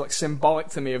because that is like symbolic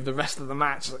to me of the rest of the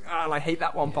match, and I hate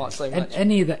that one part so much.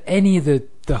 And any of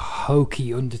the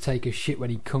hokey Undertaker shit when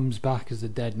he comes back as the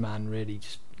dead man really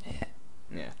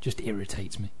just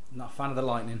irritates me. Not a fan of the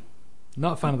lightning.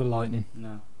 Not a fan of the lightning.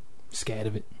 No, scared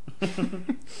of it.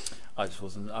 I just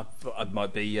wasn't. I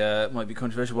might be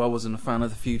controversial. But I wasn't a fan of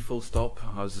the feud. Full stop.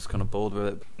 I was just kind of bored with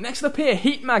it. Next up here,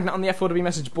 Heat Magnet on the F4W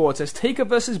message board says Taker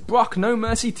versus Brock, No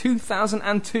Mercy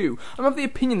 2002. I'm of the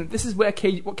opinion that this is where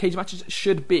what cage matches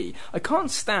should be. I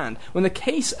can't stand when the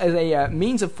case as a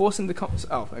means of forcing the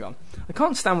I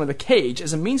can't stand when the cage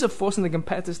as a means of forcing the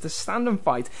competitors to stand and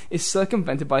fight is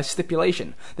circumvented by a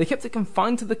stipulation. They kept it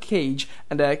confined to the cage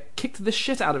and kicked the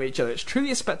shit out of each other. It's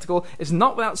truly a spectacle. It's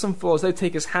not without some flaws, though.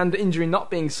 Taker's hand injury not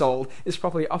being sold is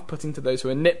properly off-putting to those who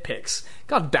are nitpicks.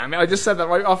 God damn it, I just said that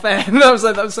right off air. that was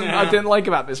something I didn't like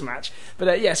about this match.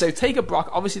 But so Taker Brock,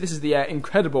 obviously this is the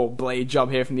incredible blade job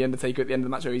here from the Undertaker at the end of the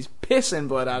match where he's pissing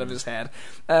blood out of his head.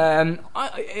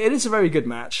 It is a very good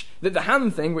match. The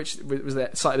hand thing, which was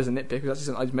cited as a nitpick, because that's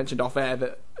something I mentioned off air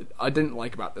that I didn't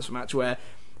like about this match, where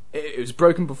it was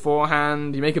broken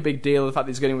beforehand. You make a big deal of the fact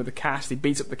that he's getting with the cast. He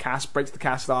beats up the cast, breaks the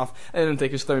cast off, and then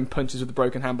Taker's throwing punches with the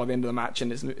broken hand by the end of the match.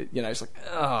 And it's like,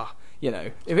 tell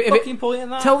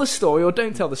the story or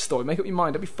don't tell the story. Make up your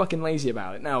mind. Don't be fucking lazy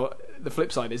about it. Now, the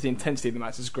flip side is the intensity of the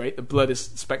match is great. The blood is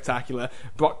spectacular.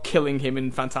 Brock killing him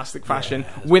in fantastic fashion,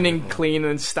 winning clean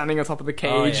and standing on top of the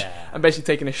cage, and basically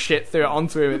taking a shit through it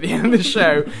onto him at the end of the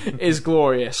show is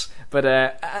glorious. But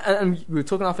and we were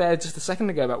talking off air just a second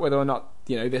ago about whether or not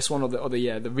this one or the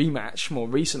rematch more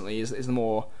recently is the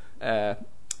more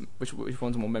which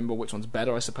one's more memorable, which one's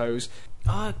better, I suppose.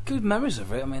 Good memories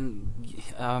of it. I mean,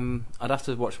 I'd have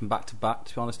to watch them back to back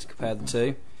to be honest to compare the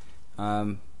two.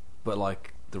 But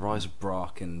like the rise of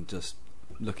Brock and just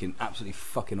looking absolutely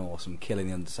fucking awesome, killing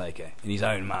the Undertaker in his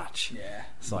own match. Yeah,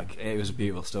 it's like it was a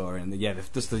beautiful story, and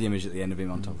just the image at the end of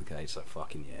him on top of the cage, like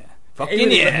fucking yeah.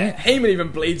 Heyman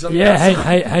even bleeds on.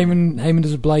 Heyman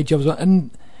does a blade job as well.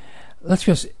 And let's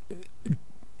be honest,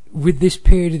 with this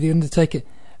period of the Undertaker,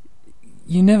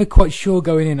 you're never quite sure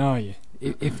going in, are you?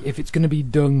 If it's going to be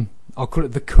done, I'll call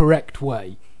it the correct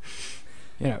way.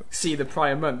 See the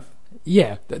prior month.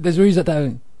 Yeah, there's a reason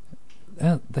that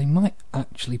they might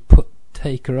actually put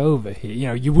Taker over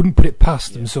here. You wouldn't put it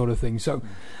past them, sort of thing. So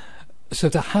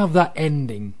to have that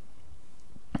ending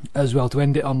as well, to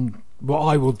end it on what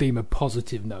I will deem a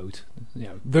positive note,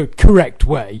 the correct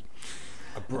way.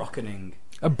 A Brockening.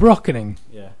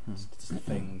 Yeah, it's a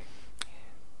thing.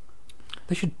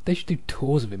 They should do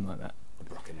tours of him like that.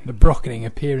 The Brockening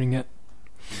appearing at.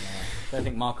 Yeah. I don't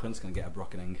think Mark Hunt's going to get a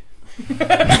Brockening.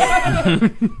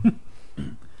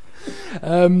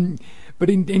 But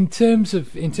in terms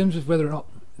of whether or not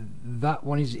that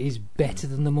one is better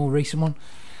than the more recent one.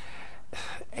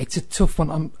 It's a tough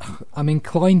one. I'm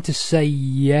inclined to say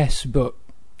yes, but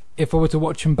if I were to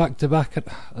watch them back to back, I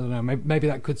don't know. Maybe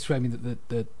that could sway me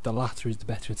that the latter is the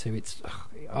better of two. It's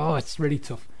really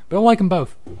tough, but I like them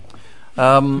both.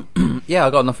 Yeah, I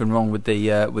got nothing wrong with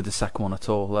the second one at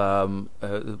all.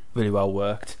 Really well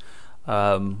worked,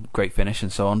 great finish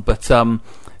and so on. But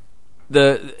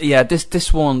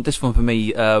this one for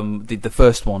me, the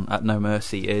first one at No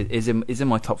Mercy is in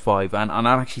my top 5, and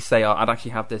I'd actually say I'd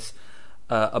actually have this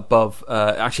above.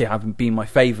 Actually, having been my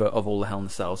favourite of all the Hell in the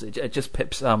Cells. It just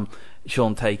pips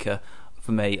Sean Taker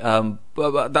for me.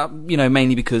 But that,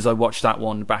 mainly because I watched that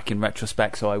one back in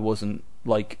retrospect, so I wasn't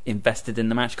like invested in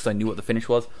the match because I knew what the finish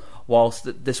was.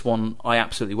 Whilst this one I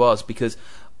absolutely was,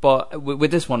 but with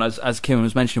this one, as Kieran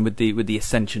was mentioning, with the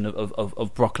ascension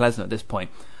of Brock Lesnar at this point,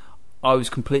 I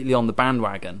was completely on the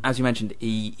bandwagon. As you mentioned,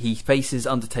 he faces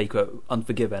Undertaker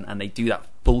Unforgiven, and they do that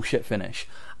bullshit finish,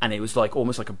 and it was like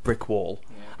almost like a brick wall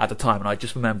at the time. And I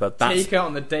just remember that Taker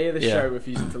on the day of the show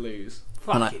refusing to lose.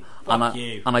 Fuck you.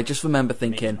 And I just remember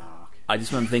thinking,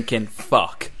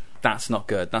 fuck. That's not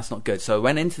good. So I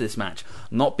went into this match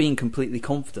not being completely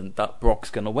confident that Brock's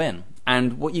going to win.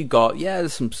 And what you got,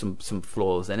 there's some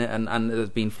flaws in it, and there's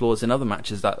been flaws in other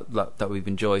matches that we've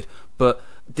enjoyed. But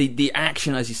the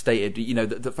action, as you stated,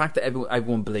 the fact that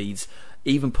everyone bleeds,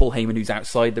 even Paul Heyman, who's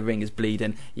outside the ring, is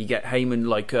bleeding. You get Heyman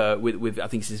with I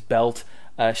think it's his belt,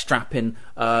 strapping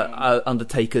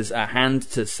Undertaker's hand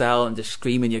to Cell and just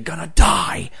screaming, "You're gonna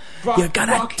die! You're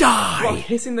gonna die!" Brock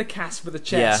hitting the cast with a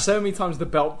chair so many times the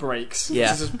belt breaks. Which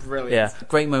is just brilliant. Yeah,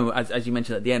 great moment as you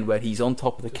mentioned at the end where he's on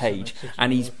top of the cage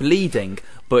and he's bleeding,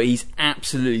 but he's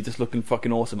absolutely just looking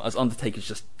fucking awesome as Undertaker's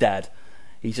just dead.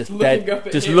 He's just dead,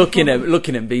 just looking at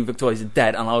him, being victorious and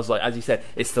dead. And I was like, as you said,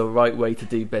 it's the right way to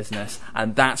do business.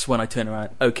 And that's when I turn around.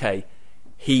 Okay,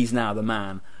 he's now the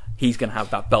man. He's going to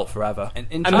have that belt forever.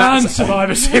 And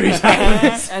Survivor Series.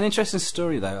 An interesting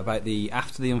story though about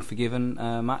after the Unforgiven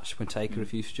match when Taker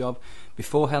refused the job.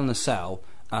 Before Hell in a Cell,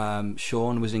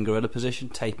 Sean was in gorilla position,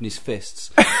 taping his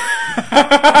fists,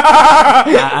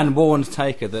 and warned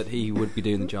Taker that he would be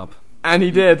doing the job. And he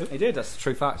did. He did. That's a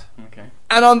true fact. Okay.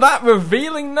 And on that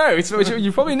revealing note, which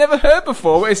you've probably never heard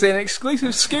before, it's an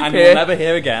exclusive scoop and here. You'll never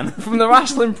hear again. From the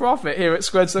Wrestling Prophet here at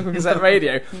Squared Circle Gazette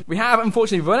Radio. We have,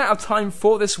 unfortunately, run out of time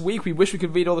for this week. We wish we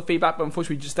could read all the feedback, but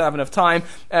unfortunately we just don't have enough time.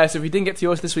 So if we didn't get to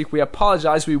yours this week, we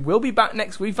apologise. We will be back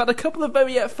next week. We've had a couple of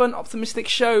very fun, optimistic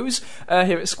shows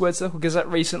here at Squared Circle Gazette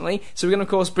recently. So we're going to, of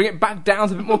course, bring it back down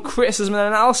to a bit more criticism and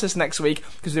analysis next week,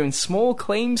 because we're doing Small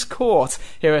Claims Court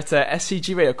here at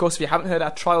SCG Radio. Of course, if you haven't heard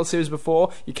our trial series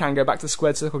before, you can go back to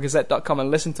squaredcirclegazette.com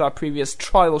and listen to our previous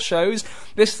trial shows.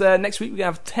 This next week we're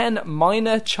going to have 10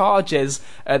 minor charges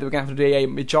that we're going to have to do a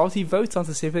majority vote on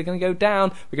to see if they're going to go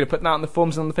down. We're going to put that on the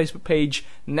forums and on the Facebook page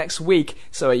next week,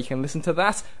 so you can listen to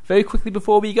that. Very quickly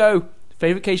before we go,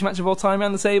 favourite cage match of all time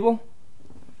around the table?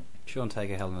 Sean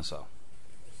Taker, Hell in a Cell.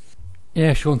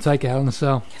 Yeah, Sean Taker, Hell in a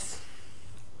Cell. Yes.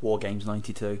 War Games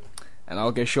 92. And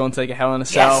I'll go Sean Taker, Hell in a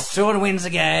Cell. Yes, Sean wins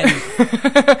again.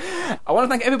 I want to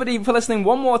thank everybody for listening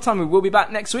one more time. We will be back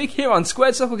next week here on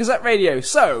Squared Circle Gazette Radio.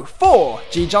 So, for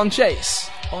G. John Chase.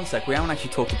 One sec, we haven't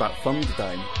actually talked about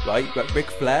Thunderdome, right? Ric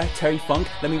Flair, Terry Funk.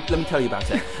 Let me tell you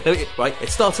about it. Right, it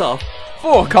starts off.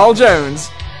 For Carl Jones.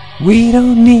 We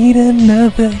don't need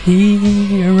another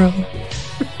hero.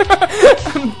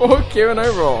 And for Kieran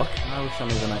O'Rourke. I wish I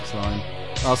knew the next line.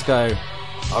 Let's go.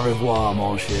 Au revoir,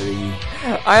 mon chéri.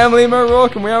 I am Liam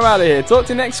O'Rourke, and we are out of here. Talk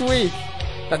to you next week.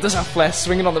 That does have Flair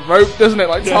swinging on the rope, doesn't it,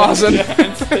 like Tarzan?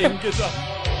 Yeah,